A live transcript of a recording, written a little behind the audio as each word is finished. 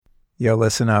Yo,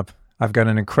 listen up. I've got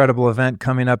an incredible event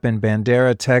coming up in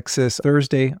Bandera, Texas,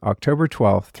 Thursday, October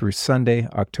 12th through Sunday,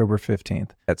 October 15th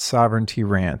at Sovereignty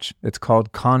Ranch. It's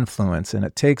called Confluence, and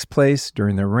it takes place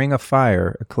during the Ring of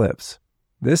Fire eclipse.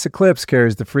 This eclipse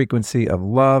carries the frequency of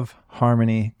love,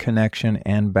 harmony, connection,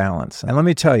 and balance. And let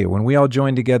me tell you, when we all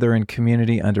join together in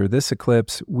community under this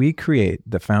eclipse, we create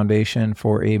the foundation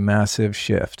for a massive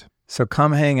shift. So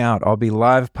come hang out. I'll be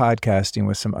live podcasting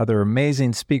with some other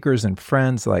amazing speakers and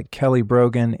friends like Kelly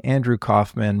Brogan, Andrew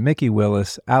Kaufman, Mickey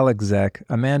Willis, Alex Zeck,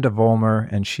 Amanda Vollmer,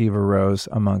 and Shiva Rose,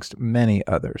 amongst many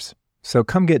others. So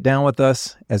come get down with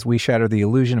us as we shatter the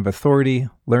illusion of authority,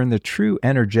 learn the true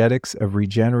energetics of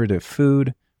regenerative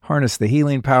food, harness the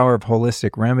healing power of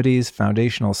holistic remedies,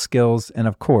 foundational skills, and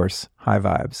of course, high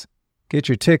vibes. Get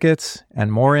your tickets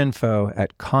and more info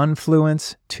at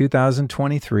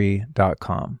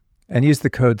confluence2023.com. And use the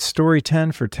code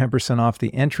STORY10 for 10% off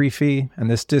the entry fee. And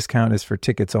this discount is for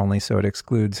tickets only, so it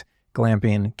excludes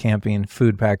glamping, camping,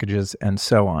 food packages, and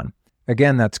so on.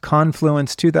 Again, that's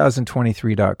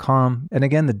confluence2023.com. And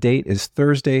again, the date is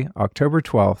Thursday, October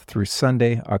 12th through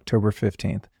Sunday, October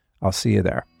 15th. I'll see you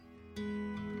there.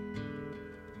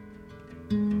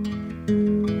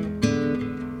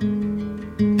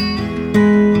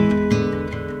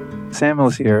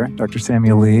 Samuel's here, Dr.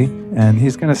 Samuel Lee, and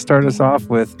he's going to start us off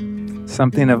with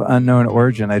something of unknown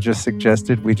origin. I just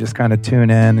suggested we just kind of tune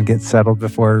in and get settled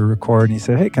before we record. And he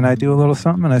said, hey, can I do a little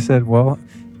something? And I said, well,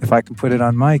 if I can put it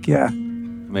on mic, yeah.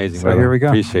 Amazing. So here we go.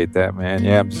 Appreciate that, man.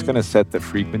 Yeah, I'm just going to set the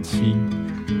frequency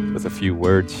with a few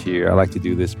words here. I like to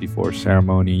do this before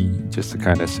ceremony just to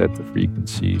kind of set the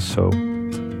frequency. So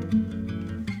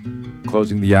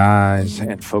closing the eyes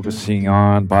and focusing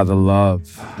on by the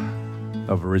love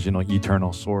of original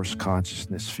eternal source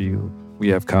consciousness field. We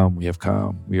have come, we have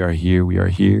come. We are here, we are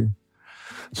here.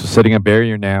 So setting a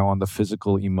barrier now on the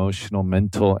physical, emotional,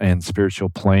 mental, and spiritual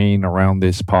plane around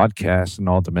this podcast in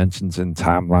all dimensions and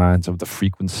timelines of the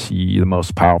frequency, the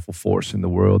most powerful force in the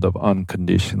world of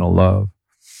unconditional love.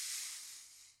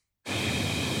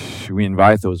 We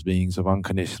invite those beings of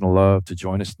unconditional love to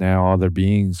join us now. Other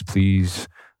beings, please,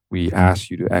 we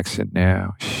ask you to exit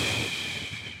now.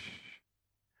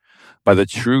 By the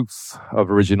truth of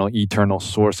original eternal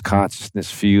source consciousness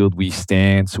field, we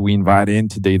stand. So we invite in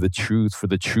today the truth, for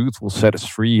the truth will set us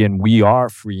free, and we are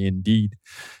free indeed.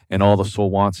 And all the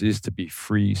soul wants is to be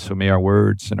free. So may our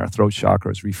words and our throat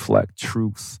chakras reflect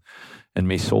truth, and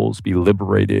may souls be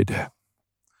liberated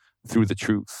through the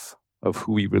truth of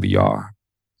who we really are.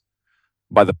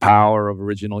 By the power of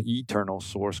original eternal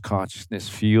source consciousness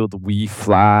field, we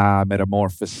fly,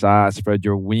 metamorphosize, spread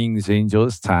your wings, angel.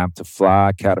 It's time to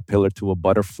fly, caterpillar to a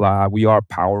butterfly. We are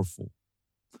powerful.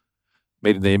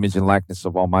 Made in the image and likeness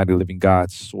of Almighty Living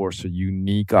God, source, a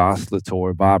unique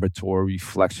oscillatory, vibratory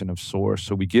reflection of source.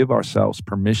 So we give ourselves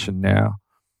permission now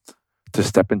to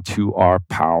step into our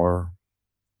power,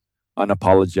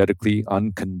 unapologetically,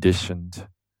 unconditioned.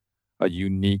 A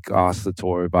unique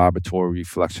oscillatory, vibratory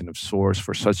reflection of source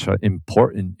for such an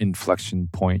important inflection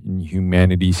point in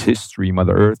humanity's history.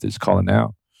 Mother Earth is calling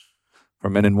out for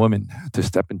men and women to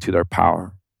step into their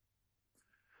power.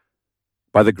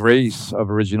 By the grace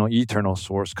of original eternal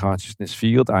source consciousness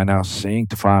field, I now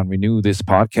sanctify and renew this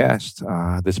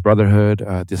podcast, this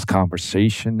brotherhood, this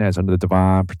conversation as under the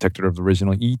divine protector of the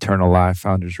original eternal life,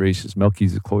 founders, races,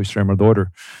 Melchizedek, Chloe, Strammer,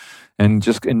 daughter. And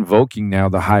just invoking now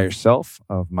the higher self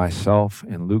of myself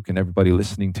and Luke and everybody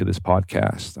listening to this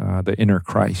podcast, the inner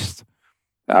Christ,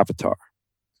 the avatar,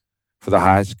 for the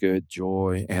highest good,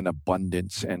 joy, and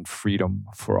abundance and freedom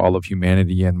for all of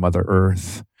humanity and Mother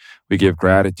Earth. We give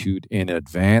gratitude in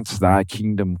advance. Thy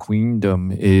kingdom,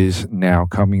 queendom is now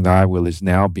coming. Thy will is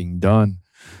now being done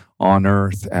on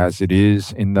earth as it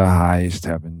is in the highest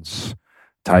heavens.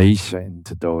 Taisha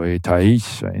into doi,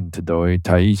 Taisha into doi,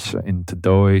 Taisha into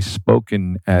doi,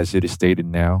 spoken as it is stated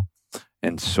now,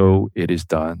 and so it is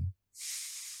done.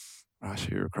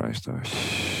 Rashi Christ, around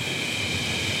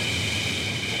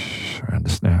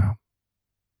us now.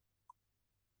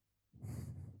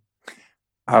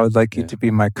 I would like you to be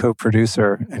my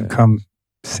co-producer and come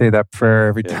say that prayer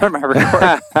every time I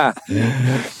record.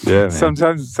 Yeah,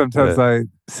 sometimes I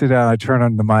sit down, I turn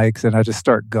on the mics, and I just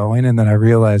start going, and then I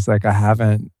realize like I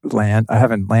haven't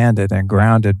landed and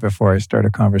grounded before I start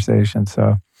a conversation.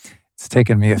 So it's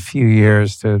taken me a few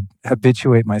years to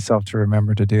habituate myself to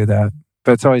remember to do that.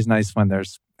 But it's always nice when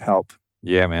there's help.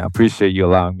 Yeah, man. I appreciate you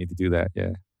allowing me to do that.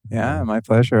 Yeah. Yeah, my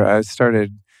pleasure. I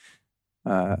started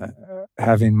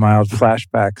having mild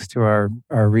flashbacks to our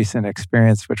recent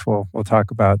experience, which we'll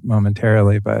talk about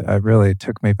momentarily, but it really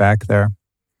took me back there.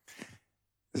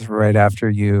 It was right after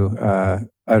you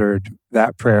uttered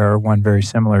that prayer, or one very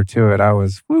similar to it, I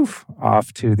was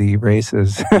off to the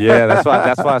races. Yeah, that's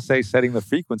why I say setting the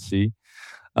frequency,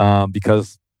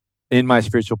 because in my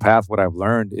spiritual path, what I've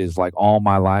learned is like all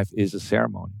my life is a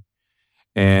ceremony.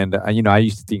 And, I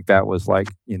used to think that was like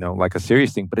a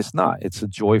serious thing, but it's not. It's a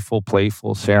joyful,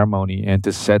 playful ceremony. And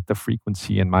to set the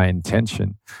frequency in my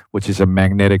intention, which is a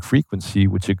magnetic frequency,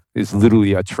 which is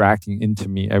literally attracting into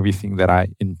me everything that I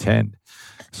intend.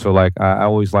 So like, I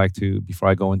always like to, before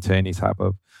I go into any type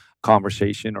of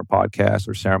conversation or podcast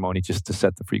or ceremony, just to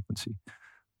set the frequency.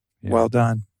 Yeah. Well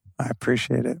done. I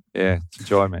appreciate it. Yeah, it's a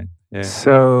joy, man. Yeah.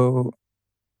 So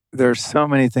there's so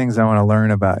many things I want to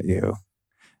learn about you.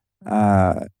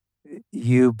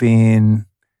 You being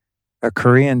a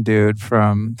Korean dude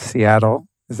from Seattle,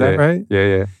 is that right?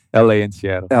 Yeah. LA and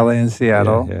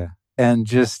Seattle. Yeah. And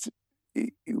just,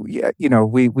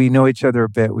 we know each other a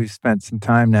bit. We've spent some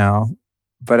time now,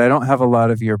 but I don't have a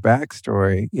lot of your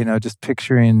backstory. Just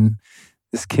picturing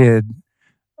this kid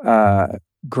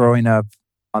growing up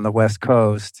on the West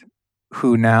Coast,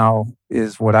 who now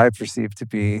is what I perceive to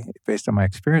be, based on my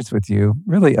experience with you,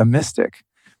 really a mystic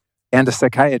and a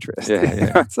psychiatrist.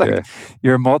 It's like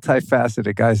you're a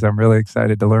multifaceted guy, so I'm really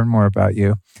excited to learn more about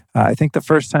you. I think the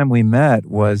first time we met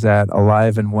was at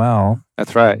Alive and Well.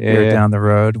 That's right. Here down the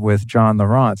road with John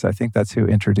Lawrence. I think that's who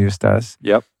introduced us.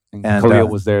 Yep. And Khalil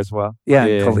was there as well.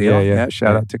 Khalil. Yeah.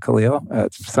 Shout out to Khalil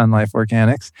at Sun Life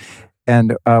Organics.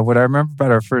 And what I remember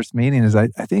about our first meeting is I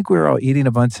think we were all eating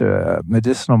a bunch of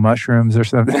medicinal mushrooms or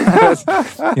something. Just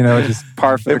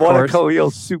par for the course. One of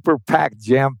Khalil's super packed,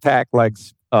 jam-packed, like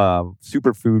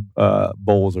superfood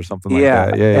bowls or something like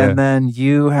that. Yeah. And then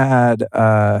you had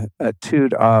a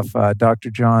toot off Dr.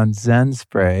 John's Zen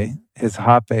spray, his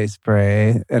Hape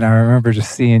spray. And I remember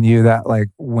just seeing you, that like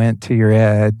went to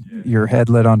your head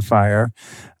lit on fire.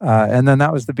 And then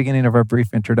that was the beginning of our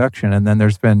brief introduction. And then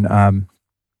there's been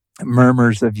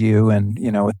murmurs of you and,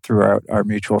 through our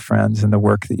mutual friends and the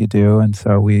work that you do. And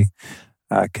so we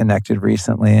connected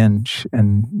recently, and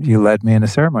you led me in a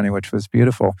ceremony, which was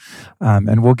beautiful.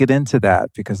 And we'll get into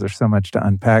that because there's so much to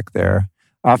unpack there.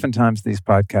 Oftentimes these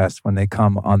podcasts, when they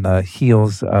come on the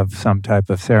heels of some type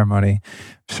of ceremony,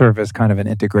 serve as kind of an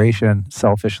integration,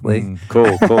 selfishly.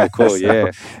 Cool. So, yeah.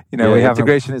 We have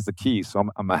integration is the key. So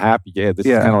I'm happy. Yeah, this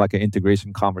is kind of like an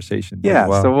integration conversation. Yeah,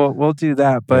 well. So we'll do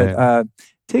that. But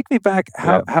take me back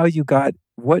how you got.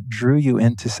 What drew you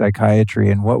into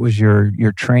psychiatry, and what was your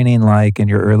training like in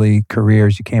your early career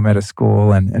as you came out of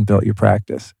school and built your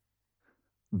practice?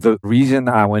 The reason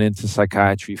I went into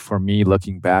psychiatry, for me,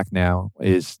 looking back now,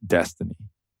 is destiny.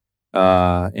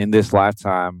 In this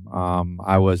lifetime,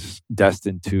 I was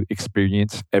destined to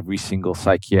experience every single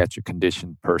psychiatric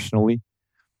condition personally.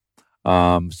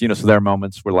 So there are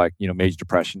moments where, like, major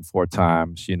depression 4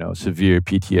 times, severe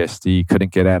PTSD,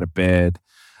 couldn't get out of bed,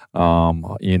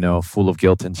 full of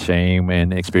guilt and shame,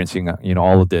 and experiencing,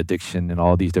 all of the addiction and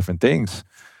all of these different things,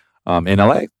 in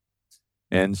LA.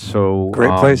 And so,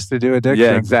 great place to do addiction.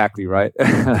 Yeah, exactly. Right.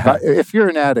 If you're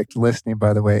an addict listening,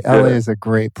 by the way, LA is a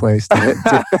great place to hit.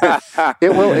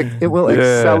 It will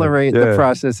accelerate the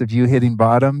process of you hitting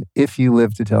bottom if you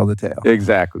live to tell the tale.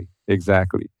 Exactly.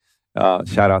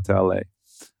 Shout out to LA.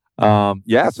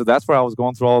 So that's where I was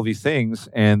going through all of these things.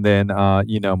 And then, my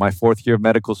 4th year of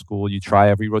medical school, you try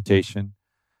every rotation.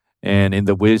 And in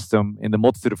the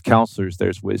multitude of counselors,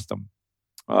 there's wisdom.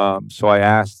 So I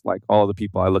asked, like, all the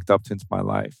people I looked up to in my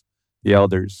life, the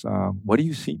elders, what do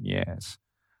you see me as?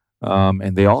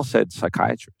 And they all said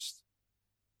psychiatrist.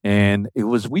 And it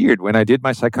was weird. When I did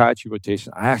my psychiatry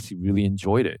rotation, I actually really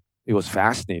enjoyed it. It was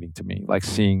fascinating to me, like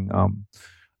seeing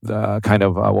the kind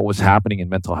of what was happening in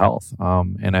mental health.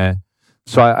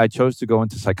 So I chose to go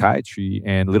into psychiatry,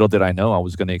 and little did I know I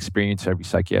was going to experience every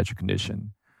psychiatric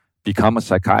condition, become a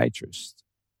psychiatrist,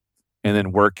 and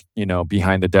then work,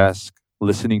 behind the desk,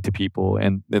 listening to people.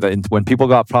 And when people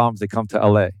got problems, they come to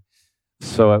LA.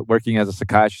 So working as a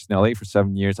psychiatrist in LA for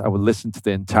 7 years, I would listen to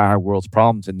the entire world's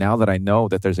problems. And now that I know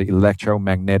that there's an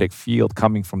electromagnetic field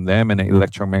coming from them and an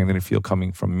electromagnetic field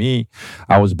coming from me,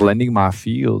 I was blending my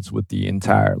fields with the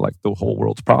entire, like the whole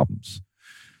world's problems.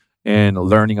 And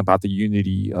learning about the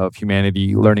unity of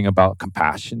humanity, learning about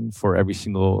compassion for every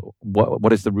single,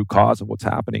 what is the root cause of what's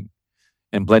happening,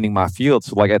 and blending my fields.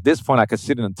 So like at this point, I could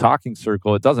sit in a talking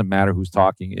circle. It doesn't matter who's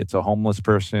talking. It's a homeless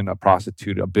person, a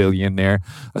prostitute, a billionaire,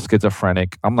 a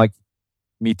schizophrenic. I'm like,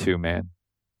 me too, man.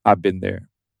 I've been there.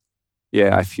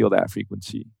 Yeah, I feel that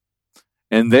frequency.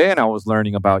 And then I was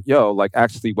learning about,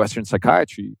 actually Western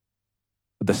psychiatry,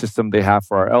 the system they have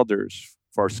for our elders,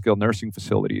 for our skilled nursing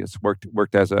facility. It's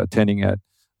worked as attending at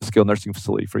a skilled nursing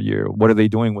facility for a year. What are they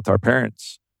doing with our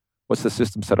parents? What's the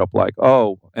system set up like?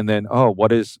 Oh, and then,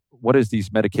 what is these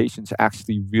medications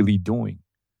actually really doing?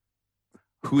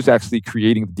 Who's actually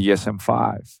creating the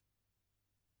DSM-5?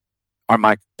 Are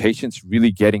my patients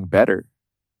really getting better?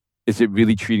 Is it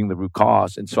really treating the root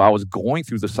cause? And so I was going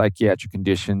through the psychiatric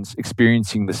conditions,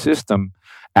 experiencing the system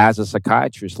as a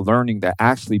psychiatrist, learning that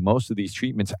actually most of these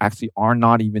treatments actually are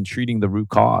not even treating the root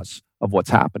cause of what's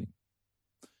happening.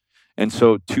 And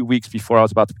so 2 weeks before I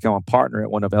was about to become a partner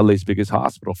at one of LA's biggest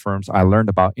hospital firms, I learned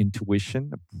about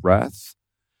intuition, breath,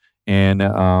 and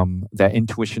that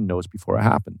intuition knows before it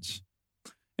happens.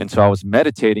 And so I was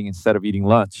meditating instead of eating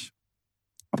lunch.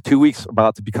 2 weeks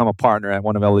about to become a partner at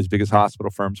one of LA's biggest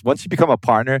hospital firms. Once you become a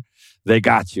partner, they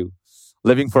got you.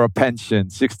 Living for a pension,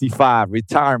 65,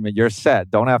 retirement, you're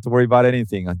set. Don't have to worry about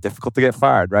anything. Difficult to get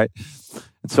fired, right?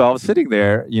 And so I was sitting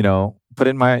there, put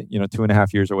in my,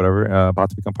 2.5 years or whatever, about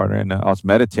to become partner. And I was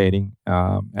meditating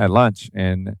at lunch.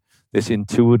 And this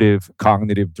intuitive,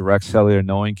 cognitive, direct cellular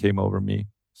knowing came over me.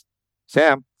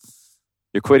 Sam,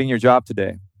 you're quitting your job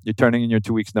today. You're turning in your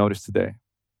 2 weeks notice today.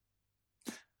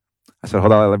 I said,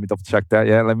 hold on, let me double check that.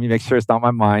 Yeah, let me make sure it's not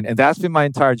my mind. And that's been my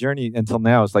entire journey until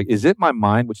now. It's like, is it my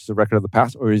mind, which is a record of the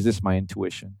past, or is this my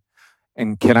intuition?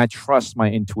 And can I trust my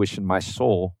intuition, my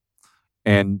soul,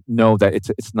 and know that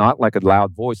it's not like a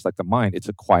loud voice like the mind, it's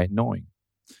a quiet knowing.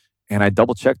 And I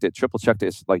double checked it, triple checked it.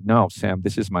 It's like, no, Sam,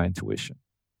 this is my intuition.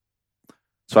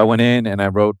 So I went in and I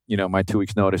wrote, my 2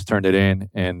 weeks notice, turned it in,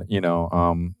 and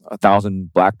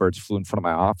 1,000 blackbirds flew in front of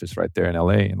my office right there in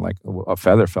LA, and like a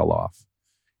feather fell off.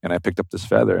 And I picked up this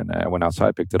feather and I went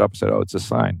outside, picked it up, and said, oh, it's a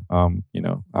sign. I'm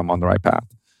on the right path.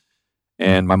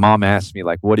 And my mom asked me,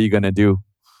 like, what are you going to do?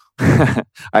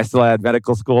 I still had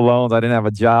medical school loans. I didn't have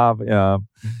a job,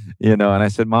 and I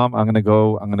said, Mom, I'm going to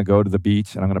go to the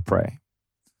beach and I'm going to pray.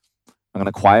 I'm going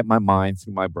to quiet my mind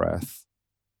through my breath.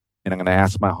 And I'm going to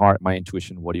ask my heart, my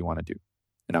intuition, what do you want to do?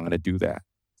 And I'm going to do that.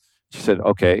 She said,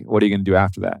 okay, what are you going to do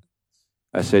after that?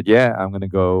 I said, yeah, I'm going to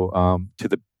go I'm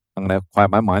going to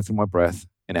quiet my mind through my breath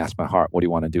and ask my heart, what do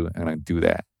you want to do? And I'm going to do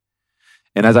that.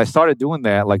 And as I started doing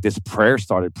that, like this prayer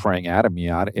started praying out of me.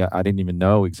 I didn't even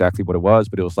know exactly what it was,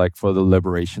 but it was like for the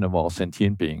liberation of all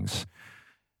sentient beings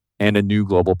and a new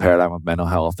global paradigm of mental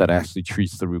health that actually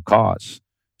treats the root cause.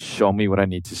 Show me what I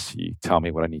need to see. Tell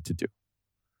me what I need to do.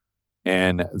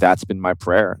 And that's been my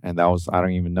prayer. And that was, I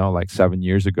don't even know, like 7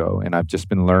 years ago. And I've just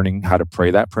been learning how to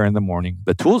pray that prayer in the morning.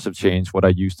 The tools have changed, what I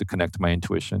use to connect to my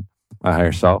intuition, my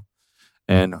higher self,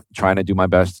 and trying to do my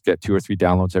best to get 2 or 3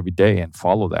 downloads every day and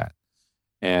follow that.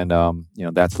 And,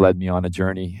 that's led me on a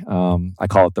journey. I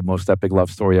call it the most epic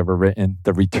love story ever written,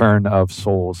 the return of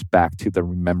souls back to the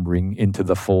remembering into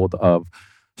the fold of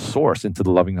Source, into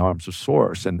the loving arms of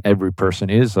Source. And every person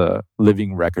is a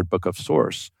living record book of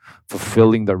Source,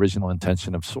 fulfilling the original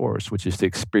intention of Source, which is to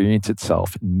experience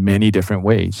itself in many different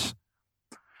ways.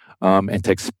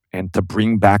 And to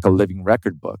bring back a living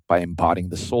record book by embodying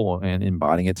the soul and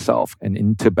embodying itself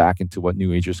and back into what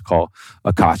New Agers call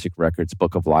Akashic Records,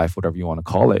 Book of Life, whatever you want to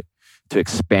call it, to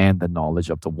expand the knowledge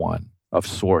of the one, of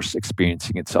Source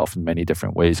experiencing itself in many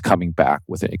different ways, coming back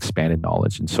with an expanded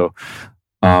knowledge. And so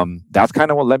that's kind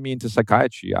of what led me into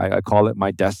psychiatry. I call it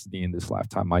my destiny in this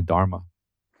lifetime, my dharma.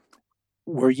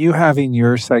 Were you having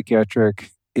your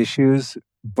psychiatric issues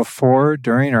before,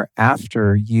 during, or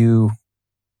after you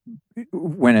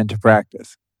went into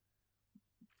practice?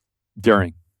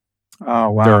 During. Oh,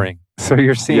 wow. During. So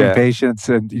you're seeing patients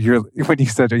and when you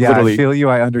said, yeah, literally. I feel you,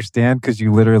 I understand, because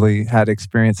you literally had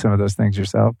experienced some of those things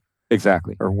yourself.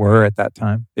 Exactly. Or were at that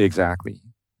time. Exactly.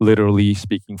 Literally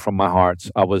speaking from my heart.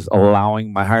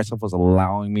 My higher self was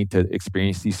allowing me to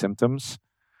experience these symptoms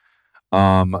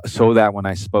so that when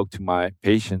I spoke to my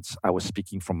patients, I was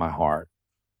speaking from my heart.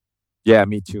 Yeah,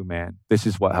 me too, man. This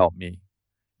is what helped me.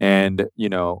 And,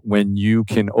 when you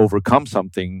can overcome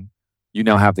something, you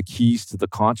now have the keys to the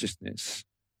consciousness,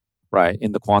 right,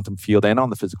 in the quantum field and on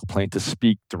the physical plane to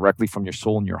speak directly from your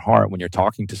soul and your heart when you're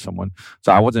talking to someone.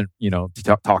 So I wasn't,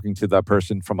 talking to that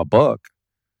person from a book.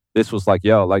 This was like,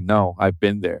 no, I've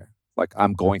been there. Like,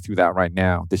 I'm going through that right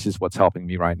now. This is what's helping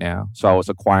me right now. So I was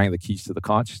acquiring the keys to the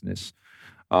consciousness.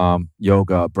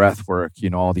 Yoga, breath work,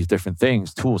 all these different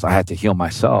things, tools. I had to heal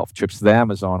myself, trips to the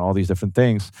Amazon, all these different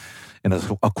things. And I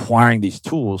was acquiring these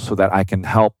tools so that I can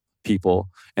help people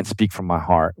and speak from my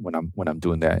heart when I'm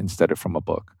doing that instead of from a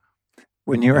book.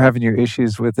 When you were having your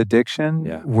issues with addiction,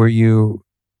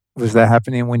 was that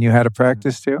happening when you had a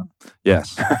practice too?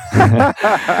 Yes.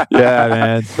 Yeah,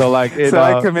 man. So I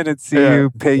come in and see you,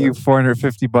 pay you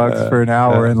 $450 for an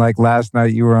hour, and like last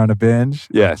night you were on a binge?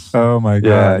 Yes. Oh my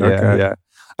God. Yeah.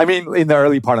 I mean, in the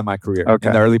early part of my career. Okay.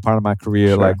 In the early part of my career,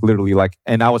 Sure. like literally, like,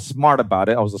 and I was smart about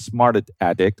it. I was a smart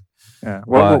addict. Yeah.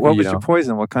 But, What was your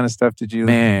poison? What kind of stuff did you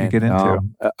get into?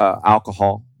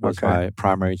 Alcohol was Okay. my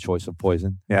primary choice of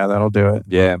poison. Yeah, that'll do it.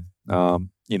 Yeah.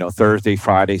 Thursday,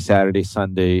 Friday, Saturday,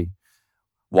 Sunday,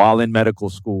 while in medical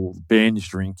school, binge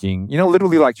drinking,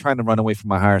 literally like trying to run away from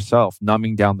my higher self,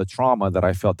 numbing down the trauma that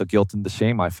I felt, the guilt and the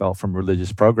shame I felt from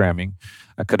religious programming.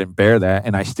 I couldn't bear that.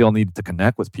 And I still needed to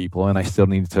connect with people, and I still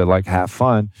needed to like have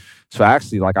fun. So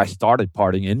actually, like, I started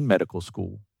partying in medical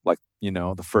school. Like,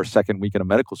 the first, second weekend of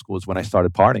medical school is when I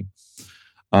started partying.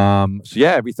 So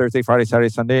yeah, every Thursday, Friday, Saturday,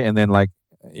 Sunday. And then like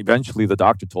eventually the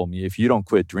doctor told me, if you don't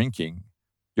quit drinking,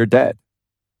 you're dead.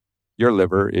 Your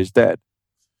liver is dead.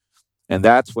 And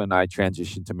that's when I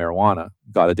transitioned to marijuana,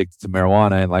 got addicted to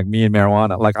marijuana. And like me and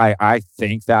marijuana, like I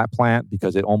thank that plant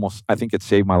because I think it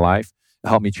saved my life. It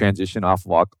helped me transition off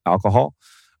of alcohol.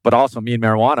 But also me and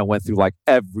marijuana went through like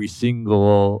every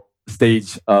single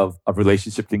stage of a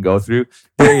relationship can go through.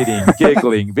 Dating,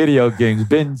 giggling, video games,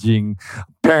 binging,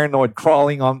 paranoid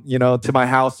crawling on, to my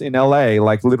house in LA,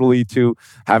 like literally to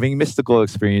having mystical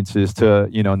experiences to,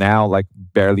 now like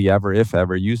barely ever, if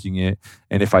ever, using it.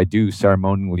 And if I do,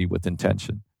 ceremonially with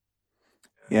intention.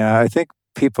 Yeah, I think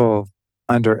people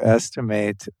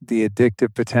underestimate the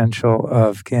addictive potential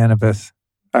of cannabis.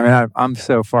 I mean, I'm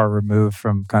so far removed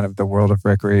from kind of the world of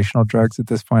recreational drugs at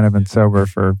this point. I've been sober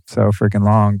for so freaking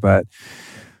long. But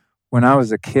when I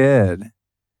was a kid,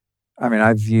 I mean,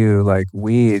 I view like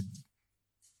weed,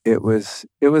 it was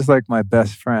like my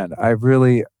best friend. I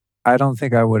don't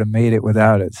think I would have made it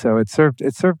without it. So it served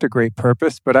a great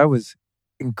purpose, but I was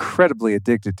incredibly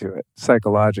addicted to it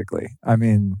psychologically. I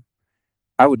mean,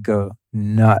 I would go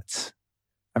nuts.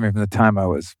 I mean, from the time I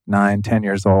was 9, 10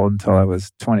 years old until I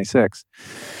was 26,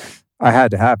 I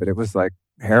had to have it. It was like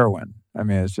heroin. I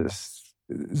mean, it's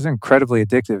incredibly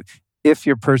addictive. If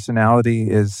your personality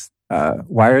is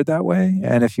wired that way,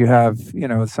 and if you have,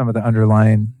 some of the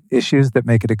underlying issues that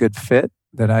make it a good fit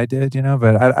that I did,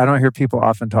 but I don't hear people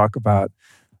often talk about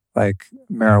like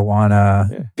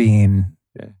marijuana being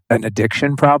an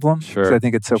addiction problem. Sure. So I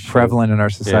think it's so prevalent in our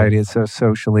society. It's so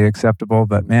socially acceptable,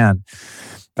 but man,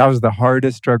 that was the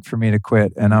hardest drug for me to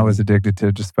quit, and I was addicted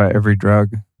to just about every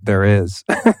drug there is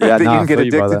that you can get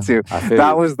addicted to.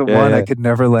 That was the one I could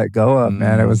never let go of,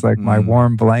 man. It was like my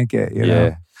warm blanket,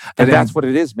 know. And that's what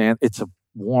it is, man. It's a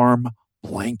warm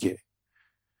blanket,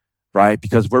 right?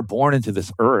 Because we're born into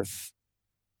this earth,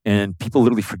 and people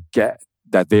literally forget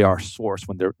that they are source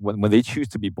when they choose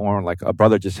to be born. Like a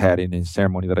brother just had in his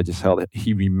ceremony that I just held,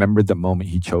 he remembered the moment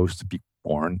he chose to be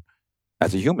born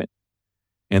as a human.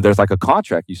 And there's like a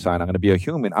contract you sign. I'm going to be a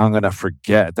human. I'm going to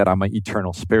forget that I'm an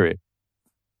eternal spirit.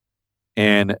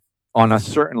 And on a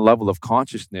certain level of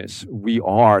consciousness, we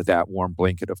are that warm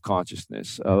blanket of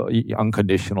consciousness,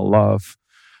 unconditional love,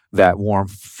 that warm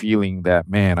feeling that,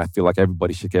 man, I feel like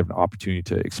everybody should get an opportunity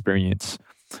to experience.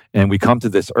 And we come to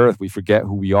this earth, we forget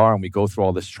who we are, and we go through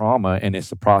all this trauma. And it's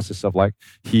the process of like,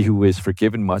 he who is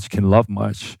forgiven much can love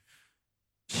much.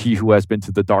 He who has been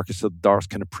to the darkest of the darks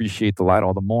can appreciate the light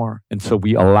all the more. And so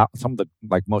we allow, some of the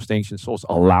like most ancient souls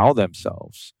allow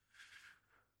themselves,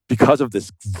 because of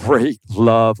this great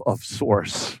love of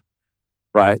source,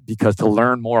 right? Because to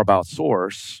learn more about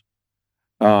source,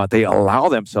 they allow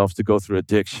themselves to go through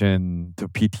addiction, to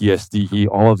PTSD,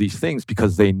 all of these things,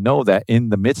 because they know that in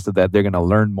the midst of that, they're going to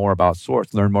learn more about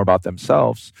source, learn more about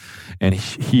themselves. And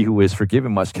he who is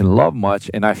forgiven much can love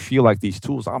much. And I feel like these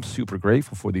tools, I'm super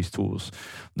grateful for these tools,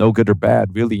 no good or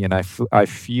bad, really. And I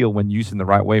feel when used in the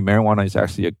right way, marijuana is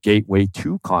actually a gateway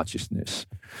to consciousness.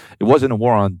 It wasn't a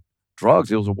war on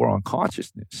drugs, it was a war on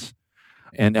consciousness.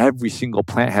 And every single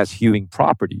plant has healing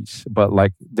properties, but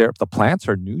like the plants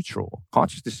are neutral.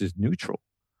 Consciousness is neutral.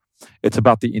 It's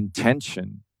about the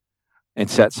intention and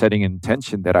setting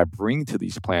intention that I bring to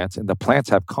these plants. And the plants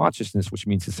have consciousness, which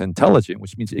means it's intelligent,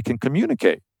 which means it can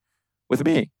communicate with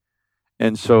me.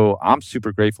 And so I'm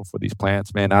super grateful for these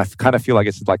plants, man. I kind of feel like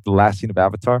it's like the last scene of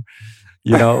Avatar,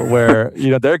 where,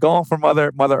 they're going for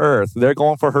Mother Earth. They're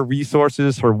going for her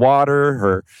resources, her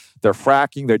water, they're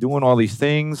fracking, they're doing all these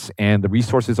things, and the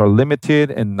resources are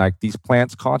limited. And like these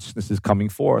plants' consciousness is coming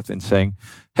forth and saying,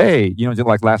 hey, just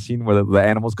like last scene where the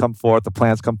animals come forth, the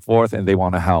plants come forth, and they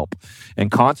want to help.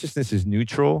 And consciousness is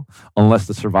neutral unless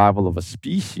the survival of a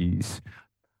species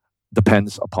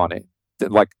depends upon it.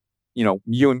 Like,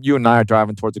 you and I are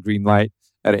driving towards a green light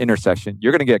at an intersection.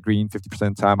 You're going to get green 50%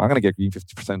 of the time. I'm going to get green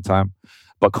 50% of the time.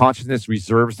 But consciousness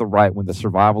reserves the right, when the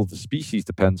survival of the species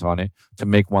depends on it, to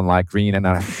make one light green. And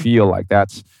I feel like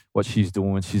that's what she's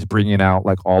doing. She's bringing out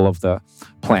like all of the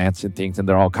plants and things, and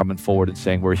they're all coming forward and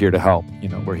saying, we're here to help.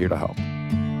 We're here to help.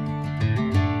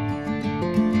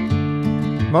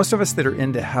 Most of us that are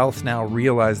into health now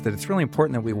realize that it's really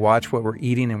important that we watch what we're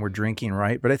eating and we're drinking,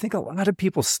 right? But I think a lot of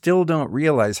people still don't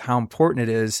realize how important it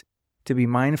is to be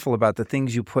mindful about the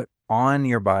things you put on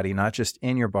your body, not just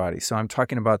in your body. So I'm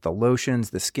talking about the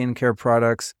lotions, the skincare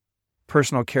products,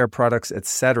 personal care products,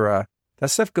 etc. That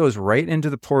stuff goes right into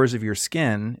the pores of your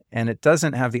skin, and it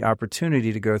doesn't have the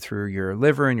opportunity to go through your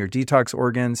liver and your detox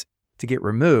organs to get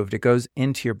removed. It goes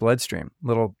into your bloodstream.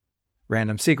 Little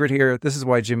random secret here. This is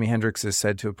why Jimi Hendrix is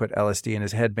said to have put LSD in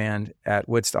his headband at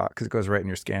Woodstock, because it goes right in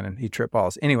your skin and he tripped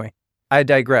balls. Anyway, I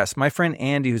digress. My friend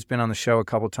Andy, who's been on the show a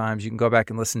couple times, you can go back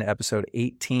and listen to episode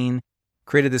 18,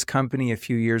 created this company a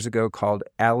few years ago called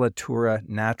Alitura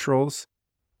Naturals.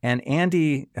 And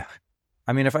Andy,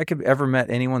 I mean, if I could ever met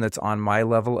anyone that's on my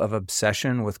level of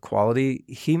obsession with quality,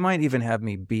 he might even have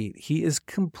me beat. He is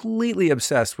completely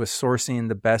obsessed with sourcing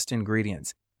the best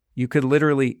ingredients. You could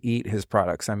literally eat his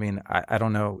products. I mean, I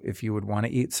don't know if you would want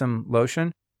to eat some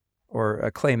lotion or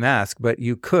a clay mask, but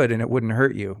you could and it wouldn't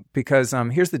hurt you. Because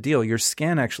here's the deal. Your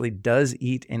skin actually does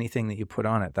eat anything that you put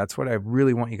on it. That's what I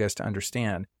really want you guys to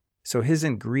understand. So his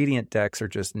ingredient decks are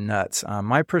just nuts.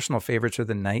 My personal favorites are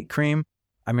the night cream.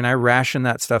 I mean, I ration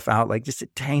that stuff out like just a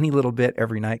tiny little bit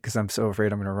every night because I'm so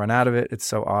afraid I'm going to run out of it. It's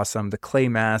so awesome. The clay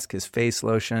mask, his face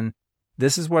lotion.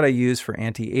 This is what I use for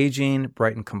anti-aging,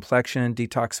 brighten complexion,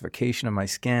 detoxification of my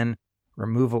skin,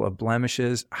 removal of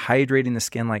blemishes, hydrating the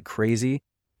skin like crazy,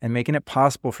 and making it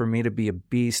possible for me to be a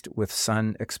beast with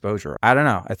sun exposure. I don't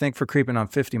know. I think for creeping on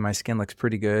 50, my skin looks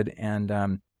pretty good,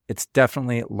 and it's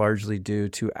definitely largely due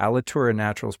to Alitura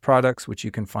Naturals products, which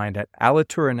you can find at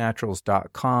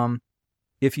alituraturals.com.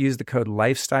 If you use the code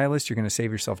LIFESTYLIST, you're going to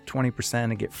save yourself 20%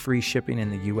 and get free shipping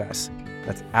in the U.S.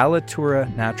 That's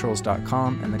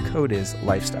alituraturals.com, and the code is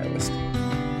LIFESTYLIST.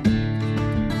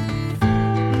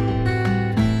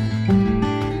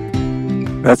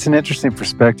 That's an interesting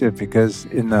perspective because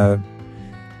in the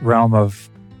realm of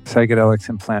psychedelics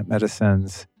and plant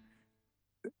medicines,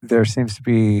 there seems to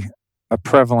be a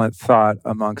prevalent thought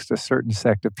amongst a certain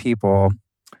sect of people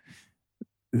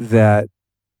that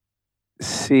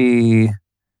see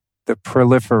the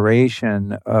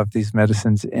proliferation of these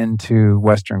medicines into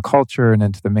Western culture and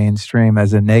into the mainstream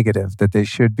as a negative, that they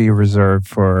should be reserved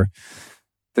for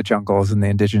the jungles and the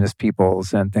indigenous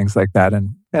peoples and things like that.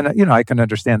 And you know, I can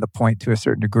understand the point to a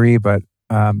certain degree, but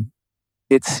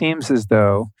it seems as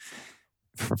though,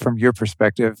 from your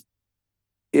perspective,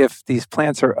 if these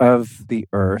plants are of the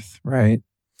earth, right,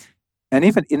 and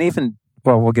even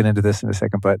well, we'll get into this in a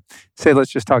second, but say let's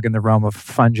just talk in the realm of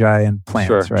fungi and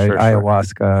plants, right? Sure.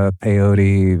 Ayahuasca,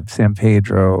 peyote, San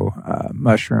Pedro,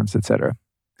 mushrooms, etc.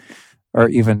 Or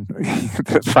even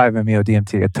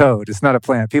 5-MeO-DMT, a toad. It's not a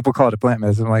plant. People call it a plant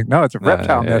medicine. I'm like, no, it's a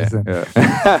reptile medicine. Yeah.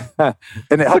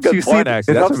 And it helps you see. That's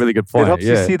a really good point. It helps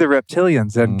you see the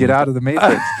reptilians and get out of the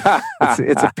matrix.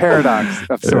 It's a paradox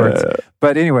of sorts. Yeah.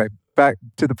 But anyway, back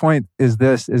to the point is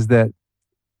that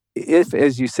if,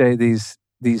 as you say, these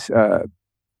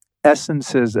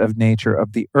essences of nature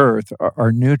of the earth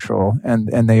are neutral and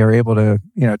they are able to,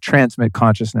 you know, transmit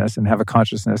consciousness and have a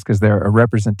consciousness because they're a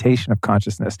representation of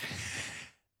consciousness,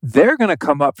 they're going to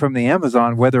come up from the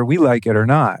Amazon whether we like it or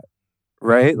not,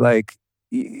 right? Like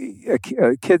a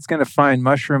kid's going to find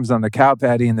mushrooms on the cow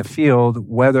patty in the field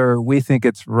whether we think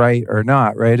it's right or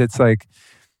not, right? It's like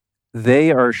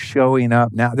they are showing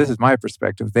up now. This is my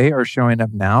perspective. They are showing up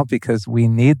now because we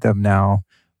need them now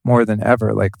more than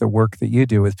ever, like the work that you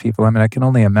do with people. I mean, I can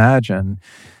only imagine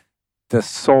the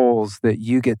souls that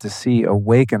you get to see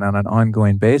awaken on an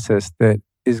ongoing basis that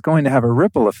is going to have a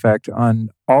ripple effect on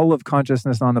all of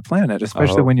consciousness on the planet,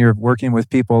 especially when you're working with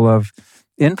people of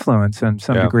influence and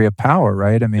some degree of power,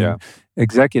 right? I mean,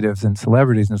 executives and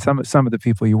celebrities and some of the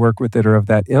people you work with that are of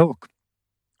that ilk.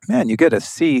 Man, you get a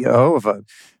CEO of a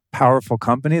powerful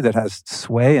company that has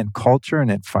sway and culture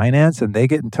and in finance, and they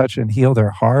get in touch and heal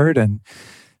their heart and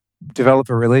develop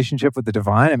a relationship with the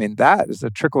divine. I mean, that is a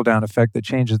trickle-down effect that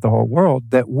changes the whole world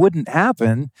that wouldn't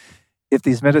happen if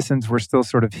these medicines were still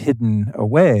sort of hidden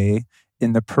away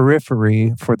in the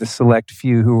periphery for the select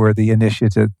few who are the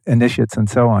initiates and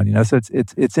so on. You know, so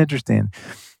it's interesting.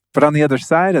 But on the other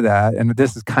side of that, and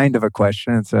this is kind of a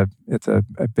question, it's a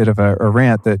bit of a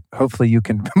rant that hopefully you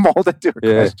can mold into a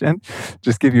question.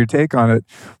 Just give your take on it.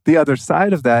 The other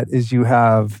side of that is you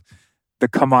have the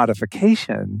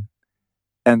commodification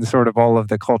and sort of all of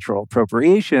the cultural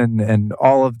appropriation and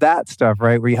all of that stuff,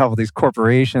 right? Where you have all these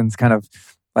corporations kind of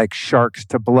like sharks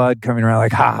to blood coming around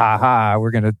like, ha, ha, ha, we're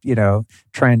going to, you know,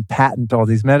 try and patent all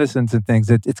these medicines and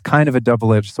things. It's kind of a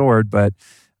double-edged sword, but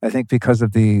I think because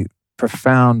of the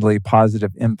profoundly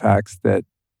positive impacts that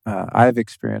I've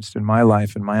experienced in my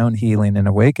life and my own healing and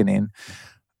awakening,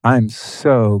 I'm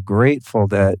so grateful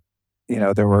that,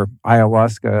 there were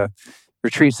ayahuasca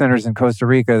retreat centers in Costa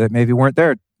Rica that maybe weren't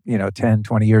there, 10,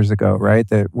 20 years ago, right?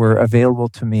 That were available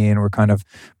to me and were kind of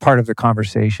part of the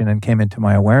conversation and came into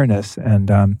my awareness. And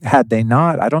had they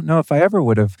not, I don't know if I ever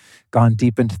would have gone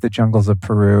deep into the jungles of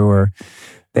Peru or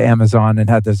the Amazon and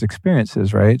had those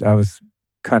experiences, right? I was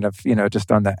kind of,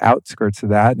 just on the outskirts of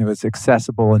that, and it was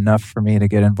accessible enough for me to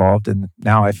get involved. And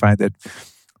now I find that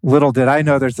little did I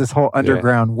know there's this whole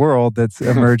underground world that's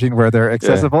emerging where they're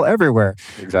accessible everywhere,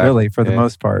 really, for the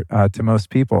most part, to most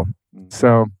people.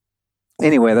 So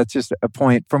anyway, that's just a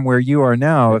point from where you are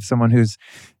now of someone who's,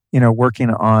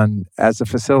 working on as a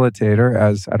facilitator,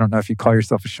 as I don't know if you call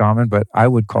yourself a shaman, but I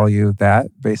would call you that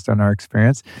based on our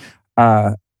experience.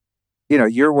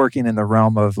 You're working in the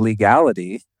realm of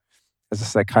legality as a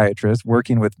psychiatrist,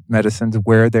 working with medicines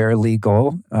where they're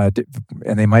legal, and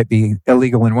they might be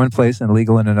illegal in one place and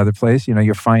legal in another place.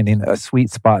 You're finding a sweet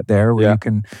spot there where you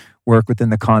can work within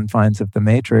the confines of the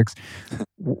matrix.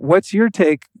 What's your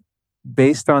take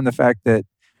based on the fact that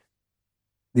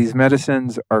these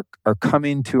medicines are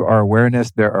coming to our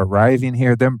awareness, they're arriving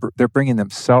here, they're bringing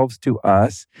themselves to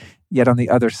us, yet on the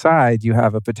other side, you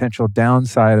have a potential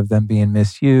downside of them being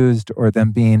misused or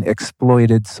them being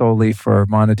exploited solely for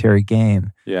monetary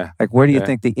gain. Yeah. Like, where do you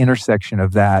think the intersection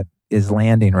of that is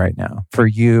landing right now for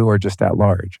you or just at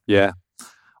large? Yeah.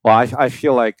 Well, I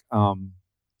feel like I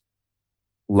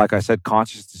said,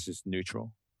 consciousness is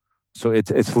neutral. So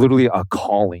it's literally a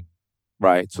calling.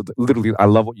 Right. So literally, I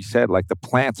love what you said. Like, the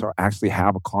plants actually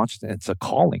have a consciousness. It's a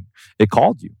calling. It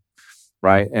called you.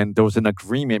 Right. And there was an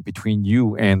agreement between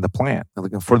you and the plant.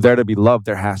 For there to be love,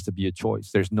 there has to be a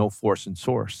choice. There's no force in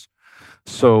source.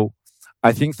 So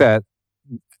I think that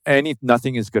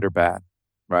nothing is good or bad.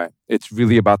 Right. It's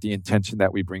really about the intention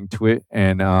that we bring to it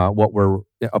and what we're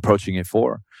approaching it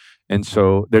for. And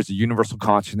so there's a universal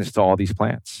consciousness to all these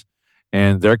plants.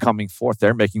 And they're coming forth.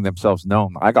 They're making themselves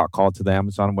known. I got called to the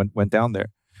Amazon and went down there.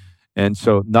 And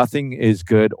so nothing is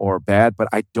good or bad, but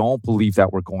I don't believe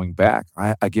that we're going back.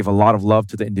 I give a lot of love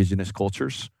to the indigenous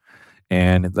cultures.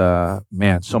 And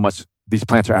so much, these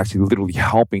plants are actually literally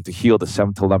helping to heal the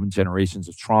 7 to 11 generations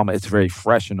of trauma. It's very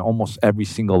fresh in almost every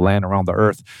single land around the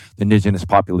earth. The indigenous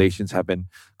populations have been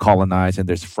colonized and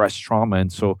there's fresh trauma.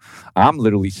 And so I'm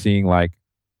literally seeing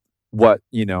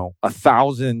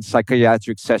 1,000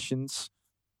 psychiatric sessions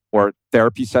or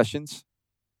therapy sessions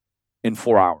in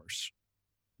 4 hours.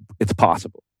 It's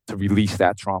possible to release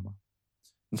that trauma.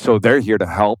 And so they're here to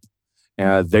help.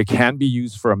 They can be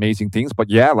used for amazing things. But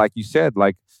like you said,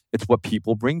 it's what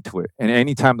people bring to it. And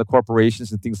anytime the corporations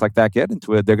and things like that get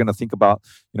into it, they're going to think about,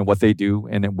 what they do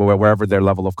and wherever their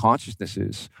level of consciousness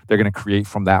is, they're going to create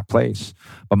from that place.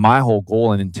 But my whole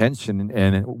goal and intention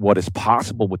and what is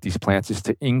possible with these plants is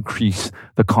to increase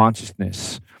the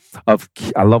consciousness of,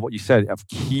 I love what you said, of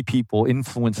key people,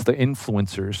 influence the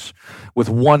influencers. With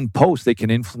one post, they can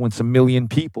influence 1 million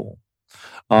people.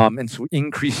 And so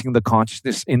increasing the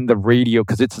consciousness in the radio,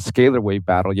 because it's a scalar wave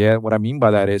battle. Yeah, what I mean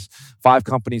by that is 5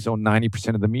 companies own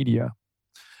 90% of the media,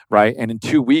 right? And in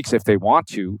 2 weeks, if they want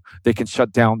to, they can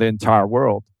shut down the entire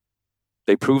world.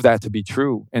 They prove that to be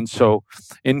true. And so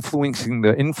influencing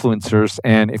the influencers,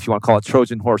 and if you want to call it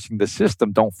Trojan horsing the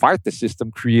system, don't fight the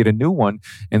system, create a new one.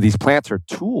 And these plants are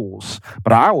tools.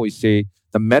 But I always say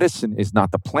the medicine is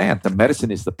not the plant. The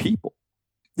medicine is the people.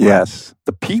 Yes.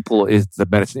 The people is the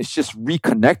medicine. It's just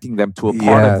reconnecting them to a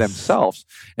part of themselves.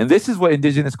 And this is what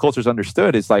indigenous cultures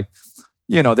understood is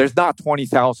there's not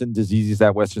 20,000 diseases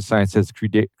that Western science has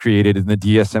created in the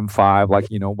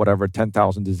DSM-5,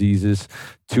 10,000 diseases.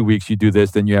 2 weeks you do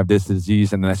this, then you have this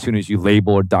disease. And then as soon as you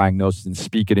label or diagnose and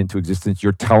speak it into existence,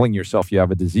 you're telling yourself you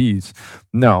have a disease.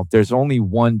 No, there's only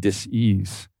one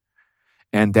dis-ease.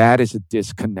 And that is a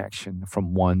disconnection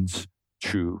from one's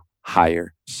true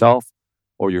higher self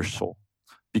or your soul.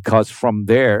 Because from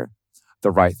there, the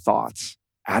right thoughts,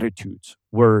 attitudes,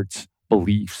 words,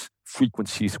 beliefs,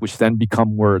 frequencies, which then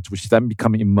become words, which then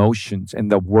become emotions,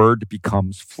 and the word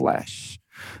becomes flesh.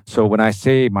 So when I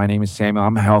say, my name is Samuel,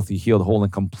 I'm healthy, healed, whole,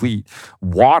 and complete,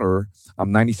 water,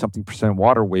 I'm 90-something%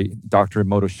 water weight, Dr.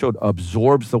 Emoto showed,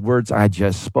 absorbs the words I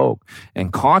just spoke.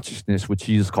 And consciousness, which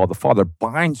Jesus called the Father,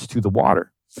 binds to the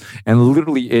water. And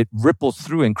literally it ripples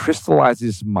through and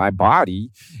crystallizes my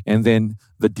body. And then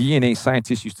the DNA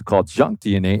scientists used to call junk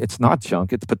DNA. It's not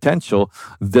junk, it's potential.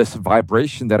 This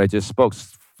vibration that I just spoke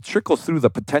trickles through the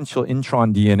potential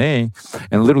intron DNA,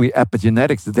 and literally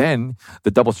epigenetics, then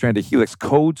the double-stranded helix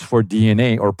codes for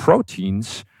DNA or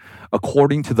proteins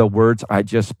according to the words I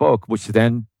just spoke, which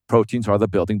then proteins are the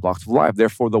building blocks of life.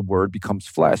 Therefore, the word becomes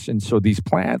flesh. And so these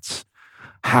plants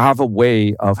have a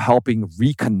way of helping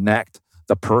reconnect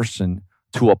the person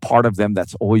to a part of them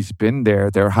that's always been there,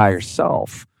 their higher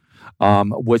self,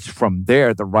 which from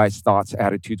there, the right thoughts,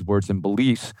 attitudes, words, and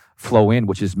beliefs flow in,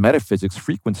 which is metaphysics,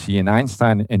 frequency. And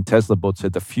Einstein and Tesla both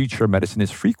said the future of medicine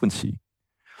is frequency.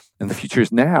 And the future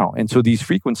is now. And so these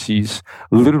frequencies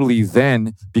literally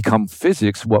then become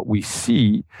physics, what we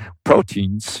see,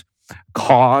 proteins,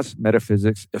 cause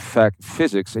metaphysics, affect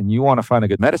physics. And you want to find a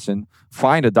good medicine,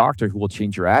 find a doctor who will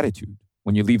change your attitude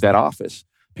when you leave that office,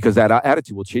 because that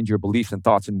attitude will change your beliefs and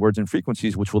thoughts and words and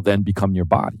frequencies, which will then become your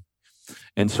body.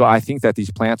 And so I think that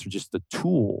these plants are just a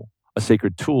tool, a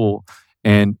sacred tool,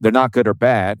 and they're not good or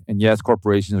bad. And yes,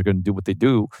 corporations are going to do what they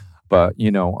do, but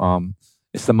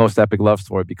it's the most epic love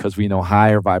story, because we know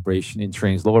higher vibration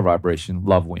entrains lower vibration,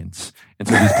 love wins. And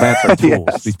so these plants are tools.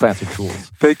 Yes. These plants are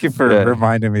tools. Thank you for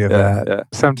reminding me of that. Yeah.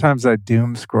 Sometimes I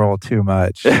doom scroll too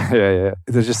much. Yeah.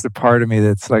 There's just a part of me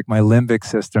that's like my limbic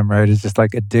system, right? Is just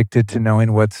like addicted to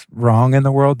knowing what's wrong in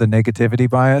the world, the negativity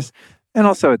bias. And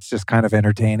also, it's just kind of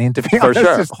entertaining to be honest.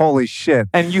 Sure. Just holy shit.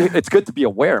 And it's good to be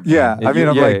aware, man. Yeah. And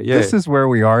I'm this is where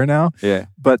we are now. Yeah.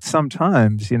 But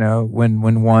sometimes,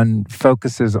 when one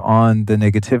focuses on the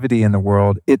negativity in the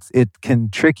world, it can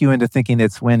trick you into thinking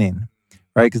it's winning,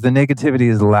 right? Because the negativity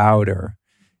is louder.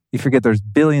 You forget there's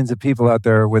billions of people out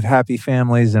there with happy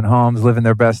families and homes, living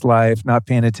their best life, not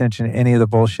paying attention to any of the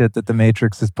bullshit that the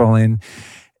Matrix is pulling.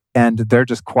 And they're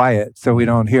just quiet, so we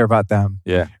don't hear about them.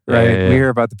 Yeah. Right? Yeah. We hear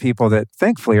about the people that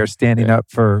thankfully are standing up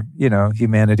for,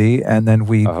 humanity. And then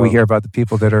we hear about the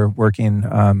people that are working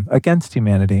against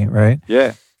humanity, right?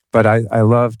 Yeah. But I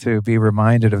love to be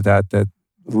reminded of that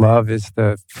love is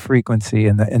the frequency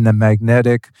in the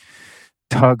magnetic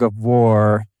tug of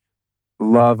war.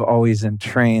 Love always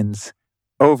entrains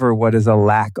over what is a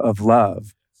lack of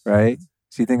love, right?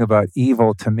 So you think about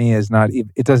evil, to me,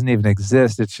 it doesn't even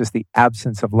exist. It's just the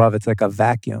absence of love. It's like a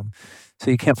vacuum.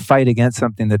 So you can't fight against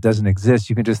something that doesn't exist.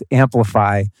 You can just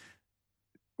amplify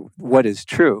what is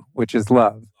true, which is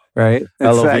love, right?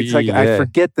 It's like I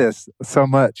forget this so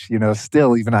much,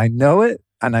 still, even I know it,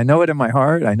 and I know it in my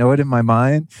heart, I know it in my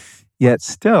mind, yet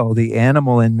still the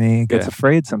animal in me gets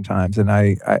afraid sometimes, and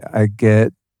I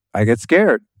get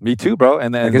scared. Me too, bro.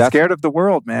 And then I get scared of the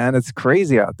world, man. It's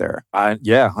crazy out there.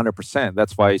 100%.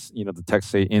 That's why, the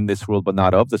texts say in this world, but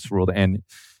not of this world. And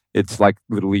it's like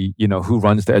literally, who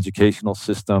runs the educational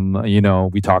system?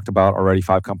 We talked about already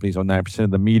 5 companies own 9% of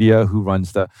the media. Who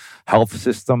runs the health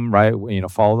system, right?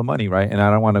 Follow the money, right? And I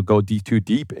don't want to go too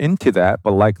deep into that,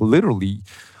 but like literally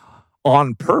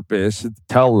on purpose,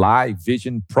 tell lie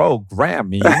vision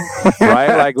programming,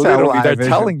 right? Like literally they're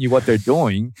telling you what they're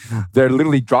doing. They're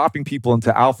literally dropping people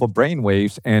into alpha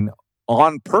brainwaves, and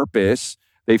on purpose,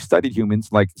 they've studied humans,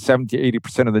 like 70 to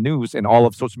 80% of the news and all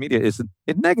of social media is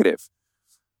in negative,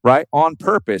 right? On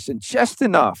purpose, and just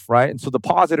enough, right? And so the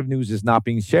positive news is not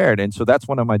being shared. And so that's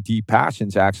one of my deep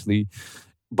passions, actually.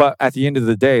 But at the end of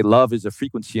the day, love is a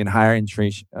frequency, and higher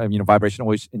vibration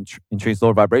always entrains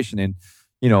lower vibration. And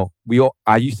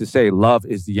I used to say love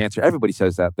is the answer. Everybody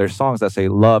says that. There's songs that say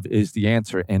love is the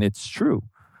answer, and it's true.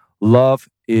 Love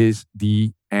is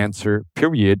the answer,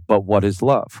 period. But what is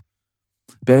love?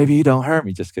 Baby, don't hurt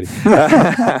me. Just kidding.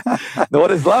 No,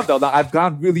 what is love, though? Now, I've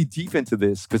gone really deep into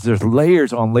this because there's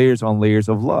layers on layers on layers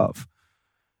of love.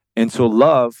 And so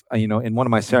love, in one of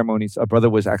my ceremonies, a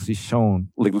brother was actually shown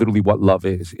like literally what love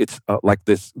is. It's like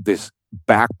this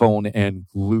backbone and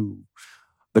glue,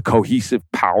 the cohesive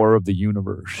power of the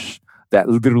universe that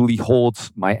literally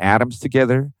holds my atoms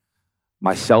together,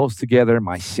 my cells together,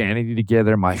 my sanity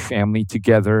together, my family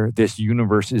together. This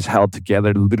universe is held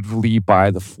together literally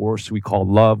by the force we call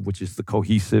love, which is the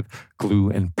cohesive glue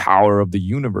and power of the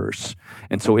universe.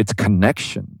 And so it's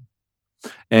connection.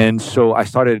 And so I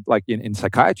started like in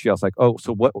psychiatry, I was like, oh,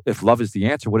 so what if love is the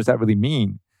answer? What does that really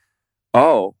mean?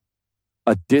 Oh,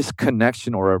 a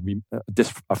disconnection or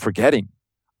a forgetting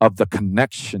of the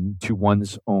connection to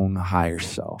one's own higher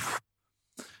self.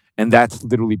 And that's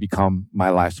literally become my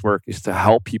life's work, is to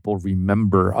help people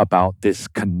remember about this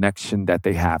connection that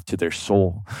they have to their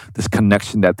soul, this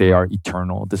connection that they are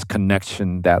eternal, this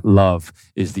connection that love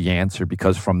is the answer.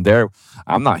 Because from there,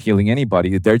 I'm not healing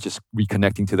anybody. They're just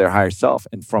reconnecting to their higher self.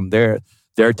 And from there,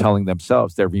 they're telling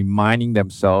themselves, they're reminding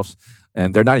themselves,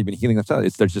 and they're not even healing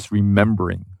themselves. They're just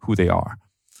remembering who they are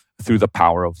through the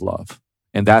power of love.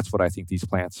 And that's what I think these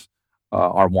plants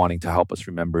are wanting to help us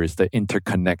remember, is the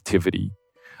interconnectivity,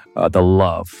 the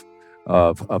love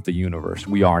of the universe.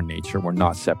 We are nature. We're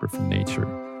not separate from nature.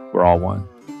 We're all one.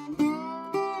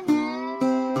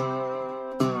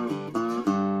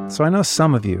 So I know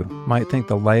some of you might think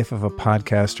the life of a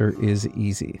podcaster is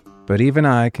easy. But even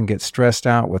I can get stressed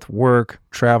out with work,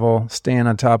 travel, staying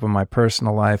on top of my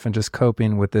personal life, and just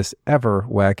coping with this ever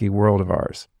wacky world of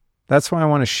ours. That's why I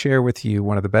want to share with you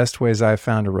one of the best ways I've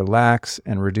found to relax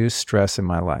and reduce stress in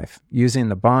my life, using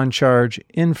the Bond Charge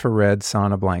infrared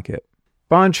sauna blanket.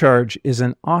 Bond Charge is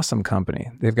an awesome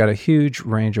company. They've got a huge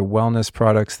range of wellness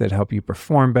products that help you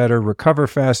perform better, recover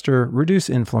faster, reduce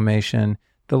inflammation.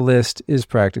 The list is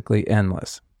practically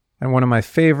endless. And one of my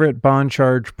favorite Bond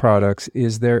Charge products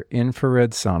is their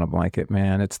infrared sauna blanket,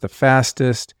 man. It's the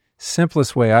fastest,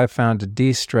 simplest way I've found to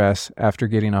de-stress after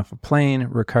getting off a plane,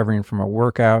 recovering from a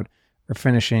workout, or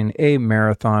finishing a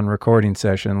marathon recording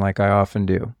session like I often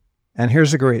do. And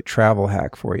here's a great travel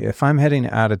hack for you. If I'm heading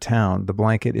out of town, the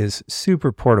blanket is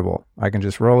super portable. I can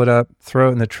just roll it up, throw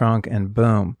it in the trunk, and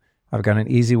boom, I've got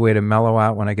an easy way to mellow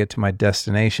out when I get to my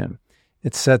destination.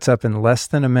 It sets up in less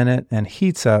than a minute and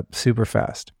heats up super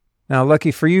fast. Now, lucky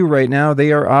for you right now,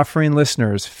 they are offering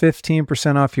listeners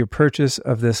 15% off your purchase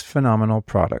of this phenomenal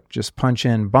product. Just punch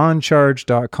in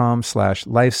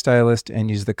bondcharge.com/lifestylist and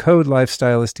use the code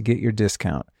lifestylist to get your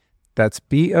discount. That's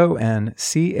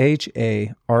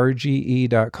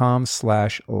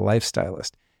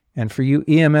BONCHARGE.com/lifestylist. And for you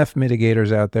EMF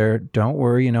mitigators out there, don't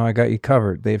worry, I got you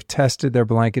covered. They've tested their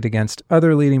blanket against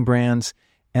other leading brands,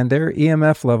 and their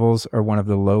EMF levels are one of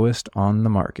the lowest on the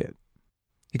market.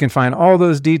 You can find all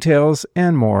those details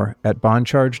and more at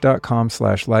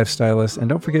bondcharge.com/lifestylist. And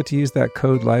don't forget to use that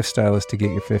code lifestylist to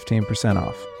get your 15%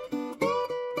 off.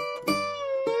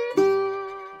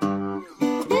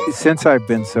 Since I've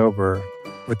been sober,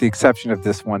 with the exception of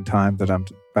this one time that I'm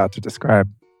about to describe,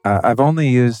 I've only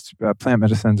used plant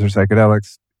medicines or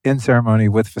psychedelics in ceremony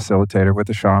with facilitator, with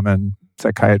a shaman,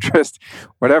 psychiatrist,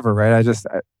 whatever, right?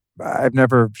 I've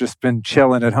never just been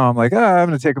chilling at home like, I'm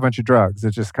going to take a bunch of drugs.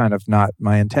 It's just kind of not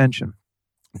my intention.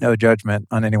 No judgment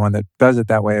on anyone that does it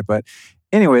that way. But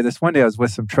anyway, this one day I was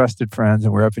with some trusted friends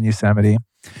and we're up in Yosemite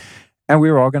and we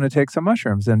were all going to take some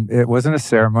mushrooms. And it wasn't a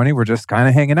ceremony. We're just kind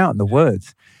of hanging out in the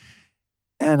woods.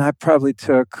 And I probably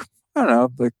took,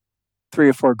 like 3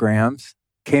 or 4 grams,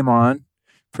 came on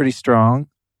pretty strong.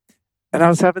 And I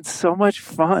was having so much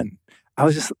fun. I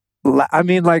was just, when I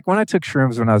took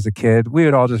shrooms when I was a kid, we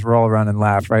would all just roll around and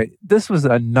laugh, right? This was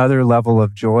another level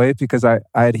of joy because I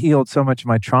had healed so much of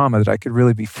my trauma that I could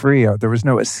really be free. There was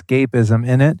no escapism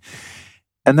in it.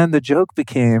 And then the joke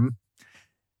became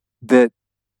that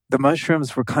the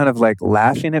mushrooms were kind of like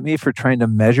laughing at me for trying to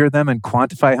measure them and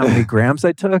quantify how many grams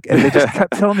I took. And they just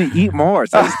kept telling me, eat more.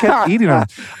 So I just kept eating them.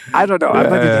 I don't know. I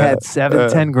might have had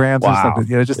 10 grams or something.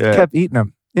 Kept eating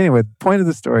them. Anyway, the point of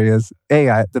the story is,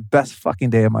 the best fucking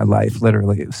day of my life,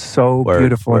 literally. It was so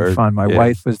beautiful and fun. My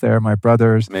wife was there, my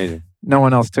brothers. Amazing. No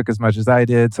one else took as much as I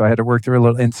did, so I had to work through a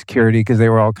little insecurity because they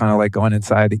were all kind of like going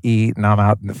inside to eat, and I'm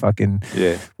out in the fucking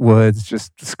woods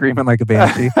just screaming like a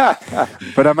banshee.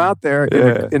 But I'm out there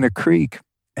in a creek,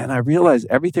 and I realized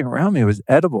everything around me was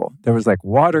edible. There was like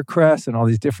watercress and all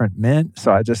these different mint.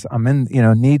 So I'm in,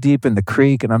 knee deep in the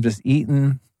creek, and I'm just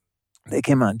eating. They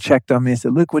came out and checked on me and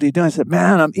said, "Luke, what are you doing?" I said,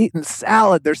 "Man, I'm eating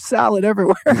salad. There's salad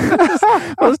everywhere."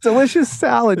 Most delicious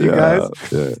salad, you guys.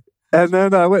 Yeah. And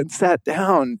then I went and sat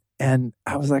down and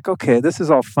I was like, okay, this is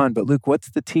all fun, but Luke, what's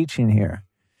the teaching here?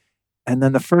 And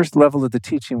then the first level of the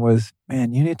teaching was,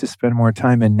 man, you need to spend more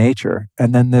time in nature.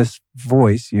 And then this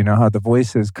voice, how the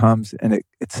voices comes and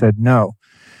it said, no,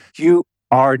 you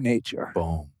are nature.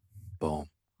 Boom, boom.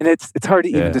 And it's hard to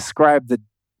even describe the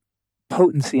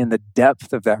potency and the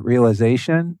depth of that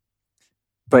realization,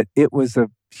 but it was a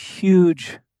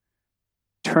huge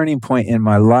turning point in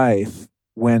my life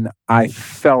when I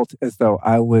felt as though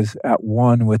I was at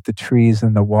one with the trees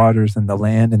and the waters and the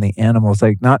land and the animals,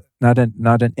 like not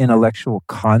an intellectual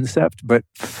concept, but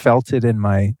felt it in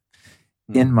my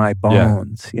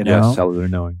bones, cellular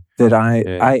knowing that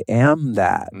I am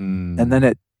that. And then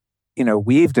it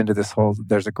weaved into this whole,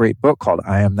 there's a great book called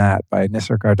I Am That by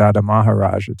Nisargadatta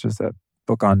Maharaj, which is a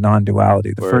book on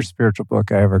non-duality, the first spiritual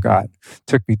book I ever got.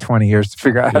 Took me 20 years to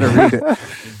figure out how to read it.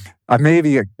 I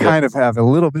maybe kind of have a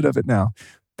little bit of it now,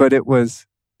 but it was,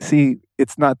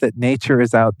 it's not that nature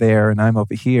is out there and I'm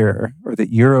over here, or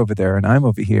that you're over there and I'm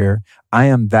over here. I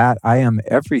am that, I am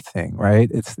everything, right?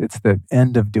 It's the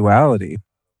end of duality.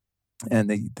 And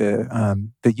the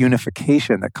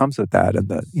unification that comes with that, and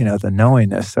the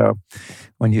knowingness. So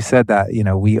when you said that,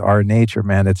 we are nature,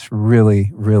 man, it's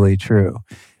really, really true.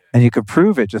 And you could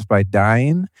prove it just by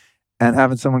dying and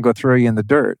having someone go throw you in the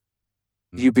dirt.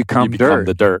 You become dirt.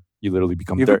 The dirt. You literally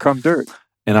become dirt. You become dirt.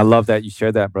 And I love that you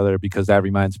shared that, brother, because that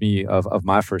reminds me of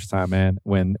my first time, man.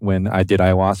 When I did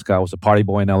ayahuasca, I was a party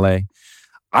boy in LA.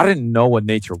 I didn't know what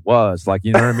nature was. Like,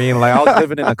 you know what I mean? Like, I was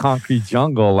living in a concrete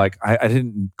jungle. Like, I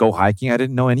didn't go hiking. I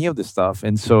didn't know any of this stuff.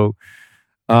 And so,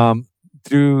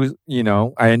 through,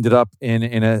 I ended up in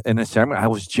a ceremony. I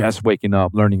was just waking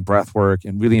up, learning breath work,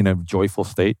 and really in a joyful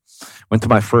state. Went to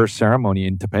my first ceremony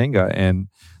in Topanga, and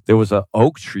there was an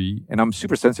oak tree, and I'm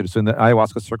super sensitive. So in the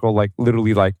ayahuasca circle, like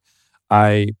literally, like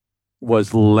I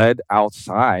was led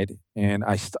outside, and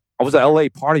I was an LA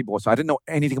party boy, so I didn't know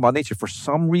anything about nature. For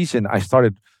some reason, I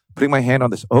started putting my hand on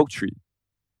this oak tree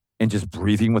and just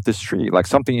breathing with this tree. Like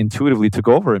something intuitively took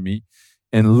over in me.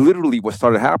 And literally what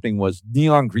started happening was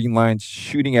neon green lines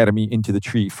shooting at me into the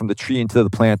tree, from the tree into the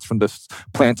plants, from the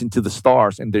plants into the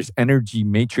stars. And there's energy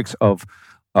matrix of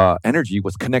energy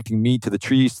was connecting me to the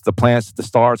trees, to the plants, to the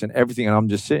stars, and everything. And I'm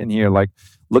just sitting here like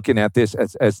looking at this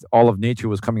as all of nature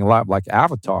was coming alive like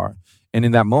Avatar. And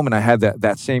in that moment, I had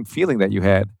that same feeling that you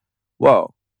had.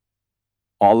 Whoa,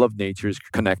 all of nature is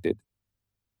connected.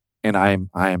 And I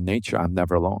am nature. I'm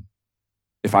never alone.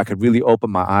 If I could really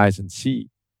open my eyes and see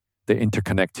the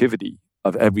interconnectivity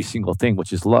of every single thing,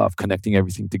 which is love, connecting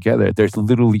everything together. There's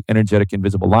literally energetic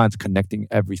invisible lines connecting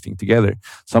everything together.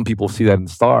 Some people see that in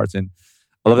the stars. And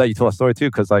I love that you told a story too,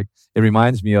 because like it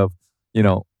reminds me of,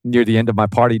 near the end of my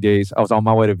party days, I was on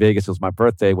my way to Vegas. It was my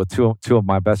birthday with two of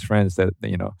my best friends that,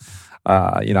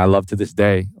 I love to this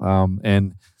day.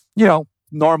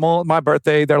 Normal, my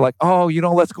birthday, they're like, oh,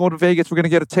 let's go to Vegas. We're going to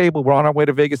get a table. We're on our way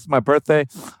to Vegas. It's my birthday.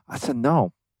 I said,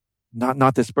 no,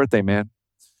 not this birthday, man.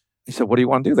 He said, what do you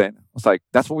want to do then? I was like,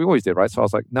 that's what we always did, right? So I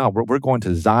was like, no, we're going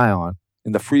to Zion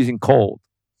in the freezing cold.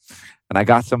 And I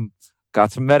got some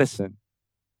medicine.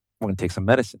 I'm going to take some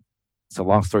medicine. So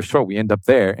long story short, we end up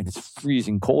there and it's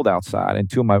freezing cold outside. And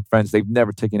two of my friends, they've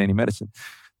never taken any medicine.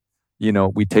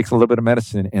 We take a little bit of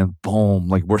medicine and boom,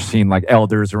 like we're seeing like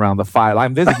elders around the fire.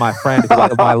 This is my friend,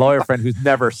 my lawyer friend who's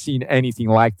never seen anything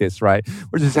like this, right?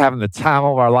 We're just having the time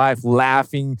of our life,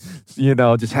 laughing,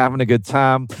 just having a good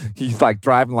time. He's like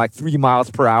driving like 3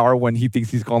 miles per hour when he thinks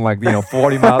he's going like,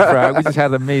 40 miles per hour. We just had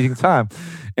an amazing time.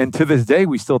 And to this day,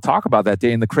 we still talk about that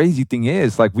day. And the crazy thing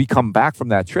is like we come back from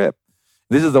that trip.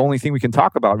 This is the only thing we can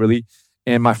talk about really.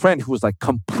 And my friend who was like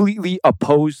completely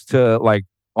opposed to like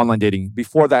online dating.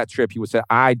 Before that trip, he would say,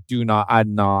 I'm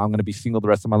going to be single the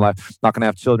rest of my life. Not going to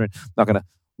have children.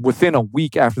 Within a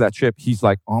week after that trip, he's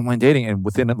like online dating. And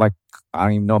within like, I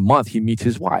don't even know, a month, he meets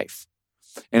his wife.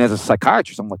 And as a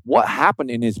psychiatrist, I'm like, what happened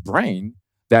in his brain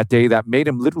that day that made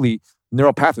him literally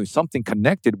neural pathways, something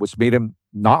connected, which made him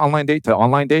not online date to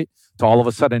all of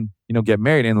a sudden, get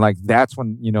married. And like, that's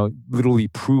when, literally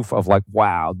proof of like,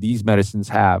 wow, these medicines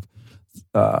have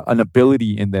an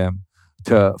ability in them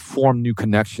to form new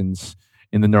connections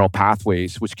in the neural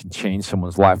pathways, which can change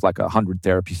someone's life, like 100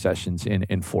 therapy sessions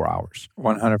in 4 hours.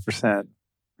 100%.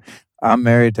 I'm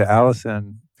married to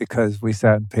Allison because we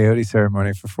sat in peyote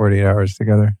ceremony for 48 hours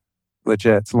together.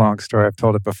 Legit. It's a long story. I've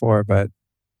told it before, but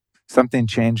something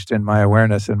changed in my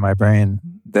awareness in my brain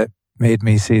that made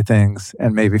me see things.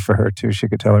 And maybe for her too, she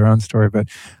could tell her own story, but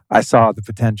I saw the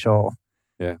potential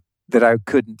that I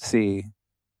couldn't see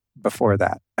before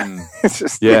that. It's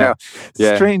just,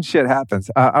 strange shit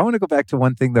happens. I want to go back to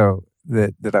one thing though,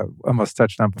 that I almost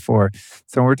touched on before.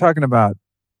 So when we're talking about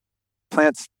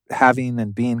plants having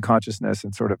and being consciousness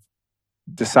and sort of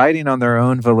deciding on their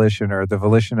own volition or the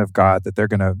volition of God that they're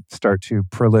going to start to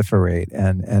proliferate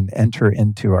and enter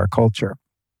into our culture.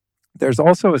 There's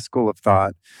also a school of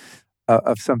thought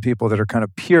of some people that are kind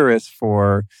of purists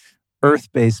for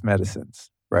earth-based medicines,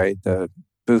 right? The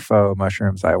bufo,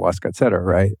 mushrooms, ayahuasca, et cetera,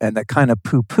 right? And that kind of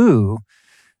poo-poo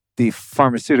the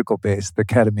pharmaceutical-based, the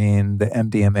ketamine, the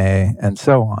MDMA, and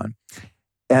so on.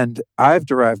 And I've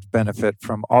derived benefit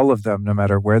from all of them, no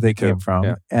matter where they came from.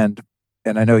 Yeah.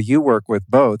 And I know you work with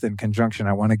both in conjunction.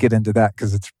 I want to get into that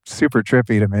because it's super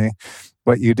trippy to me,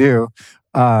 what you do.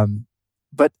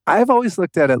 But I've always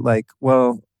looked at it like,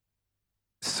 well,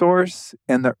 Source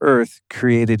and the earth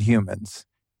created humans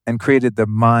and created the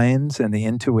minds and the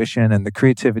intuition and the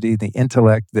creativity, the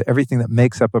intellect, everything that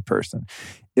makes up a person.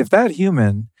 If that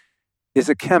human is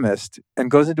a chemist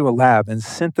and goes into a lab and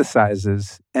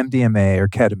synthesizes MDMA or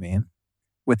ketamine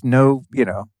with no,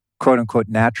 quote unquote,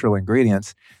 natural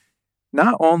ingredients,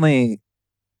 not only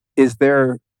is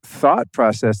their thought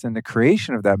process in the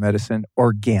creation of that medicine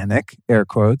organic, air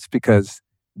quotes, because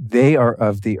they are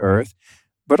of the earth,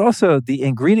 but also the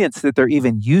ingredients that they're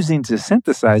even using to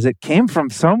synthesize it came from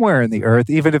somewhere in the earth,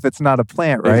 even if it's not a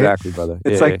plant, right? Exactly, brother.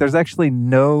 It's there's actually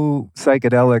no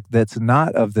psychedelic that's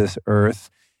not of this earth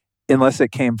unless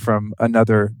it came from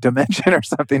another dimension or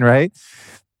something, right?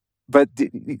 But do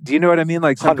you know what I mean?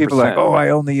 Like some 100%. People are like, oh, I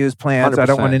only use plants. 100%. I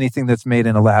don't want anything that's made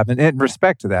in a lab. And in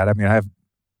respect to that, I mean, I have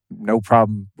no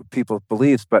problem with people's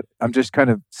beliefs, but I'm just kind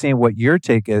of seeing what your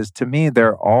take is. To me, they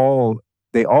all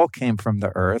came from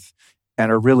the earth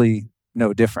and are really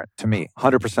no different to me.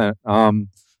 100%.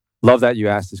 Love that you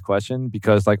asked this question,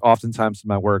 because like oftentimes in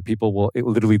my work,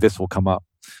 literally this will come up.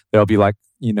 They'll be like,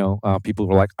 people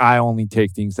were like, I only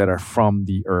take things that are from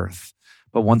the earth.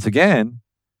 But once again,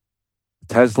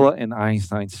 Tesla and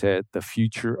Einstein said the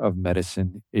future of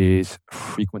medicine is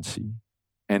frequency,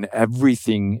 and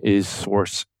everything is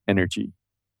source energy.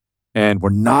 And we're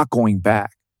not going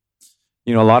back.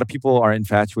 A lot of people are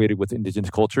infatuated with indigenous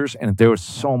cultures, and there was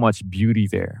so much beauty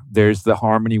there. There's the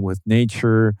harmony with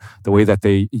nature, the way that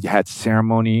they had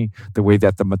ceremony, the way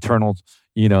that the maternal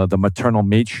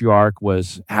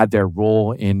matriarch had their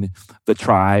role in the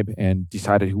tribe and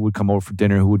decided who would come over for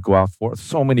dinner, who would go out for.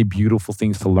 So many beautiful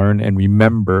things to learn and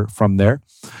remember from there.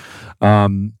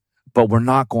 But we're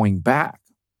not going back.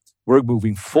 We're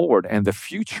moving forward, and the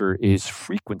future is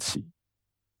frequency.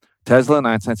 Tesla and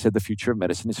Einstein said the future of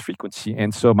medicine is frequency.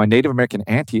 And so my Native American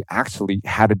auntie actually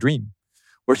had a dream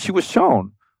where she was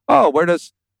shown, where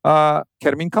does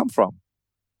ketamine come from?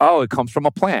 Oh, it comes from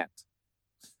a plant.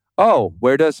 Oh,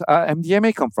 where does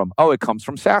MDMA come from? Oh, it comes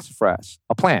from sassafras,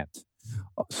 a plant.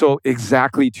 So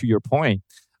exactly to your point,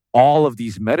 all of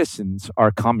these medicines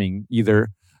are coming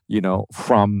either,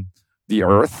 from the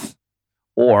earth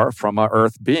or from an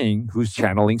earth being who's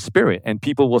channeling spirit. And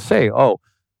people will say,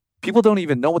 people don't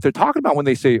even know what they're talking about when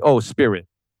they say, spirit.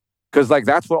 Because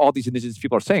that's what all these indigenous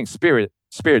people are saying, spirit,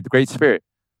 the great spirit.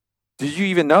 Did you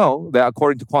even know that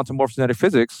according to quantum morphogenetic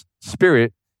physics,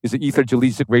 spirit is an ether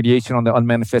gelesic radiation on the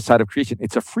unmanifest side of creation?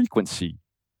 It's a frequency,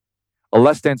 a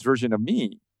less dense version of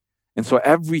me. And so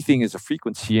everything is a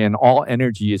frequency, and all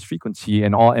energy is frequency,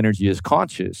 and all energy is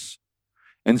conscious.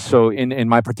 And so in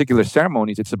my particular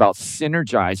ceremonies, it's about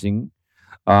synergizing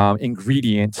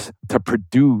ingredients to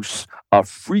produce a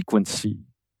frequency.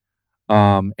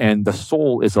 And the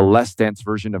soul is a less dense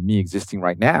version of me existing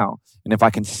right now. And if I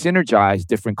can synergize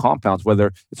different compounds,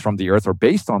 whether it's from the earth or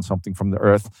based on something from the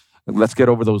earth, let's get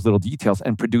over those little details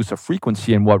and produce a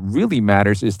frequency. And what really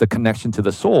matters is the connection to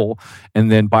the soul.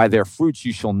 And then by their fruits,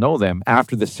 you shall know them.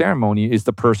 After the ceremony, is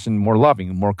the person more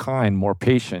loving, more kind, more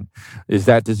patient? Is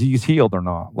that disease healed or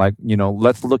not?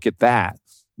 Let's look at that.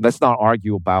 Let's not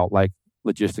argue about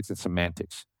logistics and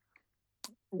semantics.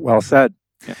 Well said.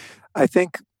 Yeah. I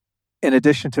think in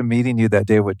addition to meeting you that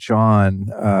day with John,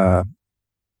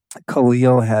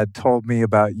 Khalil had told me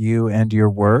about you and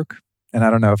your work. And I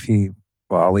don't know if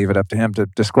I'll leave it up to him to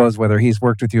disclose whether he's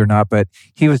worked with you or not, but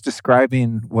he was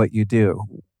describing what you do,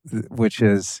 which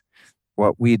is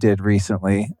what we did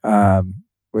recently,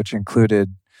 which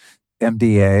included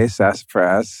MDA,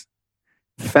 sassafras,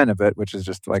 phenibut, which is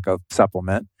just like a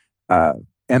supplement,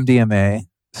 MDMA,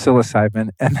 psilocybin,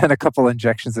 and then a couple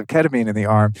injections of ketamine in the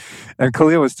arm. And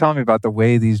Khalil was telling me about the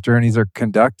way these journeys are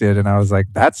conducted, and I was like,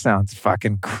 that sounds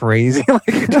fucking crazy.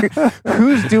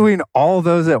 Who's doing all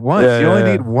those at once? You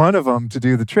only need one of them to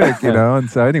do the trick, And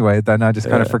so anyway, then I just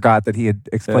kind of forgot that he had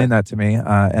explained that to me.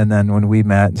 And then when we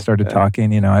met and started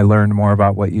talking, I learned more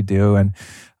about what you do. And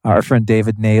our friend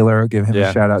David Naylor, give him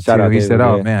a shout out too. He said,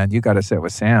 man, you got to sit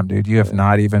with Sam, dude. You have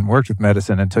not even worked with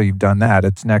medicine until you've done that.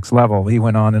 It's next level. He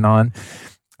went on and on.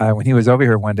 When he was over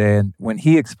here one day, and when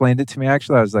he explained it to me,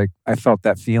 actually, I was like, I felt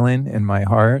that feeling in my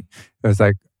heart. It was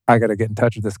like, I got to get in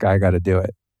touch with this guy. I got to do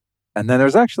it. And then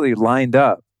there's actually lined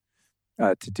up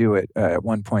to do it at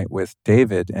one point with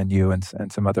David and you and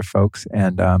some other folks.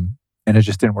 And it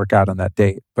just didn't work out on that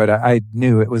date. But I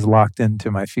knew it was locked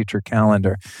into my future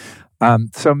calendar.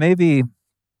 So maybe,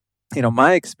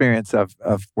 my experience of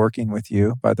working with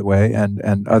you, by the way,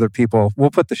 and other people,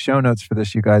 we'll put the show notes for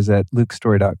this, you guys, at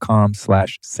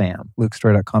lukestory.com/Sam,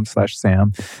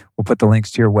 lukestory.com/Sam. We'll put the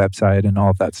links to your website and all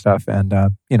of that stuff. And,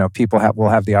 people will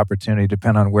have the opportunity,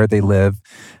 depending on where they live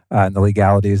and the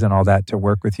legalities and all that, to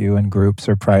work with you in groups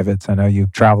or privates. I know you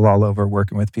travel all over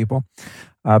working with people.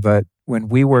 But when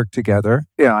we work together,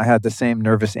 I had the same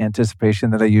nervous anticipation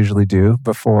that I usually do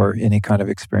before any kind of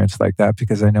experience like that,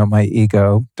 because I know my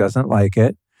ego doesn't like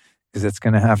it, because it's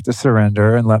going to have to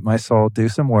surrender and let my soul do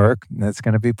some work, and it's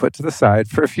going to be put to the side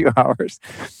for a few hours.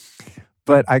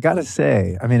 But I got to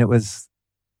say, it was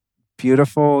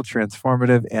beautiful,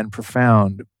 transformative, and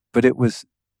profound, but it was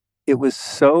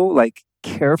so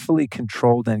carefully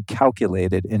controlled and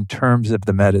calculated in terms of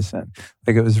the medicine.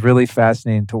 It was really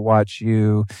fascinating to watch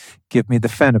you give me the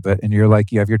phenibut, and you're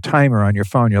like, you have your timer on your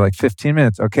phone. You're like, 15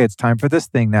 minutes. Okay, it's time for this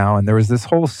thing now. And there was this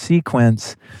whole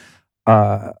sequence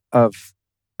of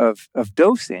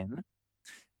dosing.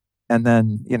 And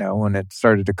then, when it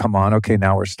started to come on, okay,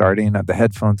 now we're starting. The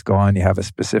headphones go on. You have a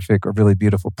specific or really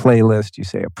beautiful playlist. You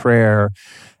say a prayer.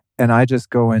 and I just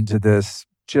go into this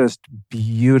just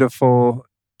beautiful,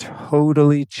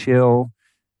 totally chill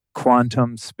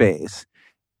quantum space.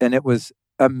 And it was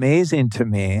amazing to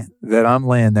me that I'm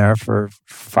laying there for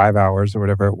 5 hours or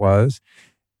whatever it was.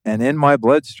 And in my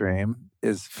bloodstream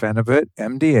is phenibut,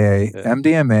 MDA,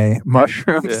 MDMA,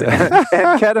 mushrooms, and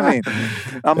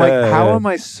ketamine. I'm like, how am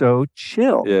I so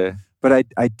chill? Yeah. But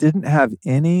I didn't have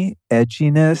any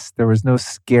edginess. There was no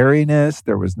scariness.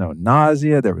 There was no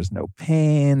nausea. There was no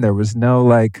pain. There was no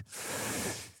like,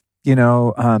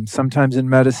 sometimes in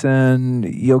medicine,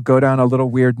 you'll go down a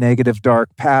little weird negative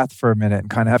dark path for a minute and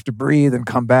kind of have to breathe and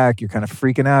come back. You're kind of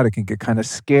freaking out. It can get kind of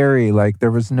scary. Like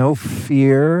there was no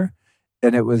fear.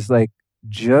 And it was like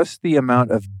just the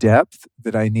amount of depth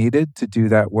that I needed to do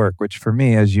that work, which for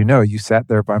me, as you know, you sat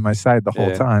there by my side the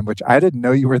whole time, which I didn't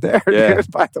know you were there, dude,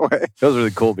 by the way. It was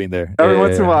really cool being there. Every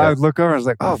once in a while, I would look over and I was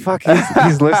like, oh, fuck,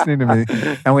 he's listening to me.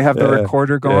 And we have the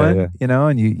recorder going,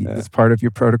 and it's part of your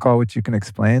protocol, which you can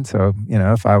explain. So,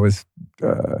 if I was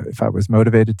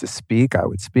motivated to speak, I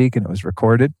would speak, and it was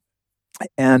recorded.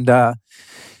 And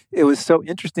it was so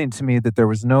interesting to me that there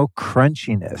was no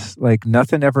crunchiness. Like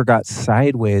nothing ever got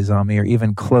sideways on me or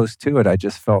even close to it. I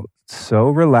just felt so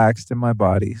relaxed in my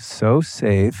body, so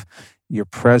safe. Your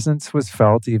presence was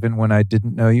felt even when I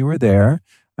didn't know you were there.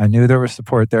 I knew there was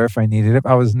support there if I needed it.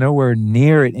 I was nowhere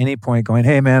near at any point going,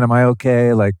 hey man, am I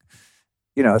okay? Like,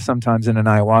 sometimes in an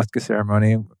ayahuasca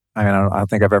ceremony, I don't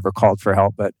think I've ever called for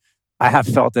help, but I have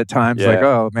felt at times like,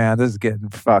 oh man, this is getting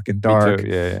fucking dark.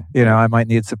 I might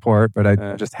need support, but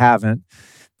I just haven't.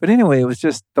 But anyway, it was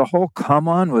just the whole come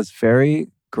on was very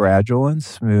gradual and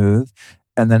smooth.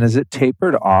 And then as it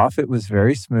tapered off, it was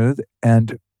very smooth.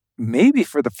 And maybe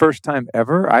for the first time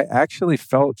ever, I actually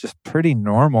felt just pretty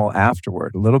normal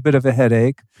afterward. A little bit of a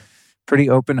headache, pretty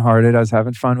open-hearted. I was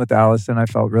having fun with Allison. I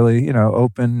felt really,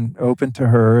 open to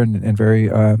her and very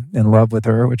in love with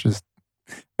her, which is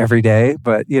every day,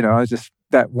 but I was just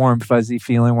that warm, fuzzy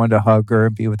feeling, wanted to hug her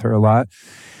and be with her a lot.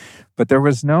 But there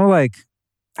was no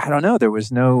there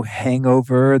was no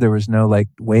hangover. There was no like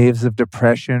waves of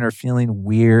depression or feeling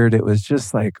weird. It was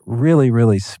just like really,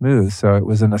 really smooth. So it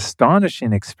was an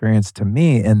astonishing experience to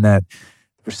me in that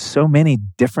there were so many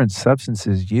different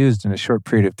substances used in a short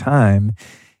period of time,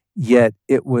 yet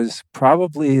it was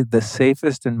probably the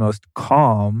safest and most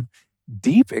calm,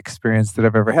 deep experience that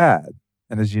I've ever had.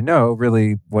 And as you know,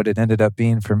 really what it ended up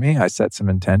being for me, I set some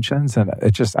intentions and I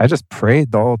just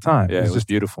prayed the whole time. Yeah, it was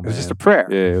beautiful, man. It was just a prayer.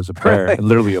 Yeah, it was a prayer.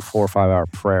 Literally a 4 or 5 hour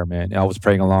prayer, man. I was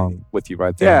praying along with you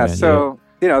right there, yeah, man. So,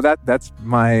 that's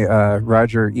my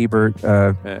Roger Ebert,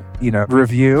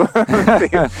 review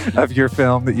of your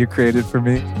film that you created for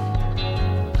me.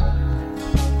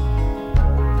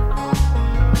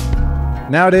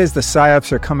 Nowadays, the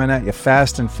psyops are coming at you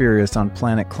fast and furious on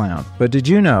Planet Clown. But did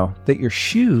you know that your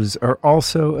shoes are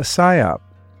also a psyop?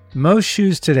 Most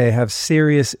shoes today have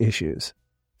serious issues.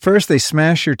 First, they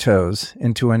smash your toes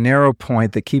into a narrow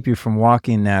point that keep you from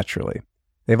walking naturally.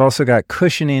 They've also got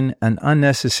cushioning and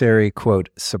unnecessary, quote,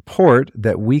 support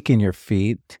that weaken your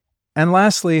feet. And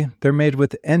lastly, they're made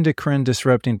with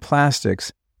endocrine-disrupting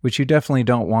plastics, which you definitely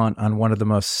don't want on one of the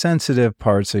most sensitive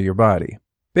parts of your body.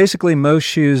 Basically, most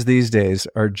shoes these days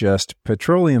are just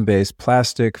petroleum-based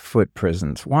plastic foot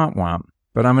prisons. Womp womp.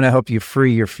 But I'm going to help you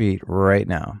free your feet right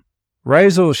now.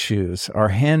 Rizal shoes are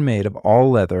handmade of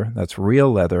all leather, that's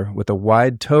real leather, with a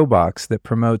wide toe box that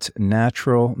promotes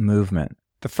natural movement.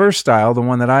 The first style, the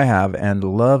one that I have and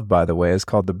love, by the way, is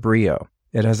called the Brio.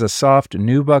 It has a soft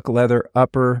nubuck leather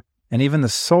upper, and even the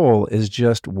sole is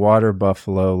just water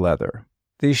buffalo leather.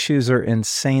 These shoes are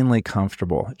insanely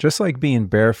comfortable, just like being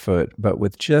barefoot, but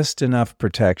with just enough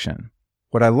protection.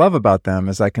 What I love about them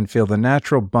is I can feel the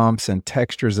natural bumps and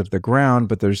textures of the ground,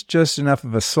 but there's just enough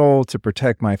of a sole to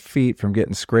protect my feet from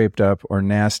getting scraped up or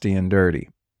nasty and dirty.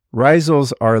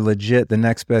 Rizals are legit the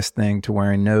next best thing to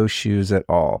wearing no shoes at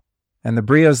all. And the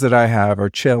Brios that I have are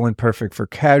chill and perfect for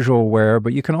casual wear,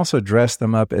 but you can also dress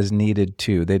them up as needed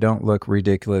too. They don't look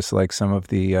ridiculous like some of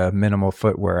the minimal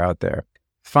footwear out there.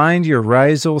 Find your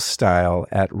Rizal style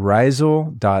at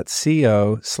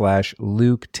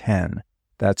rizal.co/Luke10.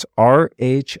 That's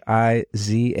RHIZAL.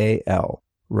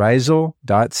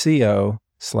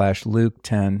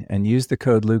 Rizal.co/Luke10 and use the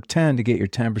code Luke10 to get your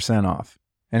 10% off.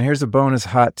 And here's a bonus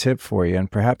hot tip for you, and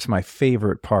perhaps my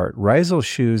favorite part. Rizal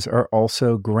shoes are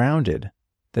also grounded.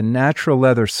 The natural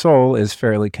leather sole is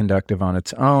fairly conductive on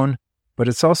its own, but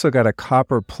it's also got a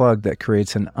copper plug that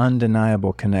creates an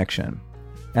undeniable connection.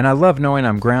 And I love knowing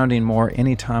I'm grounding more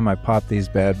anytime I pop these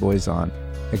bad boys on.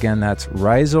 Again, that's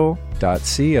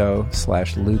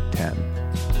rizal.co/Luke10.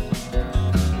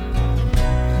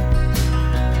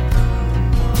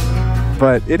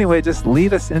 But anyway, just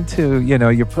lead us into,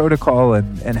 your protocol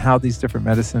and how these different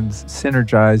medicines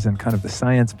synergize and kind of the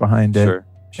science behind it. Sure.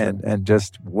 And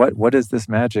just what is this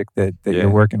magic that you're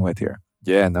working with here?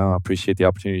 Yeah, no, I appreciate the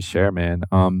opportunity to share, man.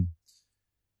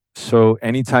 So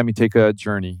anytime you take a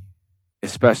journey,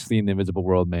 especially in the invisible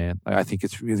world, man, I think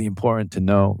it's really important to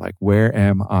know, like, where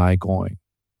am I going?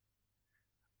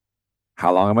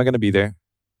 How long am I going to be there?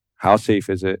 How safe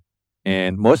is it?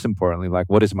 And most importantly, like,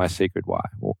 what is my sacred why?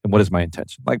 And what is my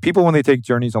intention? Like, people, when they take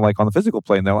journeys on the physical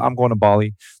plane, they're like, I'm going to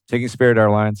Bali, taking Spirit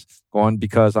Airlines, going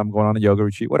because I'm going on a yoga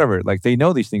retreat, whatever. Like, they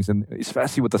know these things. And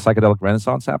especially with the psychedelic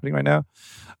renaissance happening right now,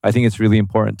 I think it's really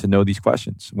important to know these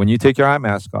questions. When you take your eye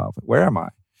mask off, where am I?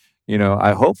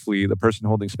 Hopefully the person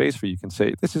holding space for you can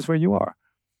say, this is where you are.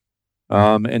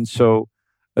 And so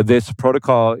this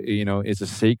protocol, is a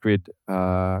sacred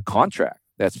contract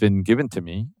that's been given to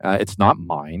me. It's not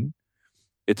mine.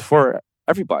 It's for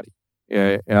everybody.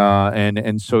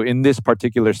 And so in this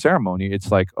particular ceremony,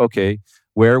 it's like, okay,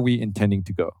 where are we intending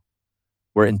to go?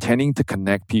 We're intending to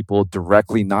connect people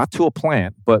directly, not to a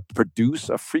plant, but produce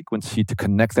a frequency to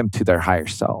connect them to their higher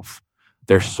self,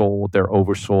 their soul, their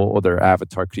oversoul, or their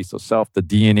avatar, Christos self. The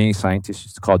DNA scientists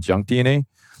used to call junk DNA,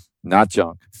 not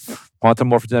junk. Quantum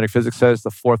morphogenetic physics says the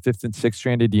 4th, 5th, and 6th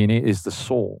stranded DNA is the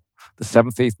soul. The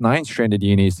 7th, 8th, 9th stranded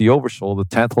DNA is the oversoul. The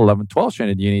 10th, 11th, 12th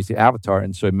stranded DNA is the avatar.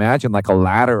 And so imagine like a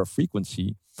ladder of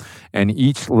frequency, and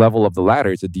each level of the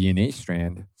ladder is a DNA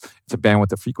strand. It's a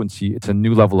bandwidth of frequency. It's a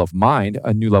new level of mind,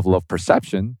 a new level of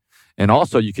perception. And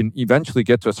also you can eventually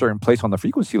get to a certain place on the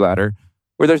frequency ladder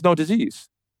where there's no disease.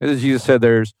 As Jesus said,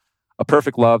 there's a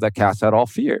perfect love that casts out all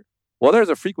fear. Well, there's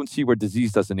a frequency where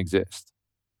disease doesn't exist.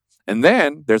 And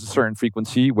then there's a certain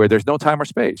frequency where there's no time or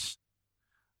space.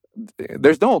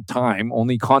 There's no time,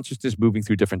 only consciousness moving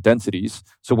through different densities.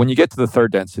 So when you get to the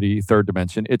third density, third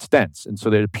dimension, it's dense. And so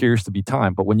there appears to be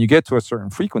time. But when you get to a certain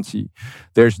frequency,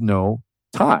 there's no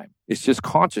time. It's just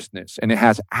consciousness. And it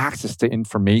has access to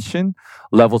information,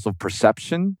 levels of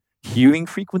perception, healing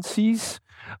frequencies.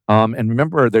 And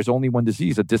remember, there's only one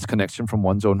disease, a disconnection from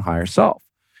one's own higher self.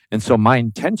 And so my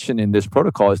intention in this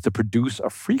protocol is to produce a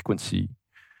frequency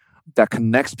that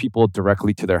connects people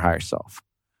directly to their higher self,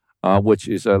 which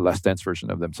is a less dense version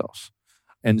of themselves.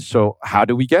 And so how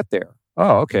do we get there?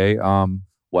 Oh, okay.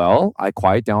 Well, I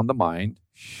quiet down the mind,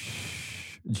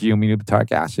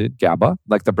 geoaminobutyric acid, GABA,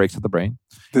 like the brakes of the brain.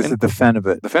 This is the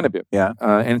phenibut. The phenibut. Yeah.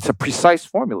 And it's a precise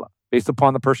formula based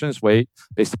upon the person's weight,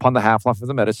 based upon the half-life of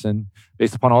the medicine,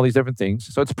 based upon all these different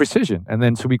things. So it's precision. And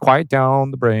then so we quiet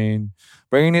down the brain.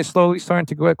 Brain is slowly starting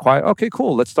to get quiet. Okay,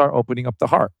 cool. Let's start opening up the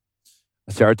heart.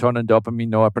 Serotonin, dopamine,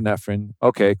 norepinephrine.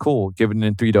 Okay, cool. Given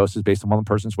in 3 doses based upon the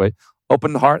person's weight.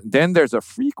 Open the heart. Then there's a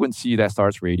frequency that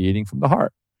starts radiating from the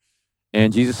heart.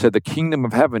 And Jesus said, the kingdom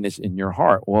of heaven is in your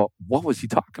heart. Well, what was he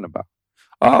talking about?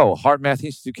 Oh, Heart Math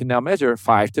Institute can now measure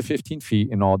 5 to 15 feet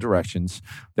in all directions.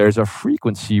 There's a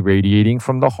frequency radiating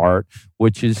from the heart,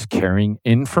 which is carrying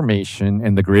information.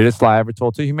 And the greatest lie ever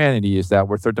told to humanity is that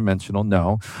we're third dimensional.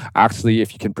 No, actually,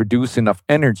 if you can produce enough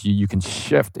energy, you can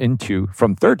shift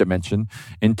from third dimension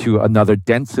into another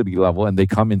density level, and they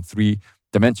come in 3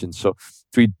 dimensions. So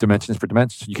 3 dimensions per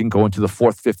dimension. You can go into the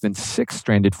 4th, 5th, and 6th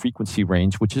stranded frequency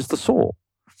range, which is the soul.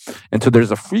 And so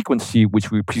there's a frequency which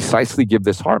we precisely give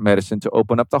this heart medicine to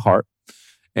open up the heart.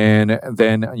 And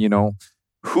then,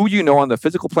 who you know on the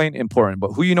physical plane, important. But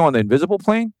who you know on the invisible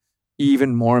plane,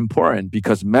 even more important.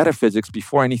 Because metaphysics,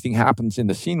 before anything happens in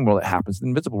the seen world, it happens in the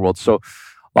invisible world. So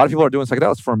a lot of people are doing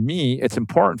psychedelics. For me, it's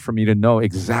important for me to know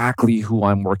exactly who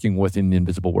I'm working with in the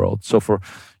invisible world. So for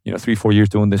 3-4 years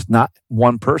doing this, not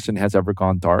one person has ever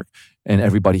gone dark and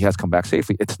everybody has come back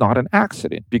safely. It's not an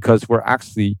accident, because we're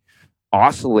actually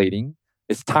oscillating.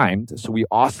 It's timed, so we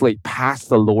oscillate past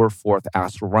the lower 4th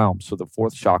astral realm. So the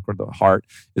 4th chakra, the heart,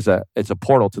 it's a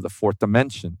portal to the 4th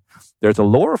dimension. There's a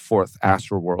lower 4th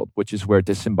astral world, which is where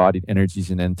disembodied energies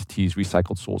and entities,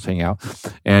 recycled souls hang out.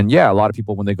 And yeah, a lot of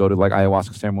people, when they go to like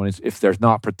ayahuasca ceremonies, if there's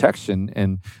not protection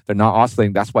and they're not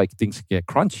oscillating, that's why things get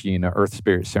crunchy in an earth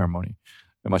spirit ceremony.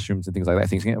 The mushrooms and things like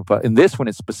that. But in this one,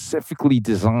 it's specifically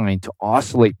designed to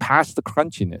oscillate past the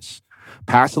crunchiness,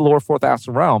 past the lower 4th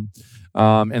astral realm.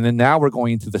 And then now we're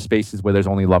going into the spaces where there's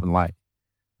only love and light,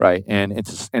 right? And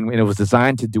it was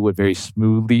designed to do it very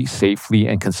smoothly, safely,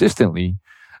 and consistently,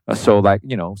 So like,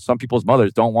 some people's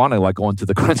mothers don't want to like go into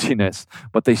the crunchiness,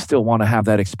 but they still want to have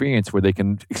that experience where they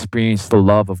can experience the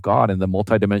love of God and the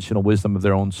multidimensional wisdom of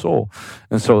their own soul.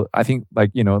 And so I think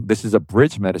like, this is a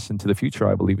bridge medicine to the future,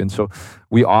 I believe. And so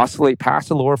we oscillate past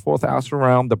the lower fourth astral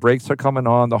realm. The brakes are coming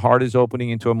on. The heart is opening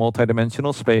into a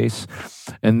multidimensional space.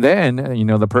 And then,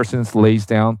 the person lays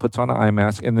down, puts on an eye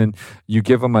mask, and then you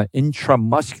give them an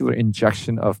intramuscular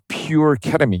injection of pure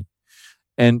ketamine.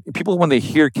 And people, when they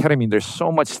hear ketamine, there's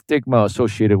so much stigma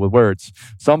associated with words.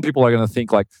 Some people are going to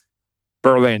think like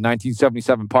Berlin,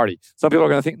 1977 party. Some people are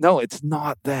going to think, no, it's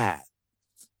not that.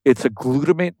 It's a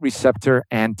glutamate receptor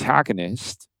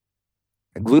antagonist.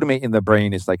 And glutamate in the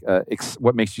brain is like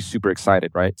what makes you super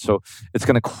excited, right? So it's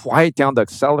going to quiet down the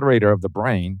accelerator of the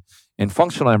brain. And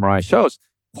functional MRI shows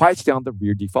quiets down the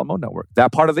rear default mode network.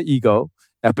 That part of the ego,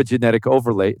 epigenetic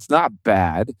overlay, it's not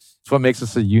bad. It's what makes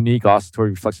us a unique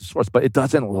oscillatory reflexive source, but it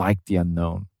doesn't like the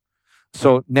unknown.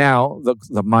 So now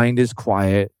the mind is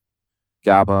quiet,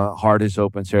 GABA, heart is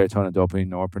open, serotonin, dopamine,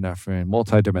 norepinephrine,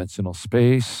 multidimensional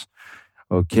space.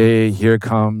 Okay, here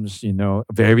comes,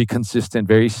 very consistent,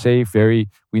 very safe, we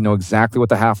know exactly what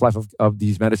the half-life of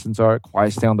these medicines are. It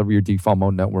quiets down the rear default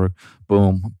mode network.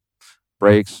 Boom,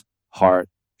 brakes, heart,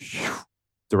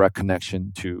 direct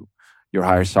connection to your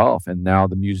higher self. And now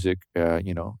the music,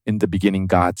 in the beginning,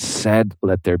 God said,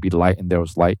 let there be light, and there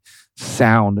was light.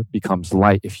 Sound becomes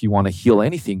light. If you want to heal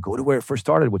anything, go to where it first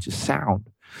started, which is sound.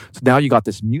 So now you got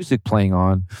this music playing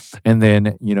on, and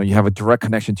then, you have a direct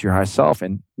connection to your higher self.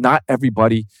 And not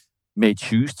everybody may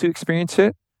choose to experience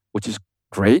it, which is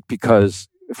great, because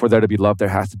for there to be love, there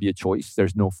has to be a choice.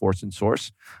 There's no force and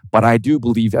source. But I do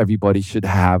believe everybody should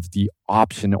have the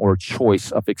option or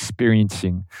choice of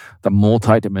experiencing the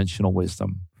multidimensional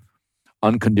wisdom,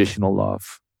 unconditional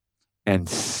love, and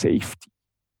safety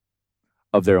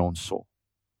of their own soul.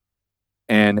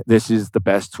 And this is the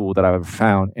best tool that I've ever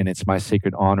found. And it's my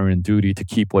sacred honor and duty to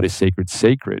keep what is sacred,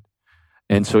 sacred.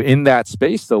 And so in that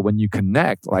space, though, when you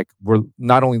connect, like we're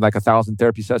not only like 1,000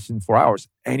 therapy sessions in 4 hours,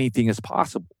 anything is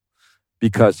possible.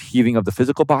 Because healing of the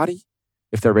physical body,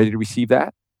 if they're ready to receive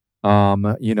that,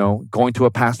 going to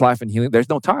a past life and healing, there's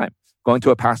no time. Going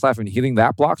to a past life and healing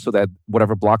that block so that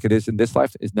whatever block it is in this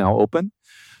life is now open.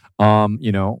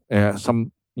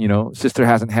 Some sister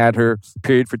hasn't had her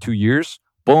period for 2 years.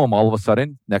 Boom, all of a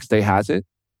sudden, next day has it,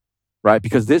 right?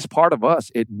 Because this part of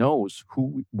us, it knows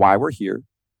why we're here.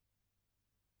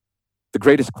 The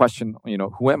greatest question,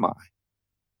 who am I?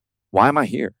 Why am I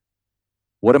here?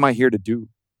 What am I here to do?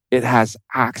 It has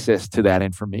access to that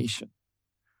information.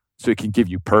 So it can give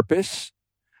you purpose.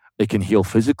 It can heal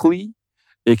physically.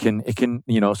 It can,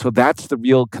 so that's the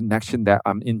real connection that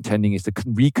I'm intending, is to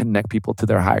reconnect people to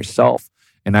their higher self.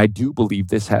 And I do believe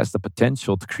this has the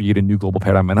potential to create a new global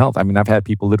paradigm in health. I mean, I've had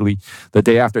people literally the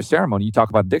day after ceremony, you talk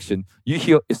about addiction, you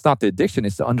heal, it's not the addiction,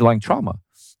 it's the underlying trauma.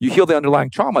 You heal the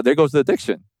underlying trauma, there goes the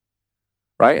addiction.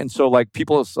 Right? And so like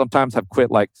people sometimes have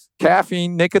quit like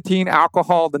caffeine, nicotine,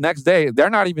 alcohol the next day. They're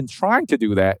not even trying to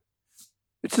do that.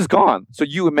 It's just gone. So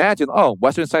you imagine,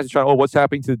 Western science is trying, what's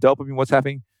happening to the dopamine? What's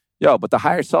happening? But the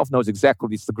higher self knows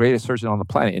exactly, it's the greatest surgeon on the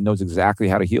planet. It knows exactly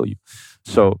how to heal you.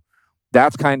 So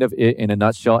that's kind of it in a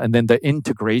nutshell. And then the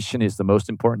integration is the most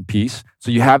important piece. So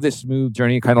you have this smooth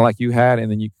journey, kind of like you had, and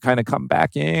then you kind of come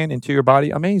back into your body.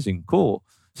 Amazing, cool,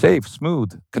 safe,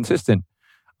 smooth, consistent.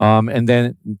 And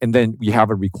then you have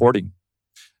a recording.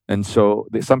 And so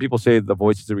some people say the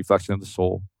voice is a reflection of the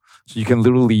soul. So you can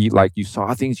literally, like, you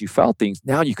saw things, you felt things.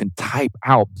 Now you can type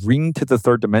out, bring to the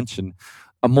third dimension,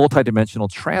 a multidimensional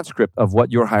transcript of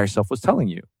what your higher self was telling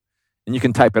you. And you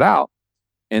can type it out,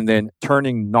 and then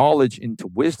turning knowledge into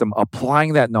wisdom,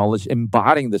 applying that knowledge,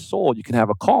 embodying the soul. You can have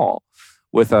a call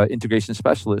with an integration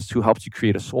specialist who helps you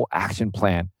create a soul action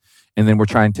plan. And then we're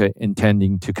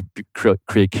intending to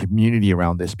create community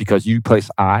around this, because you place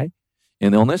I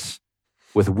in illness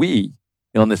with we,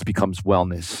 illness becomes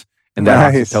wellness. And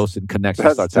that oxytocin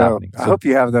connection starts happening. So, I hope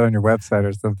you have that on your website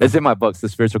or something. It's in my books, The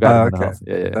Spiritual Guide of Health.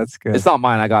 Yeah. That's good. It's not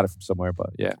mine. I got it from somewhere,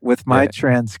 but yeah. With my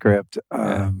transcript,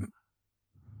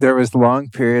 there was long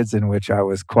periods in which I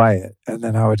was quiet, and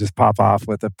then I would just pop off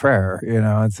with a prayer,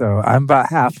 and so I'm about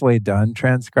halfway done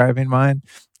transcribing mine.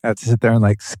 I have to sit there and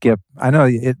like skip. I know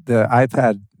the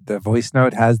iPad, the voice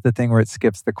note has the thing where it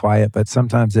skips the quiet, but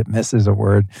sometimes it misses a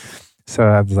word. So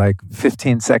I was like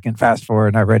 15-second fast forward,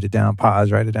 and I write it down,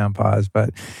 pause, write it down, pause.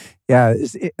 But yeah,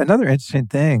 another interesting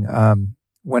thing.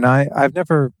 When I've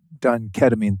never done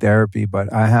ketamine therapy, but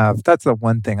that's the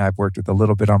one thing I've worked with a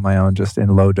little bit on my own, just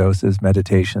in low doses,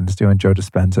 meditations, doing Joe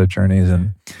Dispenza journeys,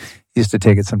 and used to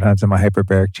take it sometimes in my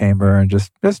hyperbaric chamber and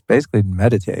just basically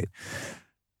meditate.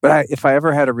 But if I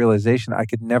ever had a realization, I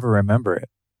could never remember it.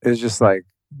 It was just like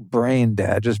brain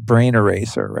dead, just brain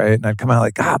eraser, right? And I'd come out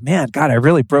like, oh man, God, I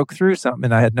really broke through something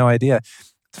and I had no idea.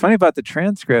 What's funny about the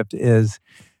transcript is,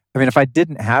 I mean, if I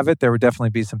didn't have it, there would definitely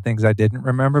be some things I didn't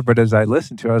remember. But as I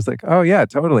listened to it, I was like, oh yeah,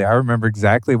 totally. I remember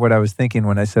exactly what I was thinking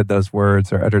when I said those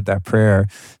words or uttered that prayer.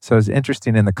 So it's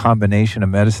interesting in the combination of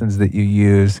medicines that you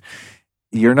use.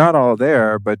 You're not all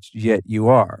there, but yet you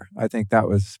are. I think that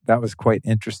was quite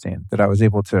interesting, that I was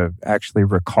able to actually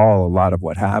recall a lot of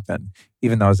what happened,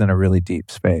 even though I was in a really deep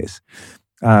space.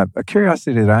 A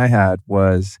curiosity that I had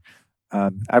was,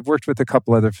 I've worked with a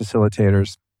couple other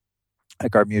facilitators,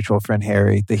 like our mutual friend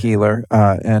Harry, the healer,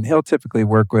 and he'll typically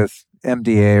work with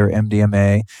MDA or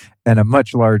MDMA and a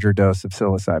much larger dose of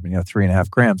psilocybin, 3.5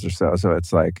 grams or so. So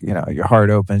it's like, your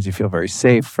heart opens, you feel very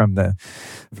safe from the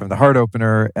heart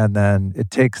opener, and then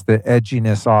it takes the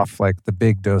edginess off like the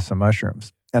big dose of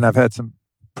mushrooms. And I've had some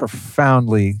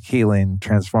profoundly healing,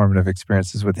 transformative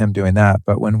experiences with him doing that.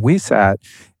 But when we sat,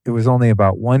 it was only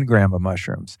about 1 gram of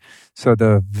mushrooms. So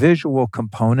the visual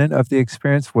component of the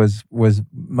experience was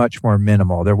much more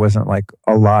minimal. There wasn't like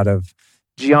a lot of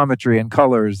geometry and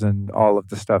colors and all of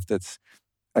the stuff that's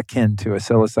akin to a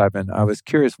psilocybin. I was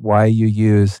curious why you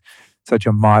use such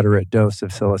a moderate dose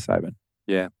of psilocybin.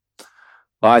 Yeah.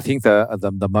 Well, I think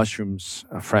the mushrooms,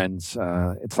 friends,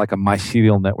 it's like a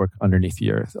mycelial network underneath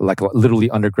the earth, like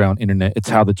literally underground internet. It's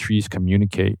how the trees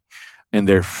communicate, and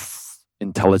they're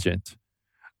intelligent.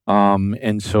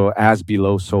 And so as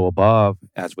below, so above,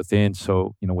 as within,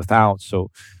 so, without.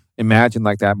 So imagine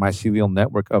like that mycelial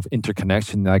network of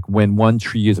interconnection. Like when one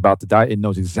tree is about to die, it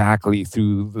knows exactly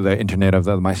through the internet of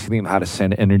the mycelium how to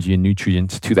send energy and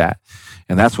nutrients to that.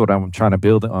 And that's what I'm trying to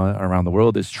build around the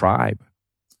world is tribe,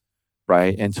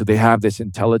 right? And so they have this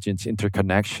intelligence,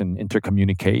 interconnection,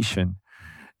 intercommunication.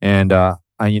 And,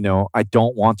 I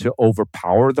don't want to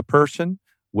overpower the person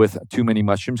with too many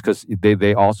mushrooms, because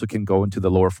they also can go into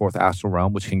the lower fourth astral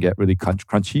realm, which can get really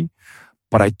crunchy.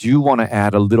 But I do want to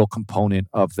add a little component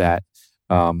of that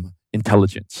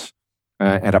intelligence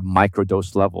at a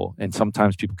microdose level. And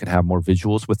sometimes people can have more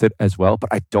visuals with it as well, but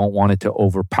I don't want it to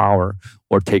overpower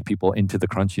or take people into the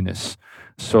crunchiness.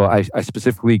 So I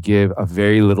specifically give a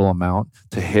very little amount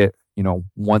to hit,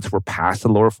 once we're past the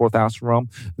lower fourth astral realm,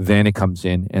 then it comes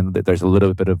in and there's a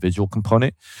little bit of visual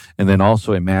component. And then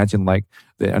also imagine like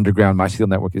the underground mycelial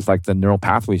network is like the neural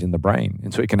pathways in the brain.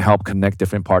 And so it can help connect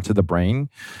different parts of the brain.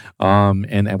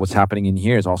 And what's happening in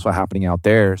here is also happening out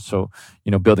there. So,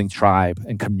 building tribe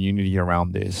and community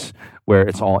around this, where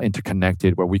it's all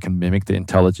interconnected, where we can mimic the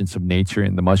intelligence of nature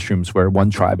in the mushrooms, where one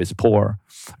tribe is poor.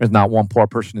 There's not one poor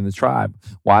person in the tribe.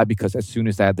 Why? Because as soon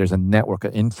as that, there's a network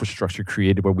of infrastructure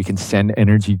created where we can send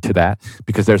energy to that,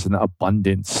 because there's an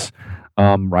abundance,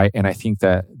 right? And I think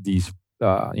that these,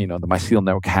 the mycelial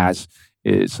network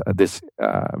is this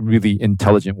really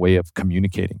intelligent way of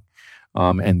communicating.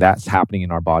 And that's happening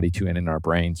in our body too and in our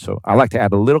brain. So I like to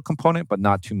add a little component, but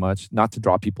not too much, not to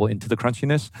draw people into the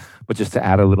crunchiness, but just to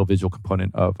add a little visual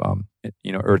component of,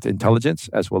 earth intelligence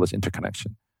as well as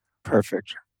interconnection.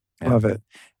 Perfect. Yeah. Love it.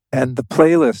 And the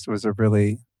playlist was a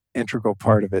really integral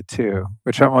part of it too,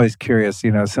 which I'm always curious,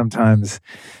 sometimes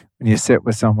when you sit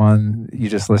with someone, you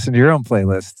just listen to your own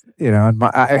playlist, and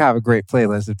I have a great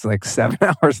playlist. It's like 7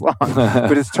 hours long,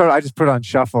 but it's total. I just put it on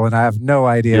shuffle and I have no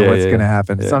idea what's going to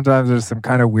happen. Yeah. Sometimes there's some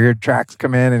kind of weird tracks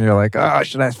come in and you're like, oh,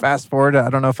 should I fast forward? I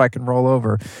don't know if I can roll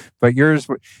over. But your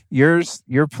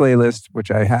playlist, which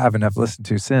I have and I've listened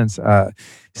to since,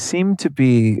 seemed to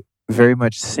be very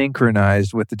much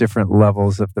synchronized with the different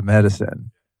levels of the medicine,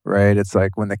 right? It's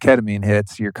like when the ketamine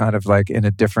hits, you're kind of like in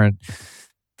a different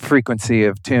frequency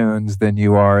of tunes than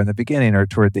you are in the beginning or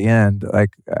toward the end.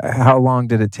 Like, how long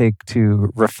did it take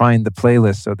to refine the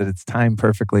playlist so that it's timed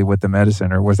perfectly with the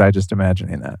medicine, or was I just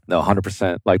imagining that? No,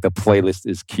 100%. Like the playlist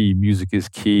is key, music is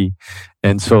key.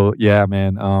 And so, yeah,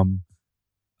 man,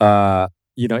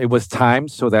 it was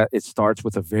timed so that it starts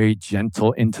with a very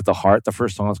gentle into the heart. The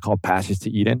first song is called Passage to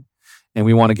Eden. And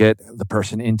we want to get the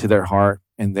person into their heart,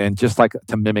 and then just like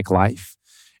to mimic life.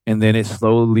 And then it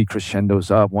slowly crescendos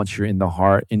up once you're in the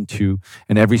heart and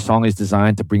every song is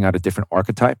designed to bring out a different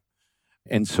archetype.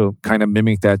 And so kind of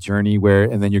mimic that journey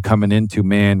and then you're coming into,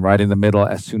 man, right in the middle,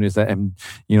 as soon as that, and,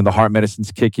 the heart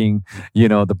medicine's kicking,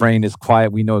 the brain is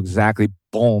quiet. We know exactly,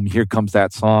 boom, here comes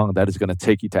that song that is going to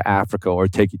take you to Africa or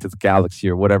take you to the galaxy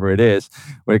or whatever it is,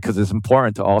 right? Because it's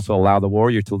important to also allow the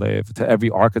warrior to live, to every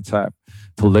archetype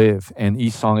to live. And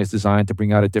each song is designed to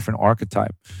bring out a different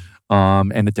archetype.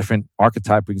 And a different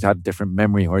archetype brings out a different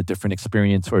memory or a different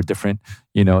experience or a different,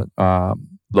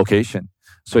 location.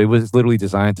 So it was literally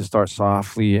designed to start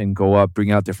softly and go up,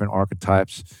 bring out different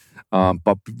archetypes,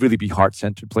 but really be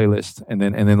heart-centered playlist. And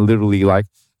then literally like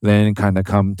then kind of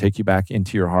come take you back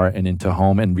into your heart and into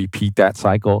home and repeat that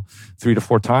cycle 3 to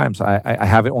 4 times. I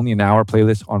have it only an hour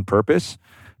playlist on purpose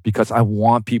because I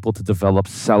want people to develop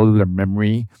cellular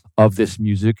memory of this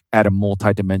music at a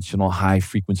multidimensional, high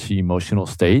frequency emotional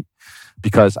state.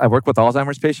 Because I work with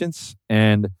Alzheimer's patients,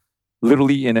 and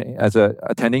literally as a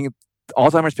attending,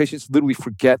 Alzheimer's patients literally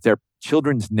forget their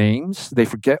children's names. They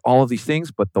forget all of these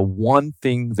things, but the one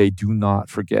thing they do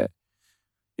not forget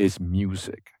is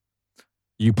music.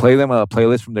 You play them a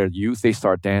playlist from their youth, they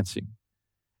start dancing.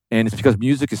 And it's because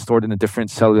music is stored in a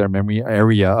different cellular memory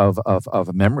area of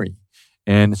a memory.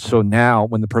 And so now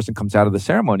when the person comes out of the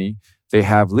ceremony, they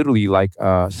have literally like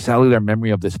a cellular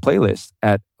memory of this playlist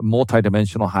at a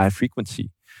multidimensional high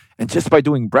frequency. And just by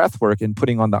doing breath work and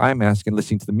putting on the eye mask and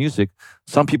listening to the music,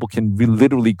 some people can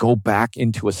literally go back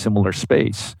into a similar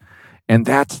space. And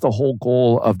that's the whole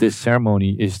goal of this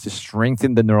ceremony, is to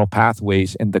strengthen the neural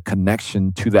pathways and the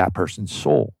connection to that person's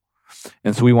soul.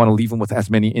 And so we want to leave them with as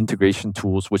many integration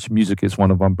tools, which music is one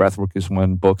of them, breathwork is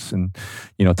one, books, and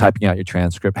typing out your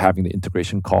transcript, having the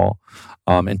integration call,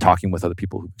 and talking with other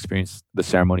people who experienced the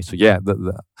ceremony. So yeah,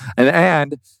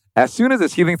 and as soon as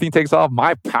this healing thing takes off,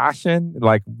 my passion,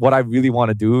 like what I really want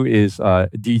to do, is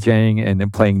DJing and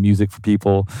then playing music for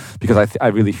people, because I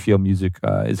really feel music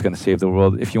is going to save the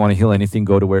world. If you want to heal anything,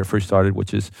 go to where it first started,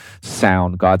 which is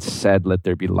sound. God said, "Let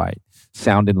there be light."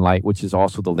 Sound and light, which is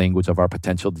also the language of our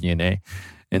potential DNA.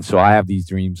 And so I have these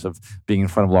dreams of being in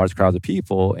front of large crowds of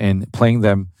people and playing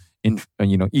them in,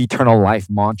 eternal life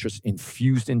mantras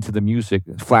infused into the music,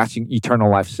 flashing eternal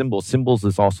life symbols. Symbols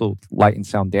is also light and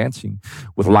sound dancing,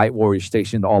 with light warriors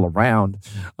stationed all around,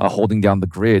 holding down the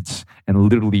grids, and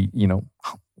literally,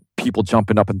 people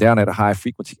jumping up and down at a high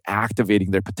frequency,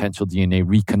 activating their potential DNA,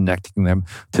 reconnecting them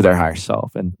to their higher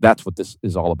self. And that's what this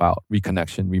is all about: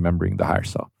 reconnection, remembering the higher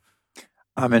self.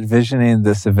 I'm envisioning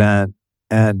this event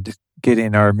and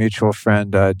getting our mutual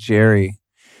friend Jerry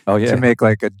to make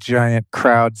like a giant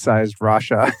crowd-sized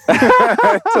Rasha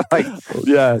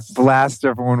to blast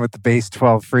everyone with the base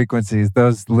 12 frequencies.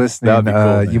 Those listening,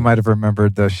 cool, you might have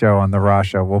remembered the show on the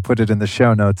Rasha. We'll put it in the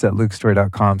show notes at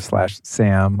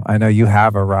lukestory.com/Sam. I know you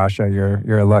have a Rasha.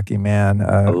 You're a lucky man.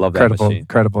 I love that machine.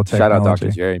 Incredible technology. Shout out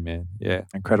Dr. Jerry, man. Yeah.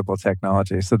 Incredible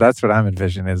technology. So that's what I'm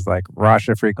envisioning, is like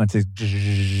Rasha frequencies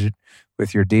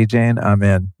with your DJing. I'm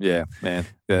in. Yeah, man.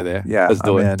 Yeah. Let's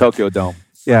do it. Tokyo Dome.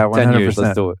 Yeah, 100%. 10 years,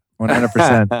 let's do it.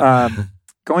 100%.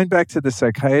 Going back to the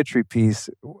psychiatry piece,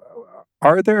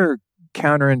 are there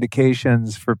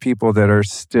counterindications for people that are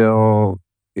still,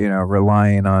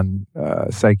 relying on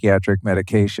psychiatric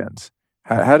medications?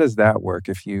 How does that work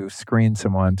if you screen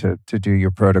someone to do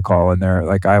your protocol and they're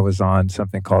like, I was on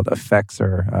something called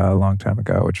Effexor a long time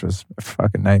ago, which was a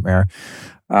fucking nightmare.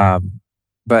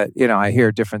 But, I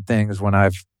hear different things when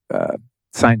I've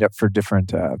signed up for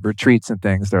different retreats and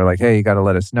things. They're like, hey, you got to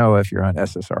let us know if you're on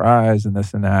SSRIs and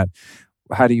this and that.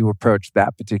 How do you approach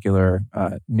that particular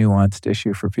nuanced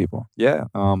issue for people? Yeah.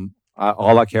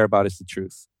 All I care about is the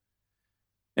truth.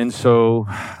 And so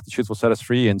the truth will set us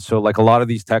free. And so like a lot of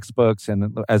these textbooks,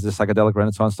 and as the psychedelic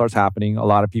renaissance starts happening, a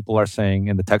lot of people are saying,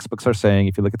 and the textbooks are saying,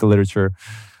 if you look at the literature,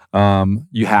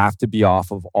 you have to be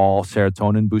off of all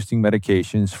serotonin boosting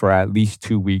medications for at least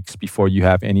 2 weeks before you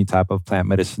have any type of plant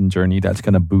medicine journey that's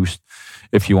going to boost,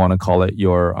 if you want to call it,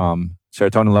 your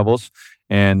serotonin levels.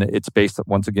 And it's based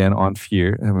once again on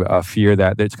fear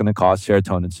that it's going to cause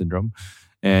serotonin syndrome.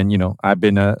 And, I've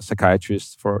been a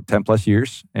psychiatrist for 10 plus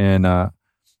years. And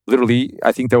literally,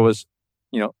 I think there was,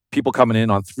 people coming in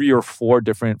on 3 or 4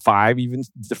 different, 5 even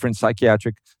different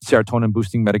psychiatric serotonin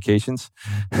boosting medications.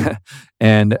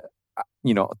 And,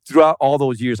 throughout all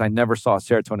those years, I never saw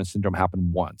serotonin syndrome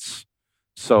happen once.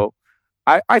 So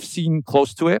I've seen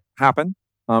close to it happen.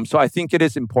 So I think it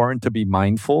is important to be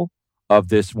mindful of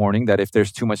this warning that if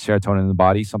there's too much serotonin in the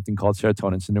body, something called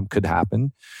serotonin syndrome could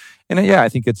happen. And I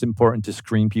think it's important to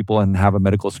screen people and have a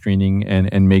medical screening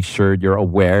and make sure you're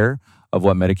aware of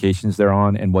what medications they're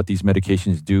on and what these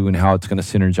medications do and how it's going to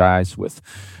synergize with,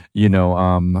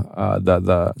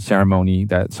 the ceremony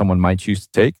that someone might choose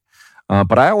to take.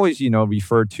 But I always,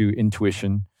 refer to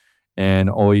intuition and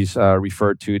always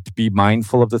refer to be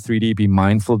mindful of the 3D, be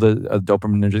mindful of the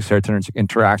dopaminergic serotonergic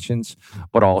interactions,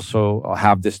 but also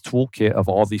have this toolkit of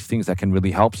all these things that can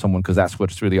really help someone, because that's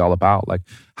what it's really all about. Like,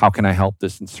 how can I help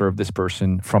this and serve this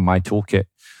person from my toolkit?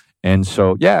 And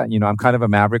so, I'm kind of a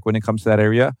maverick when it comes to that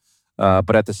area.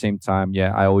 But at the same time,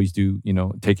 I always do,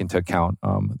 take into account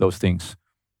those things.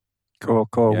 Cool.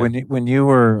 Yeah. When you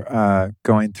were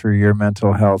going through your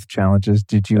mental health challenges,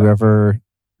 did you ever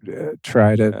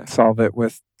try to solve it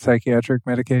with psychiatric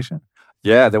medication?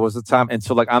 Yeah, there was a time. And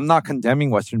so, like, I'm not condemning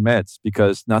Western meds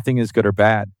because nothing is good or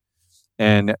bad.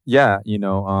 And yeah,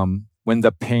 when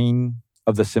the pain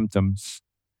of the symptoms,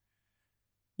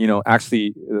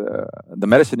 actually, the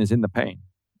medicine is in the pain.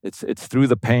 It's through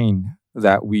the pain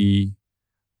that we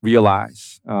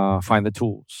realize, find the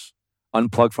tools,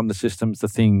 unplug from the systems, the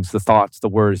things, the thoughts, the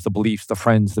words, the beliefs, the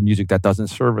friends, the music that doesn't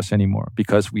serve us anymore,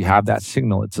 because we have that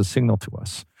signal. It's a signal to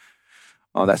us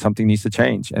that something needs to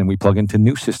change, and we plug into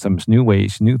new systems, new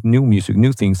ways, new music,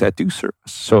 new things that do serve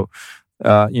us. So,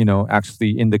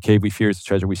 actually, in the cave we fear is the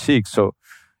treasure we seek. So,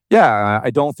 yeah,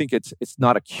 I don't think it's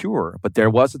not a cure, but there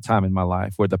was a time in my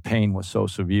life where the pain was so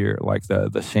severe, like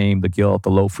the shame, the guilt, the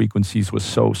low frequencies was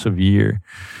so severe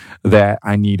that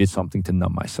I needed something to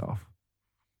numb myself.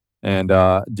 And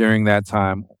during that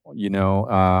time,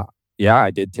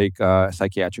 I did take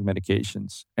psychiatric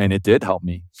medications, and it did help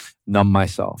me numb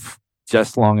myself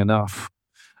just long enough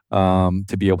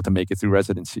to be able to make it through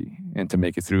residency and to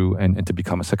make it through and to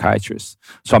become a psychiatrist.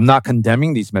 So I'm not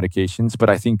condemning these medications, but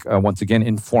I think, once again,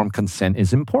 informed consent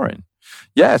is important.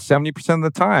 Yes, 70% of the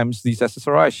times, these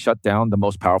SSRIs shut down the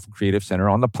most powerful creative center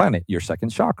on the planet, your second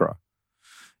chakra.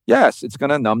 Yes, it's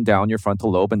going to numb down your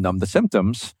frontal lobe and numb the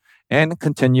symptoms and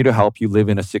continue to help you live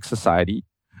in a sick society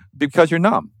because you're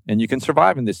numb. And you can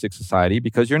survive in this sick society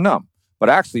because you're numb. But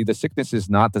actually, the sickness is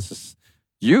not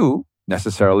you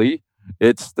necessarily.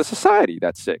 It's the society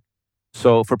that's sick.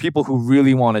 So for people who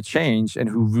really want to change and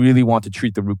who really want to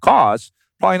treat the root cause,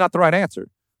 probably not the right answer.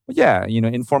 But yeah,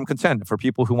 informed consent for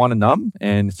people who want to numb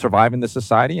and survive in the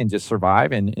society and just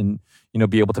survive and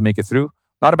be able to make it through,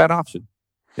 not a bad option.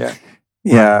 Yeah.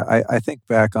 Yeah, I think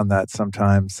back on that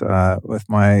sometimes with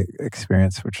my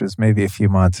experience, which was maybe a few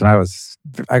months, and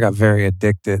I got very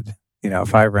addicted.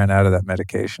 If I ran out of that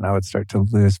medication, I would start to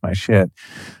lose my shit.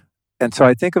 And so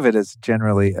I think of it as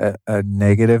generally a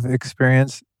negative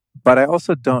experience, but I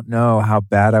also don't know how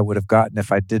bad I would have gotten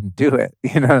if I didn't do it.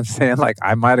 You know what I'm saying? Like,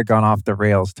 I might have gone off the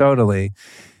rails totally.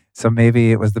 So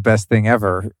maybe it was the best thing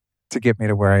ever to get me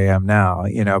to where I am now,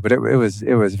 but it was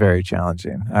very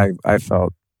challenging. I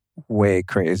felt way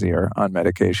crazier on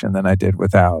medication than I did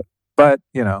without. But,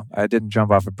 I didn't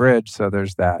jump off a bridge, so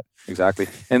there's that. Exactly.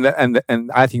 And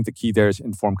I think the key there is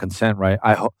informed consent, right?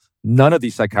 I hope none of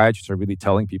these psychiatrists are really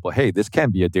telling people, hey, this can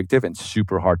be addictive and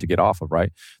super hard to get off of,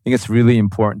 right? I think it's really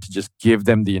important to just give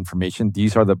them the information.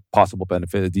 These are the possible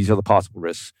benefits. These are the possible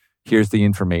risks. Here's the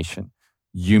information.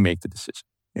 You make the decision.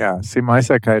 Yeah. See, my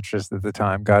psychiatrist at the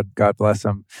time, God bless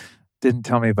him, didn't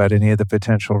tell me about any of the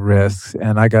potential risks,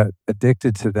 and I got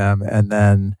addicted to them. And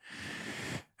then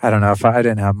I don't know if I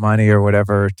didn't have money or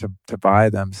whatever to buy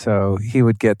them. So he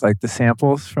would get like the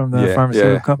samples from the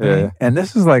pharmaceutical company. Yeah. And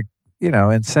this was like,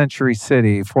 in Century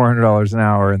City, $400 an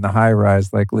hour in the high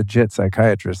rise, like legit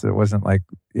psychiatrist. It wasn't like,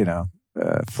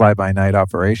 fly by night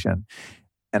operation.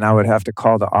 And I would have to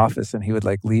call the office, and he would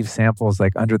like leave samples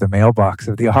like under the mailbox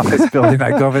of the office building.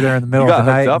 I'd go over there in the middle of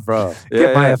the night, up, bro.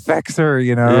 Get my effexor,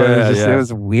 It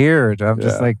was weird. I'm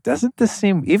just like, doesn't this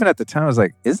seem, even at the time, I was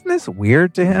like, isn't this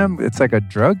weird to him? It's like a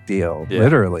drug deal,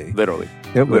 literally.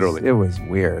 It was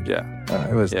weird. Yeah.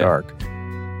 It was dark.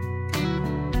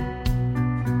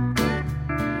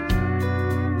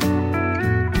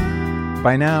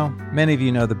 By now, many of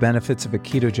you know the benefits of a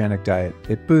ketogenic diet.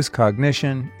 It boosts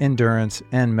cognition, endurance,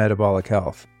 and metabolic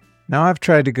health. Now, I've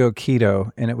tried to go keto,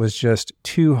 and it was just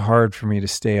too hard for me to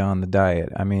stay on the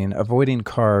diet. I mean, avoiding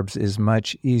carbs is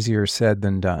much easier said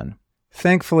than done.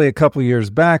 Thankfully, a couple years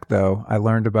back, though, I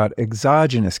learned about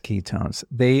exogenous ketones.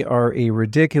 They are a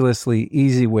ridiculously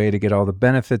easy way to get all the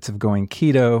benefits of going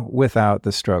keto without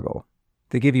the struggle.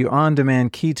 They give you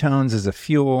on-demand ketones as a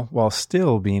fuel while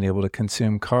still being able to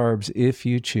consume carbs if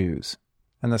you choose.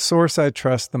 And the source I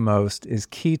trust the most is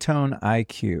Ketone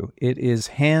IQ. It is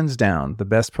hands down the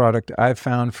best product I've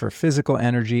found for physical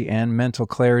energy and mental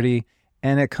clarity,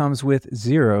 and it comes with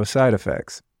 0 side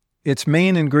effects. Its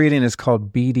main ingredient is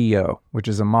called BDO, which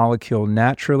is a molecule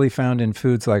naturally found in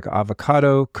foods like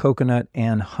avocado, coconut,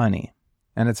 and honey.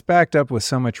 And it's backed up with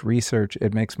so much research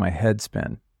it makes my head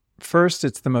spin. First,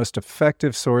 it's the most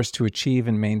effective source to achieve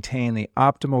and maintain the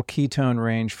optimal ketone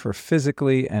range for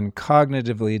physically and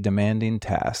cognitively demanding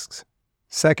tasks.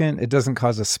 Second, it doesn't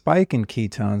cause a spike in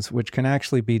ketones, which can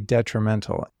actually be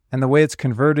detrimental. And the way it's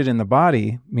converted in the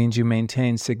body means you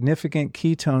maintain significant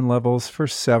ketone levels for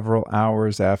several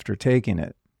hours after taking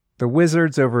it. The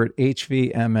wizards over at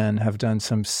HVMN have done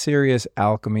some serious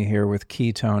alchemy here with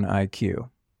Ketone IQ.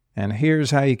 And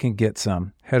here's how you can get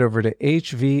some. Head over to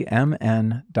hvmn.com/Luke,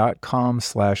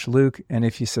 and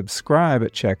if you subscribe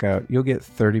at checkout, you'll get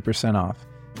 30% off.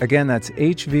 Again, that's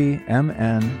hvmn.com/Luke.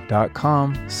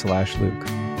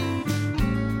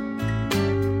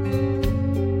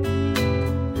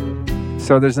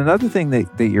 So there's another thing that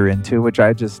you're into, which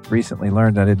I just recently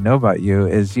learned I didn't know about you,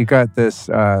 is you got this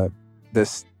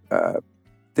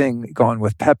thing going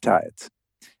with peptides.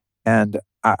 And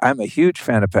I'm a huge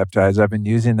fan of peptides. I've been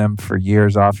using them for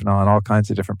years off and on, all kinds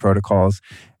of different protocols.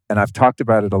 And I've talked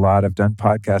about it a lot. I've done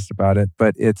podcasts about it,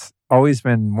 but it's always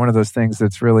been one of those things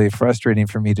that's really frustrating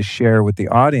for me to share with the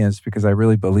audience because I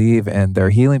really believe in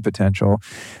their healing potential,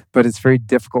 but it's very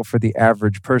difficult for the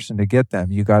average person to get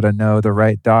them. You got to know the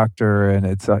right doctor, and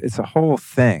it's a whole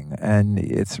thing. And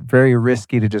it's very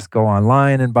risky to just go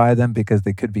online and buy them because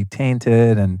they could be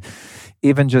tainted, and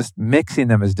even just mixing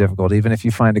them is difficult, even if you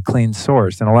find a clean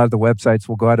source. And a lot of the websites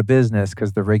will go out of business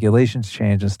because the regulations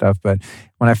change and stuff. But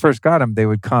when I first got them, they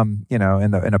would come, in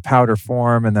a powder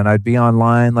form, and then I'd be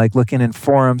online, like looking in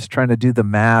forums, trying to do the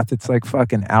math. It's like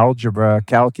fucking algebra,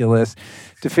 calculus,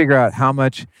 to figure out how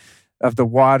much of the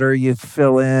water you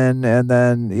fill in, and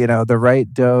then, the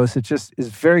right dose. It just is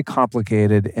very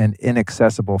complicated and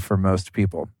inaccessible for most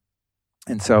people.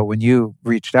 And so when you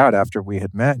reached out after we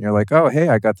had met, and you're like, oh, hey,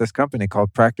 I got this company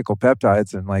called Practical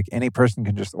Peptides, and like any person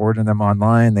can just order them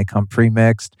online. They come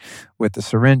pre-mixed with the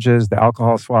syringes, the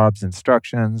alcohol swabs,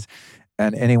 instructions,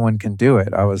 and anyone can do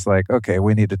it. I was like, okay,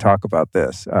 we need to talk about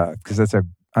this because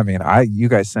you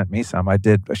guys sent me some. I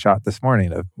did a shot this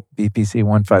morning of BPC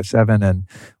 157 and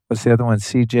what's the other one?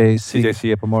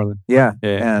 CJC Epimorlin. Yeah.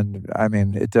 And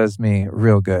it does me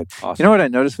real good. Awesome. You know what I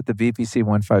noticed with the BPC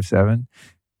 157?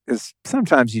 Is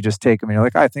sometimes you just take them and you're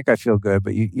like, I think I feel good,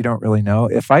 but you don't really know.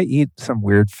 If I eat some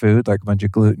weird food, like a bunch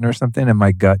of gluten or something, and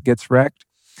my gut gets wrecked,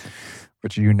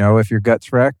 which if your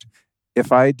gut's wrecked,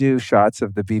 if I do shots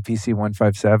of the BPC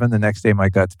 157, the next day my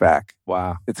gut's back.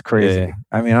 Wow. It's crazy. Yeah.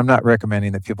 I'm not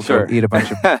recommending that people go eat a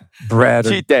bunch of bread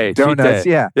cheat or day, donuts.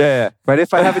 Cheat day. Yeah. But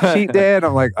if I have a cheat day and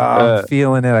I'm like, I'm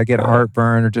feeling it, I get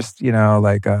heartburn or just,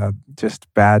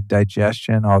 just bad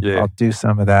digestion, I'll do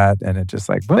some of that. And it just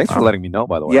like, boom. Thanks for letting me know,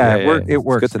 by the way. Yeah, it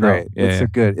works great. Yeah, it's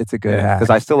a good hack. Because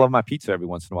I still love my pizza every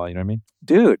once in a while, you know what I mean?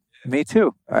 Dude, me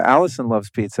too. Allison loves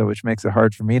pizza, which makes it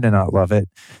hard for me to not love it.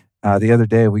 The other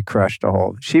day, we crushed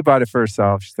she bought it for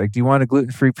herself. She's like, do you want a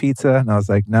gluten-free pizza? And I was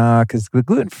like, nah, because the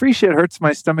gluten-free shit hurts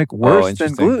my stomach worse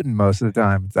than gluten most of the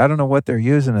time. I don't know what they're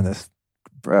using in this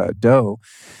dough.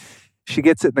 She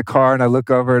gets it in the car, and I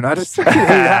look over, and I just...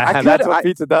 That's what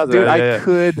pizza does. Dude,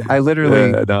 I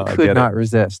literally could not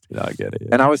resist. No, I get it. Yeah.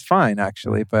 And I was fine,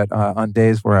 actually, but on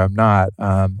days where I'm not,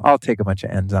 I'll take a bunch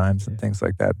of enzymes and things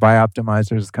like that.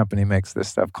 Bioptimizers company makes this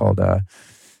stuff called...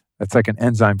 it's like an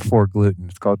enzyme for gluten.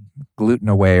 It's called Gluten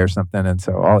Away or something. And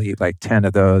so I'll eat like 10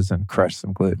 of those and crush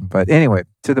some gluten. But anyway,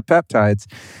 to the peptides,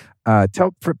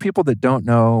 tell for people that don't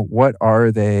know, what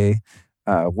are they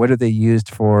used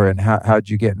for, and how'd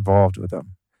you get involved with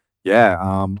them?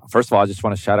 Yeah. First of all, I just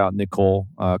want to shout out Nicole,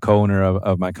 co-owner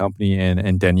of my company,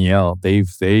 and Danielle.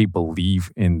 They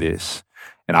believe in this.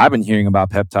 And I've been hearing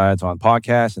about peptides on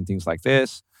podcasts and things like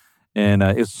this. And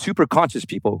it's super conscious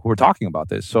people who are talking about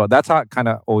this. So that's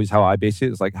always how I base it.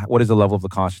 It's like, what is the level of the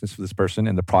consciousness for this person?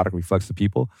 And the product reflects the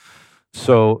people.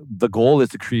 So the goal is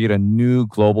to create a new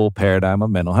global paradigm of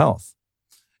mental health.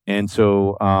 And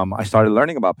so I started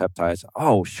learning about peptides.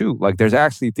 Oh, shoot. Like there's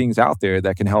actually things out there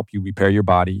that can help you repair your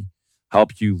body,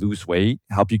 help you lose weight,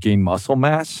 help you gain muscle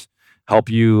mass, help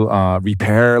you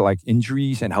repair like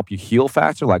injuries, and help you heal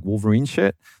faster, like Wolverine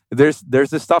shit. There's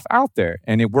this stuff out there,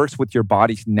 and it works with your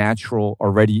body's natural,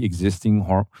 already existing,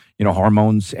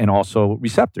 hormones and also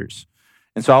receptors.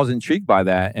 And so I was intrigued by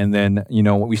that. And then,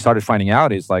 what we started finding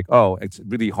out is like, oh, it's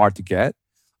really hard to get.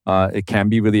 It can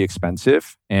be really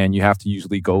expensive, and you have to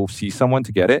usually go see someone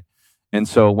to get it. And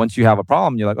so once you have a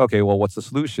problem, you're like, okay, well, what's the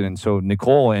solution? And so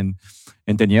Nicole and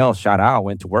Danielle, shout out,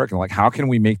 went to work and like, how can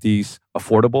we make these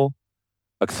affordable,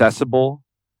 accessible,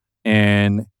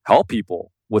 and help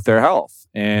people with their health?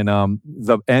 And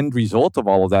the end result of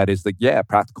all of that is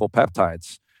Practical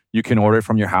Peptides. You can order it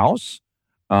from your house.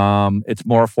 It's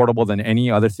more affordable than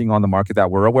any other thing on the market that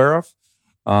we're aware of.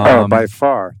 By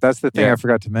far. That's the thing I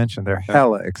forgot to mention. They're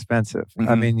hella expensive. Mm-hmm.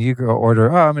 I mean, you go order,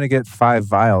 I'm going to get 5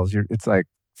 vials. It's like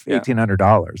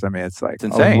 $1,800. I mean, it's like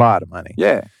a lot of money.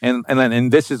 Yeah. And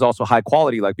this is also high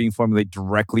quality, like being formulated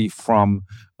directly from,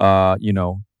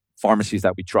 pharmacies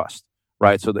that we trust.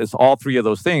 Right. So it's all three of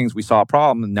those things. We saw a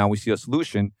problem and now we see a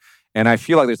solution. And I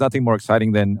feel like there's nothing more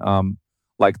exciting than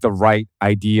like the right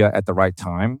idea at the right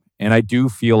time. And I do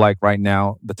feel like right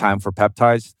now, the time for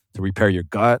peptides to repair your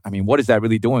gut. I mean, what is that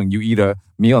really doing? You eat a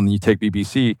meal and you take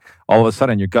BBC, all of a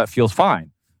sudden your gut feels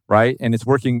fine. Right. And it's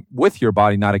working with your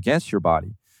body, not against your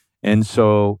body. And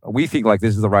so we think like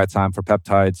this is the right time for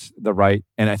peptides,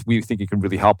 we think it can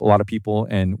really help a lot of people.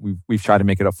 And we've tried to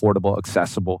make it affordable,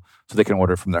 accessible, so they can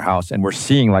order it from their house. And we're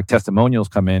seeing like testimonials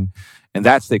come in. And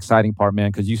that's the exciting part, man,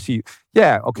 because you see,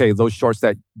 those shorts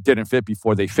that didn't fit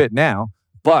before, they fit now.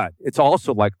 But it's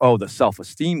also like, the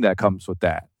self-esteem that comes with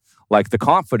that, like the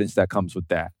confidence that comes with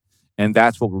that. And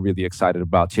that's what we're really excited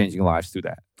about, changing lives through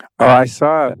that. Oh, I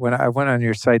saw it when I went on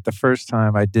your site the first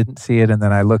time. I didn't see it. And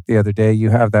then I looked the other day. You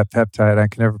have that peptide. I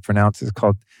can never pronounce it. It's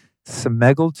called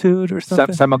semaglutide or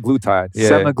something? Semaglutide. Yeah,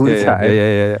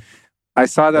 Semaglutide. Yeah. I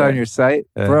saw that on your site.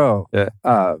 Bro, Yeah.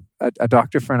 A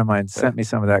doctor friend of mine sent me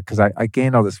some of that because I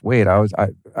gained all this weight.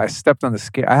 I stepped on the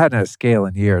scale. I hadn't had a scale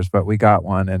in years, but we got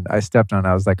one and I stepped on it.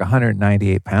 I was like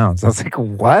 198 pounds. I was like,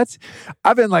 what?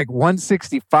 I've been like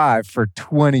 165 for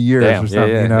 20 years or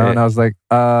something, And I was like,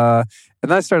 and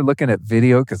then I started looking at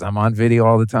video because I'm on video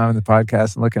all the time in the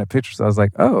podcast and looking at pictures. I was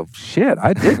like, oh shit,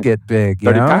 I did get big.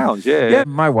 30 pounds, Yeah,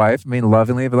 my wife,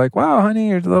 lovingly be like, wow, honey,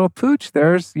 you're a little pooch.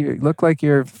 You look like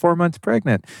you're 4 months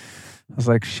pregnant. I was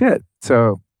like, shit.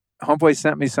 So homeboy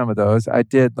sent me some of those. I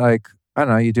did you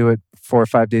do it 4 or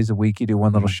 5 days a week. You do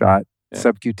one little shot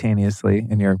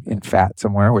subcutaneously and you're in fat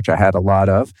somewhere, which I had a lot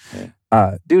of.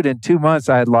 Dude, in 2 months,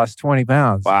 I had lost 20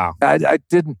 pounds. Wow. I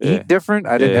didn't eat different.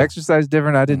 I didn't exercise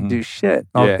different. I didn't do shit.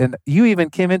 And you even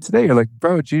came in today. You're like,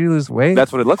 bro, did you lose weight?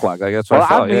 That's what it looked like. That's what I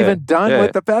felt. I'm even done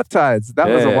with the peptides. That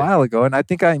was a while ago. And I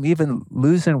think I'm even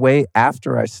losing weight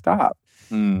after I stopped.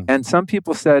 And some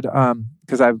people said,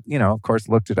 because I, of course,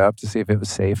 looked it up to see if it was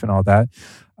safe and all that.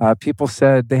 People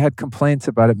said they had complaints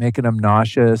about it making them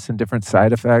nauseous and different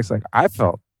side effects. Like I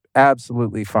felt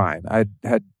absolutely fine. I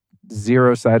had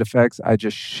zero side effects. I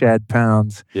just shed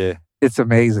pounds. Yeah. It's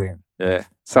amazing. Yeah.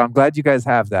 So I'm glad you guys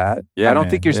have that. Yeah, I don't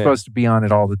think you're supposed to be on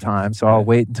it all the time. So I'll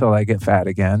wait until I get fat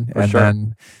again.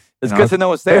 Then it's good to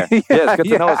know it's there. It's good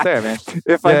to know it's there, man.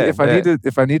 If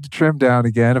I need to trim down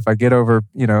again, if I get over,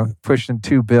 pushing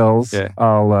 2 bills,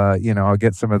 I'll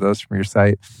get some of those from your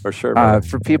site. For sure.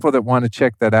 For people that want to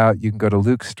check that out, you can go to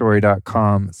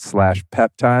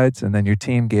lukestory.com/peptides, and then your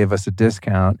team gave us a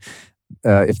discount.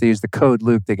 If they use the code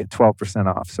Luke, they get 12%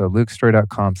 off. So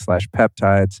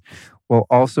lukestory.com/peptides. We'll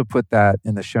also put that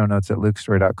in the show notes at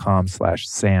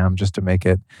lukestory.com/Sam, just to make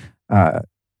it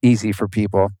easy for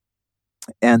people.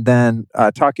 And then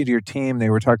talking to your team, they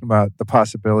were talking about the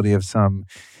possibility of some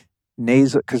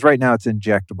nasal, because right now it's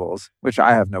injectables, which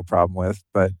I have no problem with,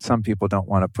 but some people don't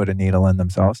want to put a needle in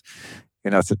themselves.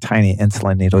 It's a tiny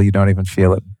insulin needle. You don't even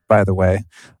feel it, by the way.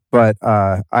 But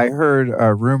I heard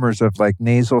rumors of like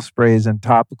nasal sprays and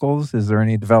topicals. Is there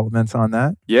any developments on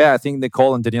that? Yeah, I think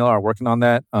Nicole and Danielle are working on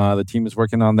that. The team is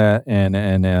working on that, and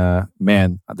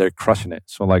man, they're crushing it.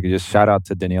 So like, just shout out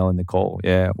to Danielle and Nicole.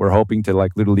 Yeah, we're hoping to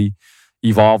like literally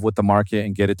evolve with the market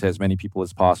and get it to as many people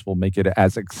as possible. Make it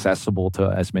as accessible to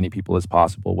as many people as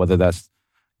possible. Whether that's,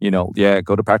 go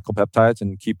to Practical Peptides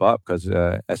and keep up because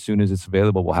as soon as it's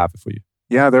available, we'll have it for you.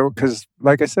 Yeah, because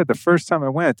like I said, the first time I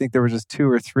went, I think there were just 2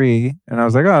 or 3. And I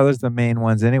was like, oh, those are the main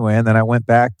ones anyway. And then I went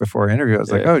back before interview. I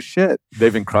was like, oh, shit.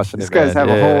 They've been crushing These it, guys man.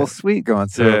 have a whole suite going.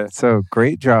 So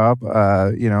great job,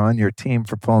 and your team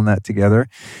for pulling that together.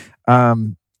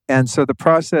 And so the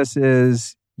process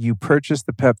is you purchase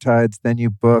the peptides, then you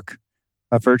book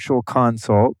a virtual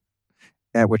consult,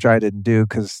 which I didn't do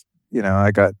because,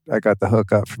 I got the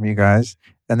hookup from you guys.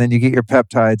 And then you get your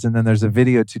peptides, and then there's a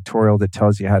video tutorial that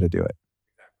tells you how to do it.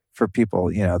 For people,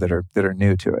 that are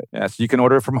new to it. Yeah, so you can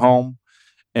order it from home,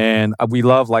 and we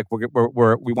love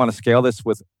we want to scale this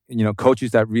with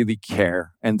coaches that really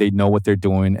care and they know what they're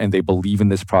doing and they believe in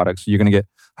this product. So you're gonna get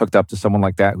hooked up to someone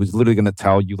like that who's literally gonna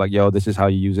tell you like, yo, this is how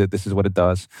you use it, this is what it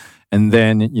does, and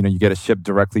then you get it shipped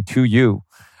directly to you,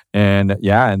 and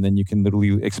then you can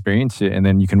literally experience it, and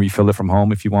then you can refill it from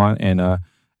home if you want, and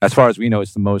as far as we know,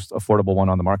 it's the most affordable one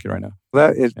on the market right now.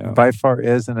 That is by far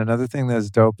is. And another thing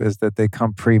that's dope is that they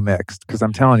come pre-mixed. Because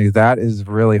I'm telling you, that is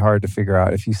really hard to figure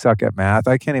out. If you suck at math,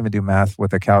 I can't even do math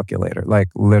with a calculator. Like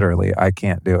literally, I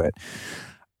can't do it.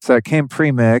 So it came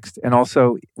pre-mixed. And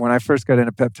also, when I first got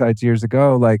into peptides years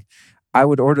ago, like I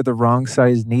would order the wrong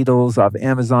size needles off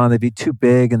Amazon. They'd be too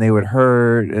big and they would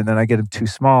hurt. And then I get them too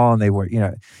small and they were,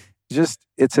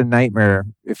 it's a nightmare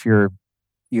if you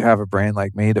have a brain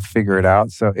like me to figure it out.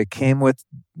 So it came with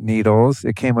needles.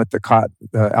 It came with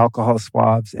the alcohol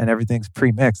swabs, and everything's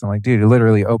pre-mixed. I'm like, dude, you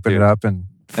literally open it up and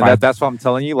that's what I'm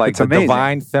telling you. Like the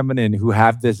divine feminine who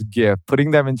have this gift,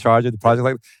 putting them in charge of the project,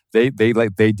 like they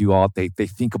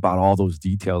think about all those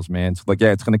details, man. So like,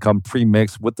 it's going to come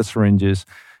pre-mixed with the syringes.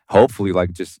 hopefully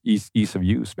like just ease of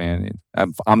use, man.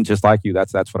 I'm just like you.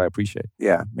 That's what I appreciate.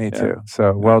 Yeah, me too.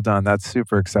 So well done. That's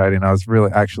super exciting. I was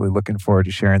really actually looking forward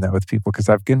to sharing that with people because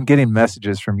I've been getting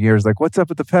messages from years like, what's up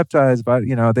with the peptides? But,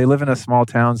 they live in a small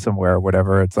town somewhere or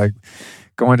whatever. It's like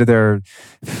going to their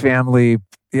family,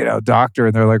 doctor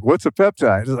and they're like, what's a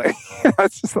peptide?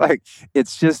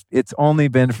 It's just it's only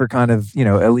been for kind of,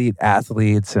 elite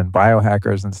athletes and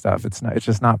biohackers and stuff. It's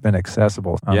just not been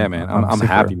accessible. Yeah, man. I'm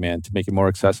happy, man, to make it more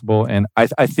accessible. And I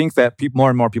think that more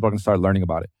and more people are going to start learning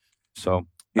about it. So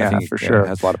I think for sure. It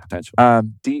has a lot of potential.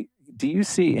 Do you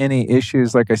see any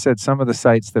issues? Like I said, some of the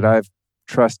sites that I've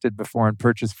trusted before and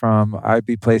purchased from, I'd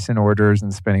be placing orders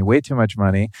and spending way too much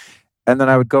money. And then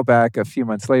I would go back a few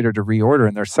months later to reorder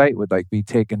and their site would be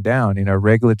taken down,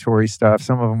 regulatory stuff.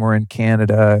 Some of them were in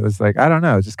Canada. It was like, I don't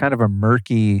know, just kind of a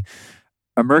murky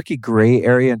gray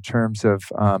area in terms of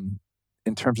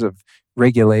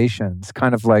regulations,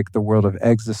 kind of like the world of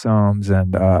exosomes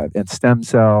and stem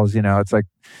cells. It's like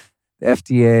the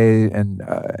FDA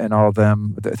and all of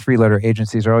them, the 3-letter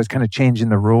agencies are always kind of changing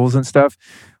the rules and stuff.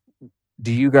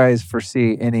 Do you guys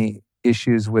foresee any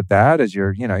issues with that as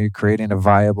you're creating a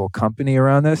viable company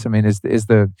around this? I mean, is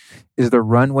the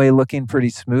runway looking pretty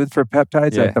smooth for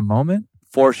peptides at the moment?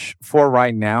 For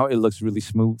right now, it looks really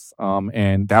smooth.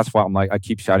 And that's why I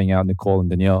keep shouting out Nicole and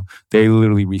Danielle. They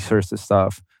literally researched this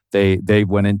stuff. They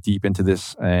went in deep into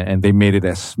this and they made it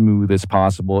as smooth as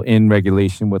possible in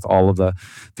regulation with all of the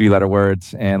 3-letter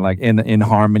words and in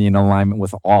harmony and alignment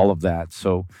with all of that.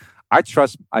 So I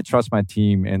trust my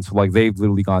team, and so they've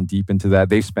literally gone deep into that.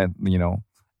 They've spent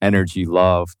energy,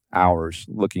 love, hours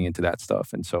looking into that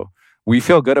stuff, and so we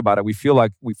feel good about it. We feel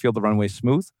the runway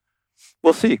smooth.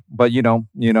 We'll see, but it's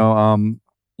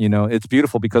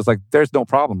beautiful because there's no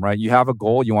problem, right? You have a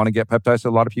goal, you want to get peptides to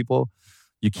a lot of people.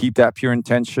 You keep that pure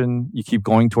intention, you keep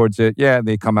going towards it. Yeah,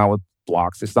 they come out with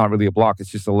blocks. It's not really a block. It's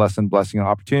just a lesson, blessing, and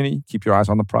opportunity. Keep your eyes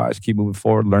on the prize. Keep moving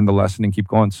forward. Learn the lesson and keep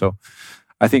going. So.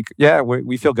 I think,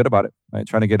 we feel good about it, right?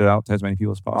 Trying to get it out to as many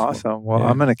people as possible. Awesome. Well,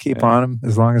 I'm going to keep on them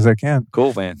as long as I can.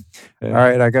 Cool, man. Yeah. All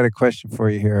right, I got a question for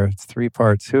you here. It's 3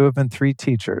 parts. Who have been 3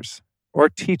 teachers or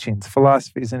teachings,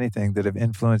 philosophies, anything that have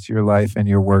influenced your life and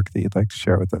your work that you'd like to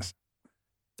share with us?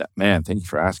 Man, thank you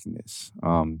for asking this.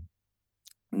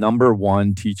 Number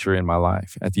 1 teacher in my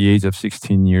life, at the age of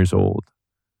 16 years old,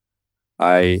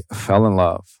 I fell in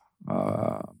love.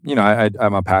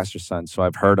 I'm a pastor's son, so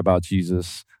I've heard about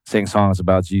Jesus, sang songs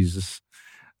about Jesus,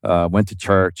 went to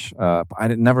church. But I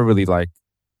never really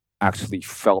actually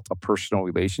felt a personal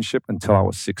relationship until I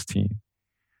was 16.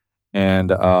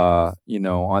 And, at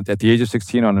the age of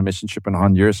 16 on a mission trip in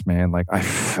Honduras, man, I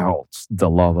felt the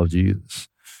love of Jesus.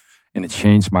 And it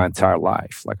changed my entire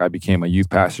life. I became a youth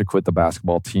pastor, quit the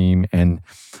basketball team, and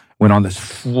went on this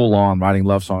full-on writing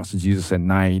love songs to Jesus at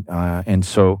night. And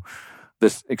so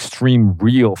this extreme,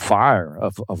 real fire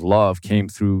of love came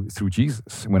through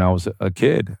Jesus when I was a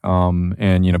kid,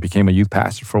 and became a youth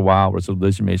pastor for a while. Was a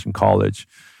religion major in college,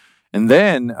 and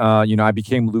then I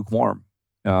became lukewarm.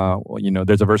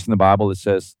 There's a verse in the Bible that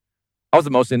says, "I was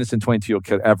the most innocent 22-year-old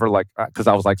kid ever." Because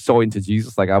I was so into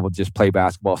Jesus, I would just play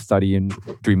basketball, study, and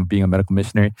dream of being a medical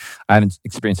missionary. I hadn't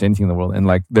experienced anything in the world, and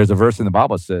there's a verse in the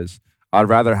Bible that says, "I'd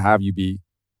rather have you be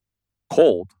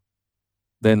cold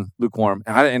than lukewarm."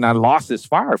 And I lost this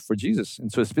fire for Jesus.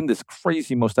 And so it's been this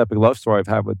crazy, most epic love story I've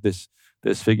had with this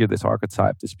figure, this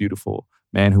archetype, this beautiful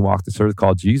man who walked this earth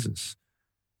called Jesus.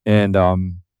 And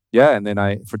and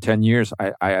then for 10 years,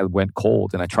 I went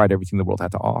cold and I tried everything the world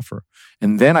had to offer.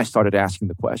 And then I started asking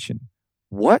the question,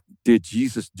 what did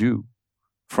Jesus do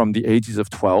from the ages of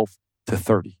 12 to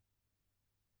 30?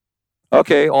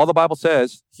 Okay, all the Bible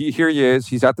says, here he is,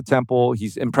 he's at the temple,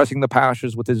 he's impressing the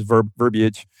pastors with his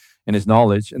verbiage and his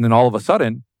knowledge. And then all of a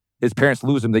sudden, his parents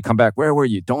lose him. They come back, where were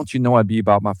you? Don't you know I'd be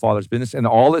about my Father's business? And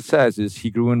all it says is he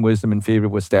grew in wisdom and favor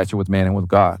with stature with man and with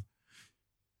God.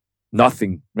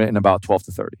 Nothing written about 12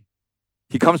 to 30.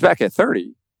 He comes back at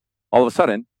 30. All of a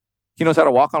sudden, he knows how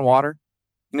to walk on water.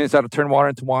 He knows how to turn water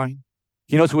into wine.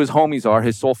 He knows who his homies are,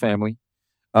 his soul family.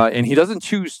 And he doesn't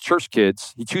choose church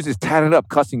kids. He chooses tatted up,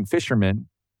 cussing fishermen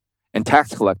and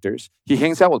tax collectors. He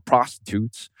hangs out with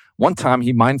prostitutes. One time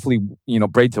he mindfully,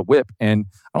 braids a whip, and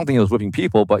I don't think he was whipping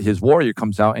people, but his warrior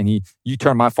comes out and you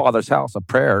turn my father's house, a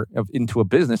prayer, into a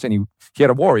business, and he had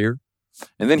a warrior.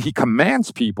 And then he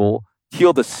commands people,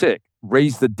 heal the sick,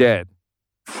 raise the dead.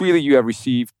 Freely you have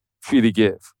received, freely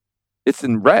give. It's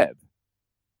in red.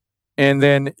 And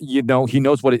then, he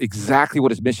knows exactly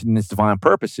what his mission and his divine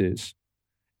purpose is.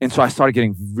 And so I started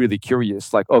getting really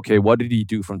curious, okay, what did he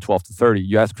do from 12 to 30?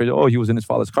 You ask, he was in his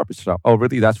father's carpet shop. Oh,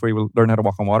 really? That's where he learned how to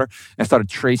walk on water? And I started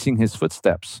tracing his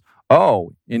footsteps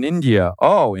Oh, in India.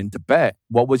 Oh, in Tibet.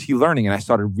 What was he learning? And I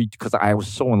started because I was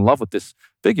so in love with this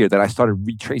figure that I started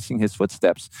retracing his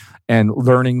footsteps and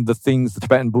learning the things, the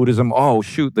Tibetan Buddhism. Oh,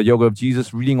 shoot, the yoga of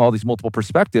Jesus, reading all these multiple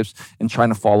perspectives and trying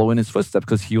to follow in his footsteps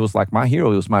because he was like my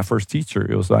hero. He was my first teacher.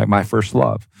 It was like my first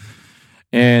love.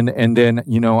 And then,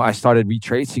 I started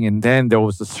retracing. And then there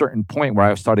was a certain point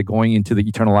where I started going into the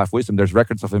eternal life wisdom. There's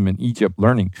records of him in Egypt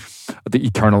learning the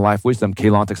eternal life wisdom,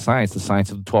 Kalantic science, the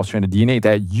science of the 12-stranded DNA,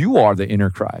 that you are the inner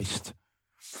Christ.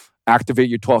 Activate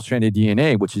your 12-stranded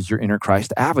DNA, which is your inner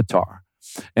Christ avatar.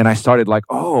 And I started like,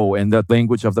 and the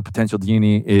language of the potential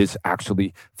DNA is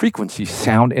actually frequency,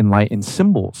 sound, and light, and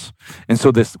symbols. And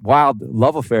so this wild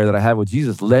love affair that I had with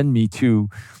Jesus led me to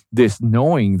this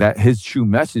knowing that his true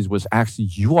message was actually,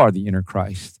 you are the inner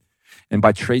Christ. And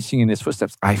by tracing in his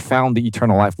footsteps, I found the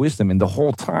eternal life wisdom. And the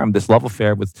whole time, this love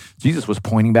affair with Jesus was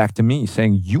pointing back to me,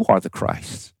 saying, you are the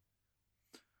Christ.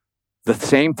 The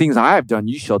same things I have done,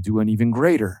 you shall do, and even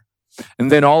greater.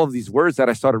 And then all of these words that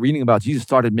I started reading about Jesus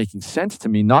started making sense to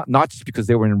me, not just because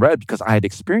they were in red, because I had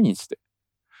experienced it.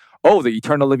 Oh, the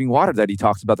eternal living water that he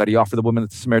talks about, that he offered the woman,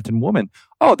 the Samaritan woman.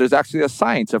 Oh, there's actually a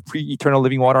science of pre-eternal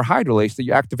living water hydrolase that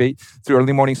you activate through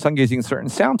early morning sun gazing in certain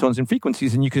sound tones and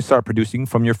frequencies, and you can start producing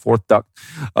from your fourth duct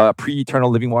pre-eternal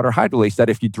living water hydrolase, that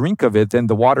if you drink of it, then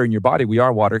the water in your body, we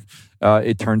are water,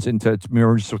 it turns into, it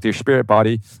merges with your spirit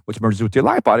body, which merges with your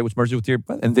light body, which merges with your,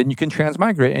 and then you can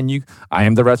transmigrate, and I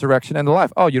am the resurrection and the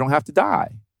life. Oh, you don't have to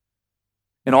die.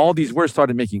 And all these words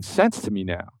started making sense to me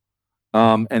now.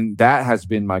 And that has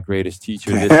been my greatest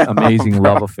teacher, this amazing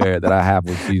love affair that I have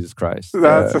with Jesus Christ.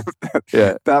 I've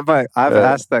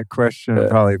asked that question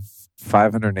probably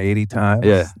 580 times.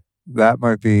 Yeah. That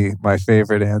might be my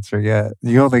favorite answer yet.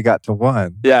 You only got to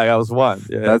one. Yeah, that was one.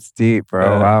 Yeah. That's deep,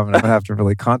 bro. Wow, I'm going to have to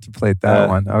really contemplate that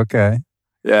one. Okay.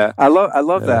 Yeah. I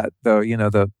love that, though,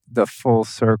 the full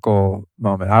circle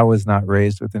moment. I was not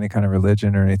raised with any kind of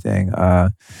religion or anything.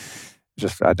 I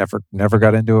never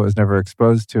got into it, was never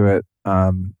exposed to it.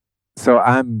 So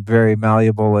I'm very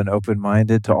malleable and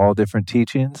open-minded to all different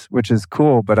teachings, which is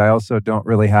cool, but I also don't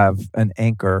really have an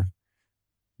anchor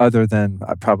other than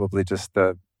probably just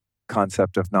the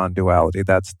concept of non-duality.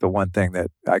 That's the one thing that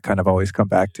I kind of always come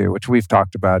back to, which we've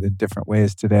talked about in different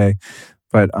ways today.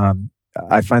 But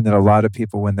I find that a lot of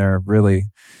people, when a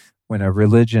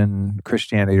religion,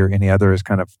 Christianity or any other is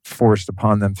kind of forced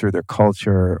upon them through their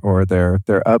culture or their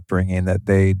upbringing, that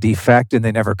they defect and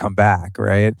they never come back,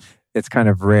 right? It's kind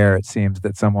of rare, it seems,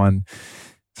 that someone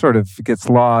sort of gets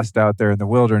lost out there in the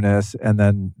wilderness and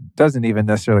then doesn't even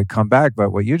necessarily come back.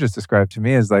 But what you just described to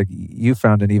me is like you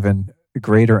found an even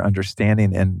greater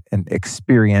understanding and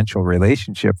experiential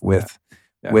relationship with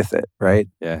it, right?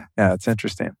 Yeah. Yeah, it's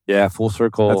interesting. Yeah, full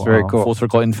circle. That's very cool. Full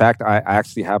circle. In fact, I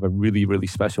actually have a really, really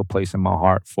special place in my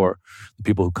heart for the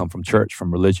people who come from church,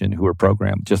 from religion, who are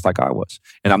programmed just like I was.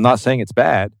 And I'm not saying it's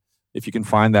bad. If you can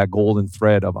find that golden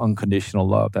thread of unconditional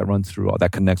love that runs through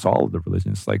that connects all of the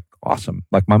religions, like awesome.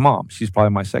 Like my mom, she's probably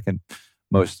my second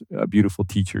most beautiful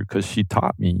teacher because she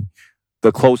taught me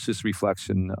the closest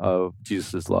reflection of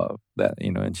Jesus' love, that,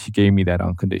 and she gave me that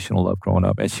unconditional love growing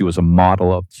up, and she was a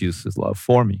model of Jesus' love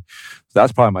for me. So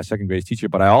that's probably my second greatest teacher.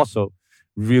 But I also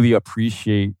really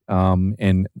appreciate,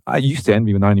 and I used to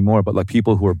envy, but not anymore, but like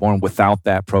people who are born without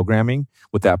that programming,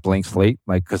 with that blank slate,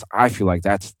 like, because I feel like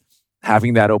that's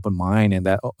having that open mind and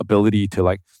that ability to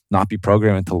like not be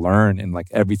programmed and to learn, and like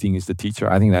everything is the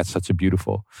teacher. I think that's such a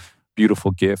beautiful, beautiful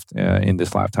gift in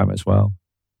this lifetime as well.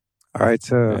 All right,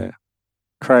 so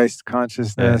Christ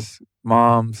consciousness,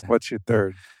 moms. What's your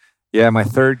third? Yeah, my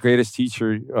third greatest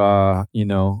teacher,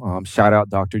 shout out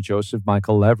Dr. Joseph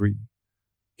Michael Levry.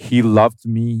 He loved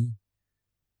me.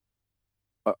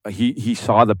 He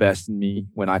saw the best in me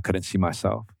when I couldn't see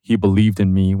myself. He believed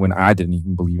in me when I didn't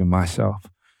even believe in myself.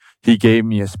 He gave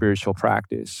me a spiritual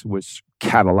practice which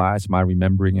catalyzed my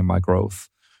remembering and my growth.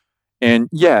 And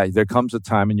yeah, there comes a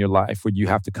time in your life where you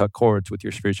have to cut cords with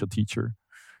your spiritual teacher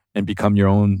and become your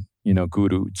own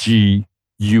guru.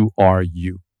 You are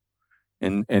you.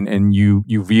 And you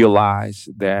realize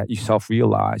that, you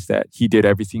self-realize that he did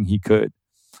everything he could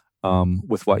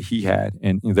with what he had.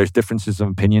 And there's differences of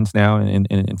opinions now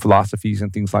in philosophies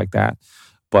and things like that.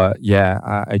 But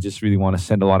yeah, I just really want to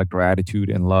send a lot of gratitude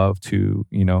and love to,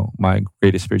 my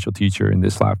greatest spiritual teacher in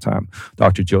this lifetime,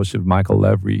 Dr. Joseph Michael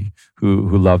Levry,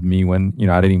 who loved me when,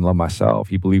 I didn't even love myself.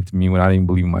 He believed in me when I didn't even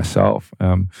believe in myself.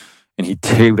 And he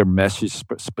tailored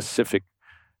specific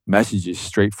messages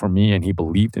straight for me, and he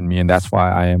believed in me, and that's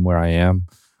why I am where I am.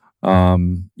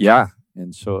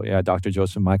 And so, Dr.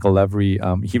 Joseph Michael Levry,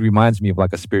 he reminds me of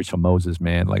like a spiritual Moses,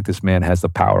 man. Like this man has the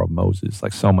power of Moses,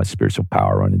 like so much spiritual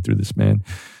power running through this man.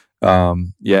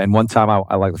 And one time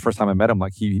I like the first time I met him,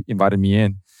 like he invited me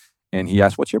in and he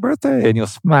asked, "What's your birthday?" And he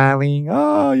was smiling,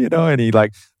 and he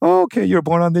like, "Oh, okay, you were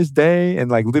born on this day." And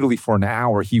like literally for an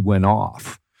hour, he went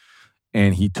off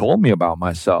and he told me about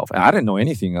myself. And I didn't know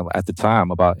anything at the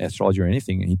time about astrology or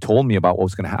anything. And he told me about what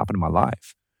was going to happen in my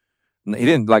life. And he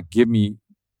didn't like give me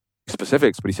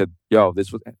specifics, but he said, "Yo,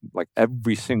 this was like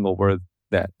every single word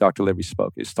that Dr. Levy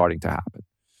spoke is starting to happen."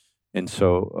 And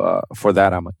so for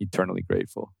that, I'm eternally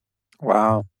grateful.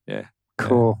 Wow. Yeah.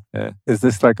 Cool. Yeah. Is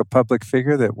this like a public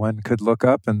figure that one could look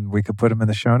up and we could put him in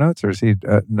the show notes, or is he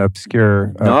an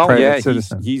obscure private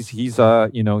citizen? He's a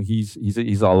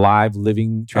live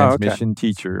living transmission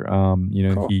teacher.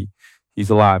 Cool. He's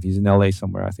alive. He's in LA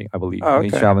somewhere, I believe. Oh, okay.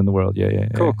 He's traveling the world. Yeah.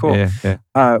 Cool.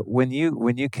 Yeah. When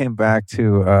you came back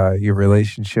to your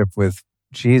relationship with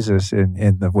Jesus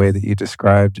in the way that you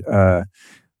described,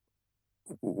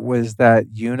 was that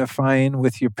unifying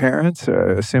with your parents,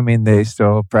 assuming they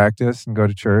still practice and go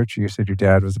to church? You said your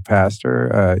dad was a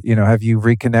pastor. Have you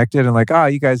reconnected and like,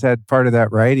 you guys had part of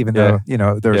that right, even though,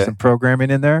 there was some programming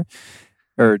in there?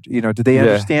 Or, do they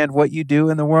understand what you do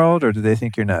in the world, or do they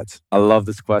think you're nuts? I love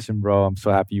this question, bro. I'm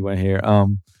so happy you went here.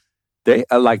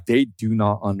 They do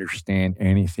not understand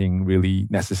anything really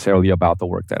necessarily about the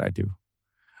work that I do.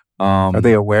 Are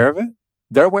they aware of it?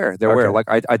 They're aware. Aware. Like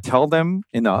I tell them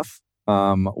enough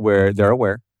where they're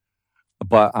aware.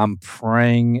 But I'm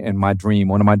praying, and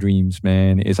one of my dreams,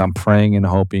 man, is I'm praying and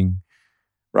hoping,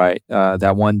 right,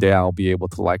 that one day I'll be able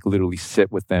to like literally sit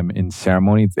with them in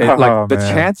ceremony. The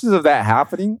chances of that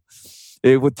happening,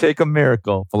 it would take a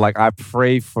miracle. But like I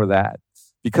pray for that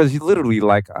because literally,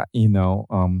 like I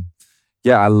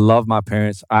love my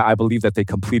parents. I believe that they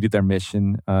completed their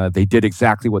mission. They did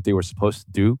exactly what they were supposed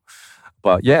to do.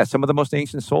 But yeah, some of the most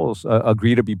ancient souls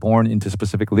agree to be born into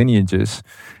specific lineages.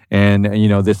 And,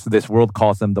 this world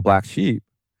calls them the black sheep.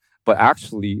 But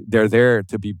actually, they're there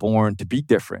to be born to be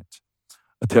different,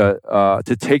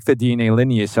 to take the DNA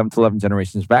lineage 7 to 11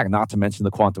 generations back, not to mention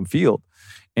the quantum field,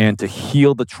 and to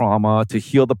heal the trauma, to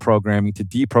heal the programming, to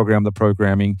deprogram the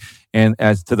programming. And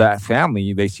as to that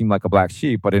family, they seem like a black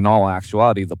sheep, but in all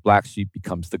actuality, the black sheep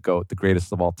becomes the GOAT, the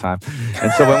greatest of all time.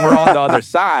 And so when we're on the other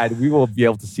side, we will be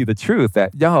able to see the truth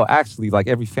that, actually, like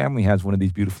every family has one of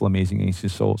these beautiful, amazing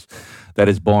ancient souls that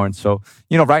is born. So,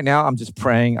 right now I'm just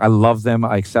praying. I love them.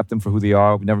 I accept them for who they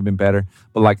are. We've never been better.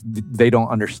 But like, they don't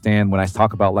understand when I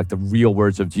talk about like the real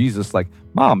words of Jesus, like,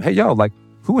 Mom, hey, like,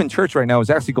 who in church right now is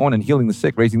actually going and healing the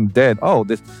sick, raising the dead? Oh,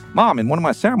 this mom, in one of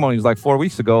my ceremonies like 4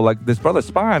 weeks ago, like this brother's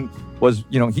spine was,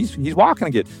 he's walking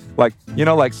again. Like,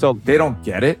 so they don't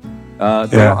get it.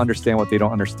 They don't understand what they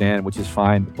don't understand, which is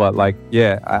fine. But like,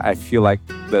 I feel like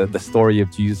the story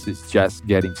of Jesus is just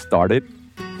getting started.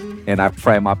 And I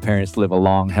pray my parents live a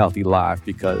long, healthy life,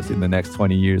 because in the next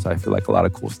 20 years, I feel like a lot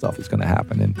of cool stuff is going to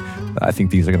happen. And I think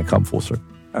these are going to come full circle.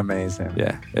 Amazing.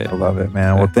 Yeah. I love it,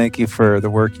 man. Well, thank you for the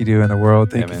work you do in the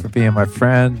world. Thank you for being my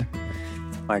friend,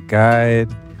 my guide,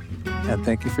 and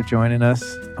thank you for joining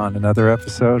us on another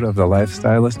episode of the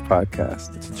Lifestylist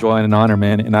Podcast. It's a joy and an honor,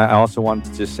 man. And I also wanted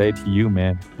to just say to you,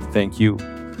 man, thank you.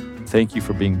 Thank you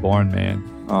for being born,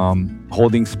 man.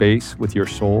 Holding space with your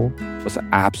soul was an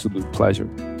absolute pleasure.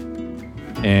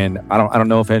 And I don't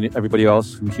know if everybody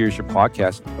else who hears your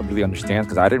podcast really understands,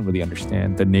 because I didn't really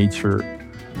understand the nature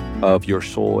of your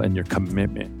soul and your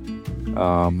commitment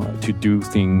to do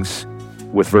things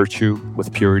with virtue,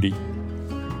 with purity,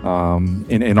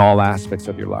 in all aspects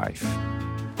of your life,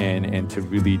 and to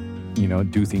really,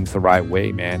 do things the right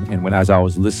way, man. And as I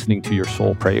was listening to your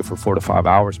soul pray for 4 to 5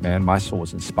 hours, man, my soul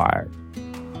was inspired.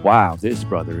 Wow, this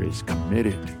brother is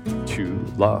committed to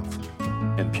love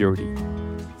and purity.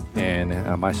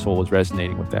 And my soul was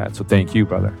resonating with that. So thank you,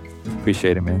 brother.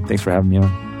 Appreciate it, man. Thanks for having me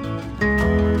on.